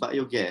produce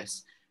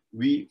biogas,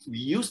 we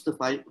use the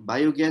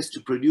biogas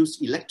to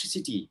produce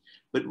electricity.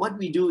 But what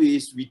we do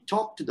is we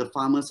talk to the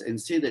farmers and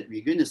say that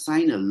we're going to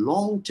sign a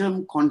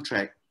long-term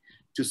contract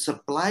to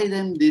supply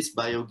them this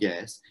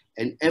biogas,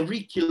 and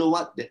every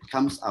kilowatt that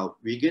comes out,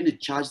 we're going to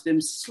charge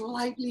them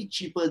slightly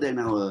cheaper than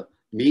our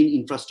main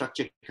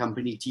infrastructure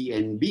company,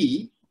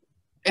 TNB,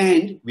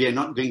 and we are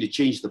not going to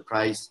change the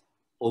price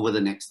over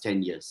the next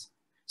 10 years,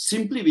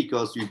 simply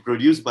because we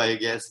produce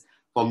biogas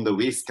from the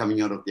waste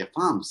coming out of their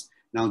farms.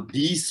 Now,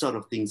 these sort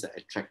of things are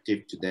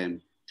attractive to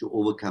them to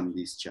overcome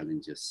these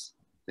challenges.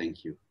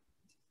 Thank you.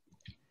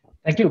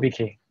 Thank you,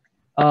 BK.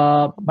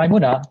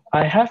 Maimunah,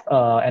 I have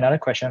another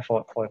question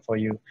for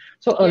you.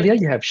 So earlier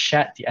you have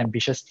shared the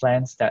ambitious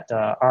plans that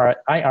our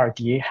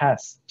IRDA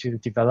has to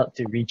develop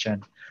the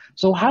region.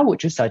 So how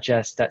would you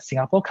suggest that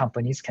Singapore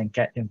companies can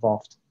get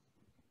involved?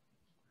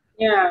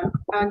 Yeah,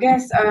 I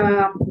guess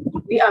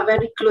we are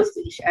very close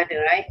to each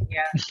other, right?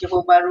 Yeah,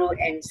 Johor Bahru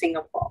and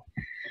Singapore.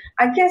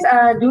 I guess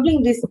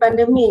during this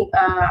pandemic,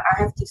 I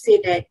have to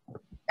say that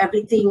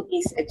everything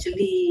is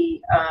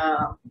actually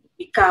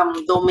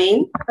become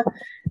domain,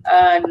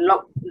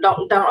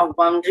 lockdown of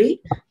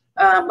boundary.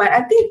 But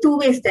I think two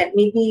ways that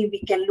maybe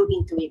we can look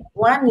into it.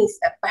 One is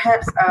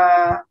perhaps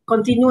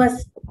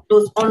continuous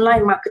those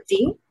online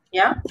marketing,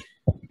 yeah.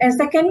 And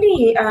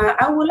secondly,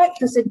 I would like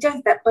to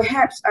suggest that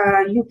perhaps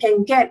you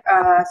can get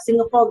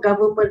Singapore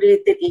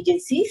government-related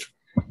agencies,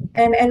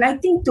 and I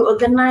think to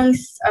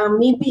organize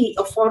maybe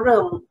a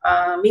forum,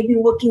 maybe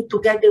working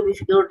together with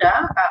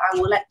IRDA, I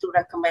would like to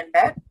recommend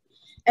that.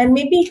 And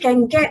maybe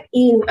can get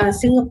in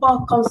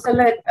Singapore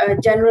Consulate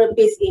General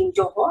based in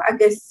Johor. I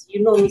guess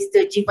you know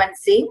Mr Jivan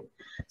Singh.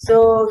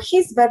 So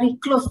he's very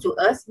close to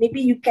us. Maybe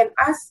you can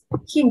ask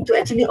him to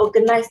actually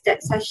organize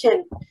that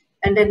session,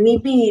 and then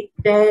maybe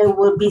there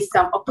will be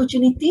some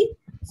opportunity.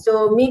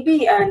 So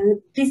maybe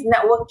this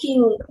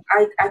networking,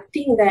 I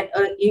think that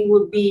it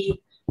would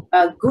be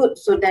good,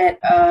 so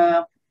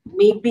that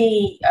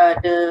maybe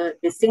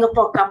the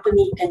Singapore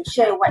company can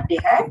share what they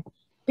have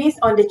based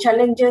on the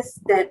challenges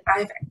that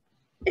I've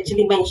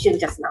actually mentioned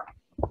just now.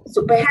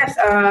 So perhaps,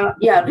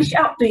 yeah, reach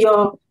out to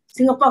your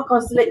Singapore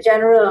Consulate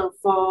General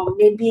for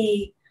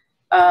maybe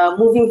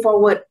moving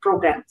forward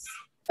programs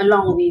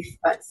along with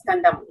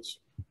Skandar Malaysia.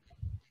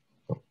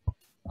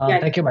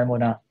 Thank you,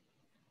 Maimunah.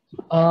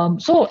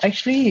 So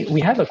actually,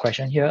 we have a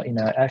question here in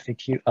a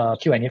FAQ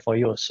Q&A for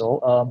you also.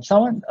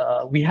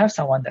 We have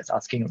someone that's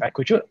asking, right?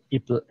 Could you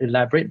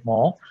elaborate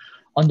more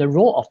on the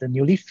role of the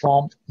newly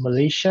formed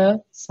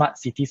Malaysia Smart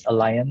Cities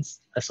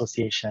Alliance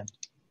Association?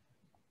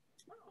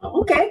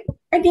 Okay.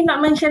 I did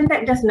not mention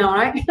that just now,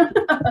 right?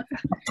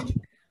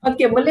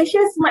 Okay, Malaysia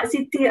Smart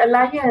City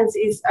Alliance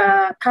is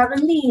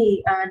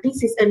currently,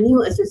 this is a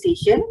new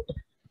association.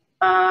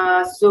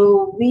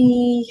 So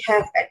we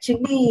have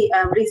actually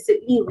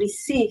recently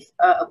received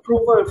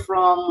approval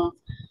from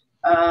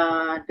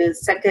the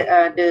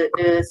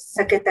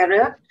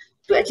Secretariat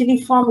to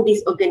actually form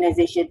this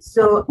organization.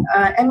 So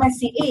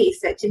MSCA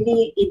is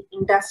actually an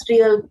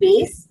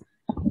industrial-based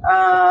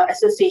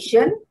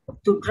association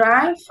to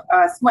drive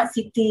smart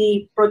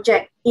city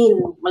project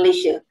in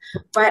Malaysia.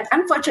 But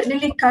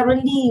unfortunately,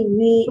 currently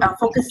we are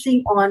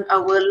focusing on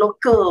our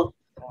local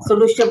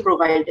solution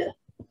provider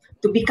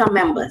to become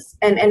members.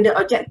 And the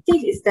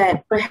objective is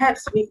that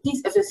perhaps with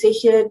this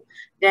association,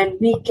 then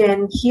we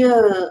can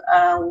hear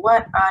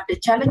what are the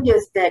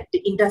challenges that the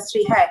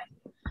industry have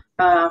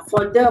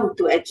for them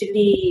to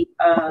actually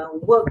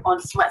work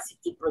on smart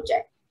city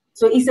project.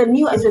 So it's a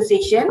new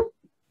association.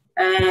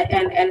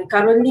 And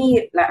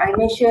currently, like I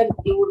mentioned,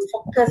 it will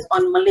focus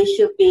on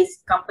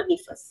Malaysia-based company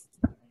first.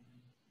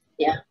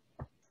 Yeah.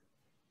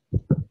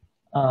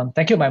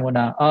 Thank you,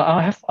 Maimunah.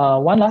 I have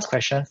one last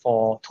question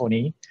for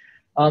Tony.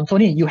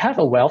 Tony, you have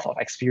a wealth of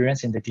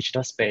experience in the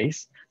digital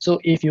space. So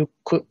if you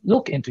could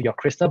look into your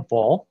crystal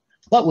ball,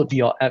 what would be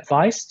your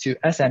advice to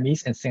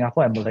SMEs in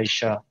Singapore and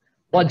Malaysia?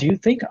 What do you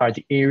think are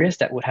the areas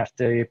that would have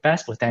the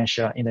best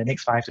potential in the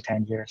next 5 to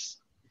 10 years?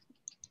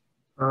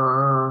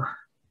 Wow.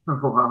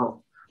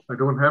 I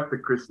don't have the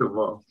crystal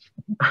ball.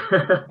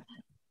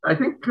 I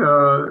think,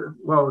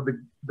 well,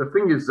 the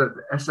thing is that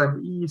the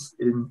SMEs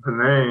in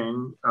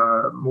Penang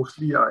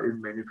mostly are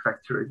in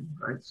manufacturing,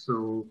 right?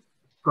 So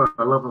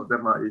a lot of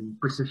them are in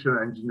precision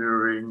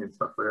engineering and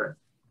stuff like that.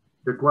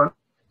 The one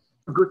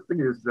good thing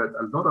is that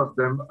a lot of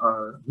them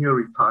are near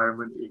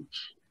retirement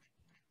age.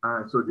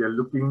 So they're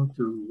looking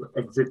to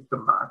exit the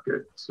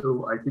market.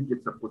 So I think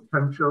it's a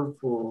potential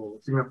for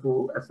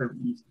Singapore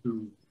SMEs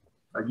to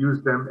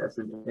use them as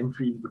an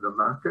entry into the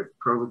market,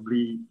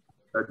 probably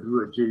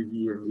do a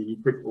JV and maybe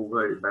take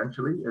over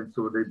eventually. And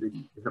so they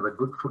have a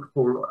good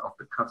foothold of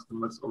the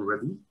customers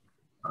already.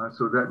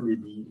 So that may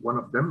be one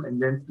of them.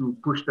 And then to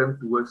push them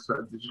towards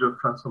digital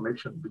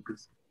transformation,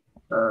 because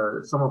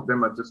some of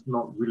them are just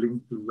not willing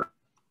to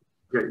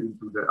get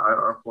into the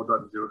IR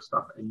 4.0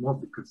 stuff anymore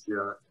because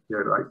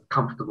they're like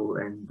comfortable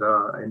and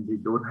they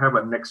don't have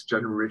a next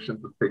generation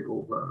to take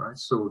over, right?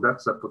 So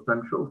that's a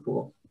potential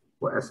for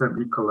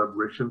SME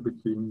collaboration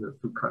between the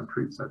two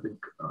countries. I think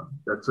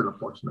that's an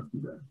opportunity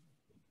there.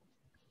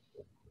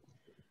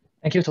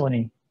 Thank you,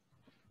 Tony.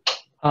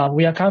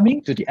 We are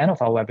coming to the end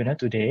of our webinar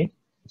today.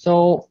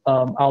 So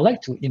I'd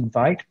like to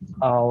invite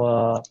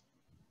our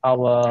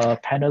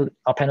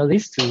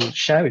panelists to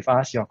share with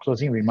us your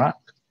closing remark.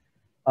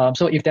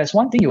 So if there's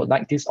one thing you would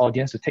like this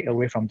audience to take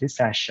away from this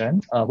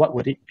session, what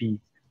would it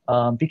be?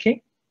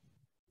 BK?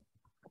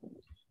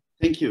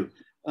 Thank you.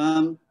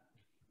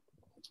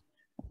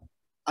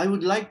 I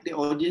would like the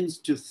audience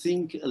to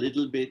think a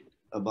little bit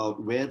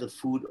about where the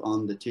food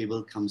on the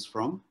table comes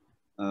from,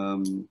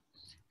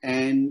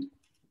 and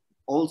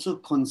also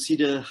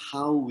consider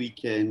how we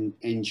can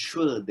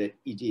ensure that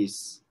it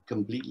is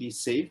completely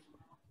safe.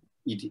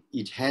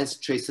 It has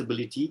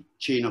traceability,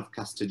 chain of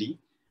custody.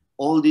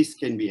 All this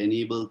can be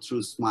enabled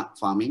through smart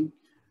farming.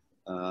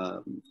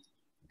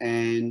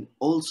 And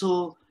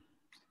also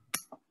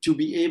to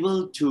be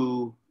able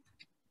to,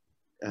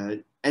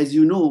 as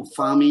you know,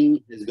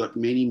 farming has got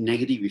many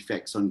negative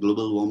effects on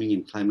global warming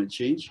and climate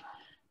change.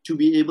 To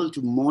be able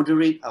to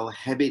moderate our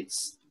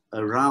habits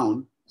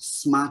around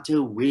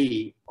smarter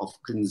way of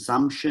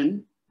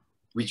consumption,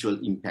 which will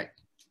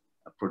impact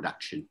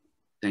production.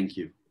 Thank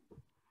you.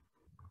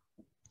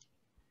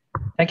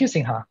 Thank you,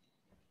 Sinha.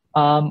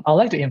 I'd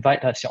like to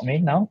invite Seok Mei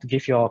now to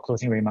give your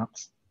closing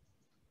remarks.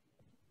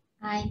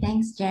 Hi,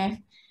 thanks, Jeff.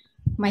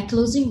 My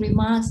closing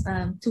remarks,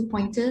 2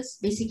 pointers.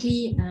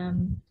 Basically,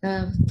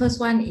 the first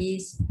one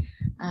is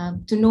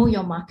to know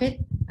your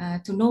market,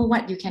 to know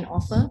what you can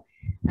offer.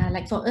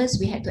 Like for us,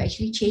 we had to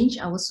actually change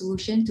our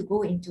solution to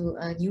go into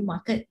a new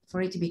market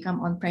for it to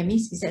become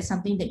on-premise. Is that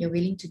something that you're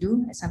willing to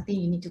do? That's something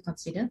you need to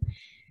consider.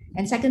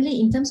 And secondly,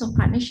 in terms of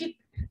partnership,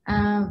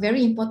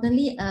 very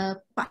importantly, a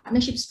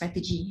partnership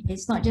strategy.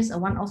 It's not just a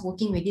one-off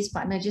working with this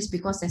partner just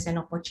because there's an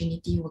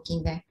opportunity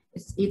working there.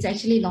 It's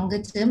actually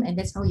longer term, and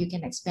that's how you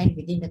can expand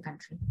within the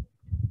country.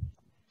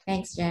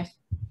 Thanks, Jeff.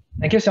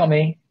 Thank you, Seok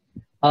Mei.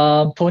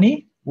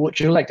 Tony, would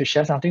you like to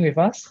share something with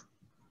us?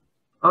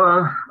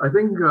 I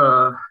think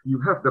you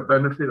have the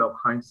benefit of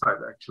hindsight,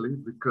 actually,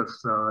 because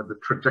the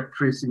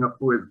trajectory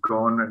Singapore has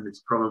gone, and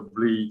it's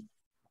probably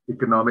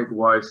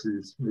economic-wise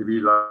is maybe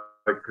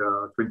like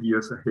 20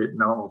 years ahead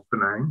now of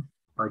Penang.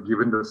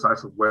 Given the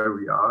size of where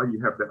we are,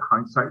 you have that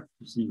hindsight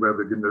to see where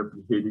we're going to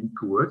be heading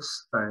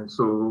towards. And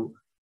so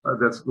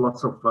there's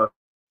lots of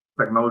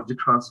technology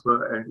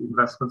transfer and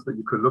investments that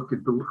you could look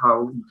into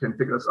how you can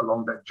take us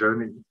along that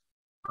journey.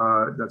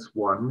 That's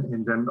one.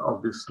 And then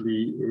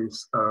obviously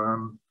is,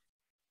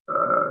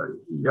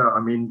 yeah, I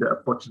mean, the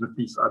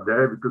opportunities are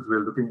there because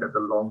we're looking at the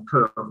long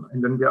term.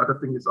 And then the other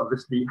thing is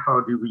obviously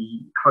how do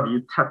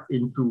you tap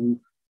into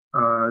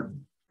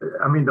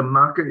I mean, the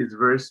market is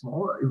very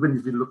small. Even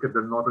if you look at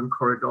the northern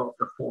corridor of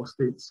the 4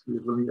 states, we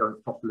have only a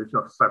population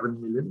of 7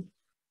 million.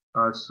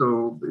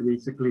 So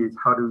basically, it's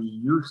how do we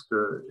use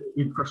the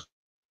infrastructure,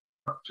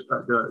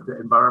 the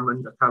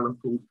environment, the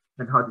talent pool,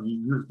 and how do you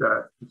use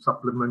that to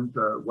supplement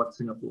what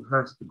Singapore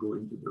has to go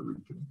into the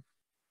region.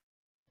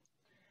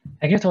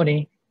 Thank you,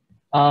 Tony.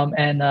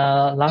 And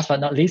last but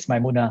not least,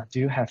 Maimunah, do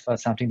you have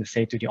something to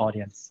say to the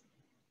audience?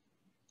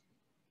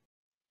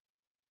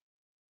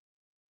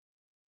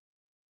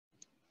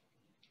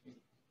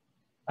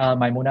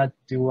 Maimunah,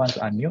 do you want to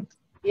unmute?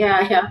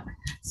 Yeah.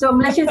 So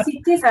Malaysian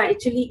cities are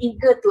actually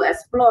eager to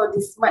explore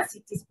this smart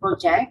cities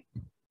project.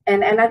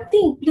 And I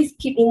think please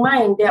keep in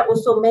mind there are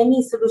also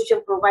many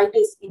solution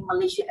providers in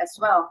Malaysia as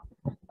well.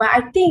 But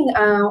I think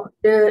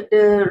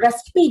the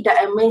recipe that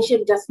I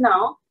mentioned just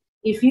now,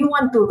 if you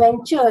want to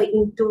venture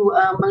into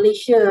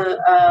Malaysia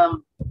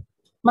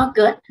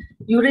market,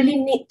 you really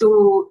need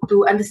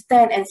to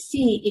understand and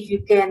see if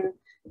you can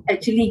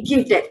actually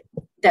give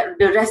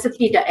the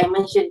recipe that I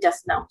mentioned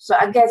just now. So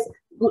I guess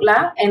good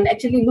luck, and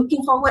actually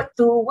looking forward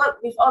to work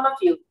with all of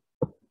you.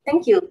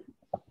 Thank you.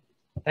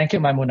 Thank you,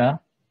 Maimunah.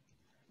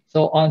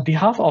 So on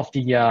behalf of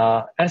the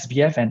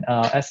SBF and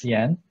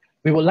ASEAN,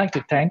 we would like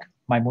to thank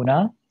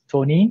Maimunah,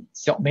 Tony,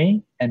 Seok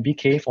Mei, and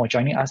BK for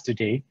joining us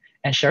today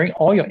and sharing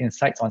all your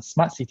insights on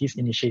smart cities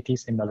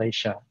initiatives in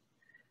Malaysia.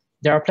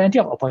 There are plenty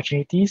of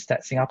opportunities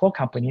that Singapore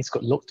companies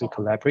could look to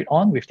collaborate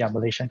on with their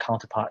Malaysian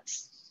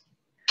counterparts.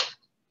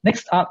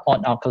 Next up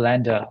on our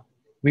calendar,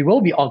 we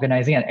will be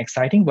organizing an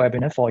exciting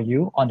webinar for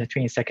you on the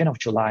 22nd of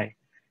July.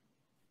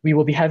 We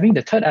will be having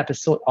the 3rd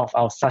episode of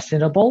our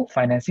Sustainable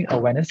Financing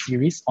Awareness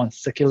series on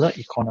circular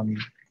economy.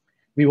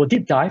 We will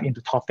deep dive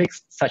into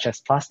topics such as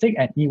plastic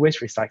and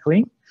e-waste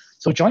recycling.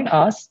 So join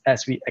us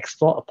as we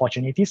explore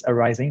opportunities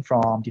arising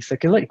from the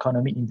circular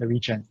economy in the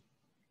region.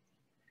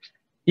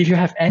 If you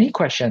have any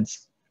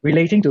questions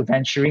relating to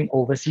venturing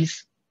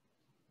overseas,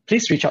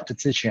 please reach out to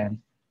Ziquan.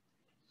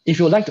 If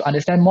you would like to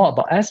understand more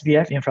about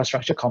SBF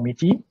Infrastructure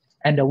Committee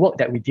and the work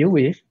that we deal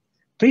with,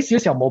 please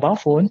use your mobile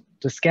phone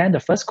to scan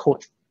the first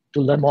code to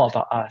learn more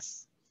about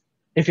us.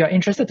 If you are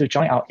interested to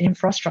join our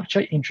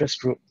Infrastructure Interest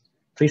Group,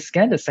 please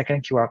scan the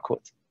second QR code.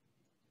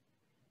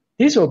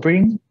 This will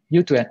bring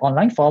you to an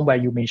online form where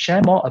you may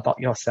share more about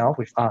yourself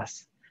with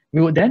us. We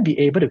will then be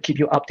able to keep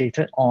you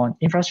updated on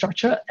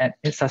infrastructure and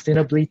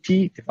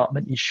sustainability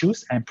development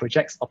issues and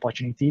projects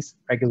opportunities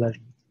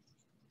regularly.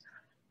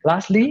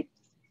 Lastly,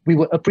 we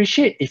would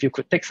appreciate if you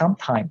could take some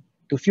time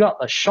to fill out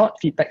a short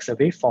feedback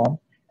survey form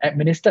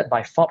administered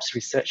by Forbes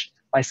Research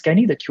by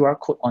scanning the QR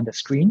code on the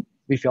screen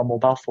with your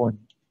mobile phone.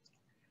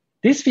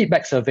 This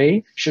feedback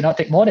survey should not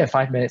take more than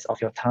 5 minutes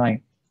of your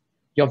time.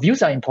 Your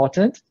views are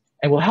important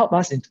and will help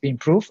us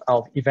improve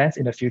our events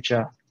in the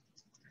future.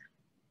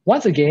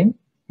 Once again,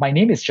 my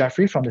name is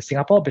Jeffrey from the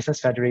Singapore Business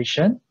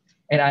Federation,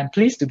 and I'm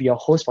pleased to be your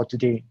host for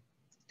today.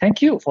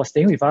 Thank you for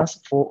staying with us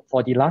for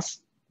the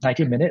last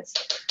 90 minutes.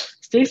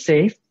 Stay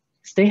safe,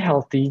 stay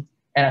healthy,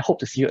 and I hope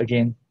to see you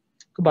again.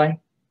 Goodbye.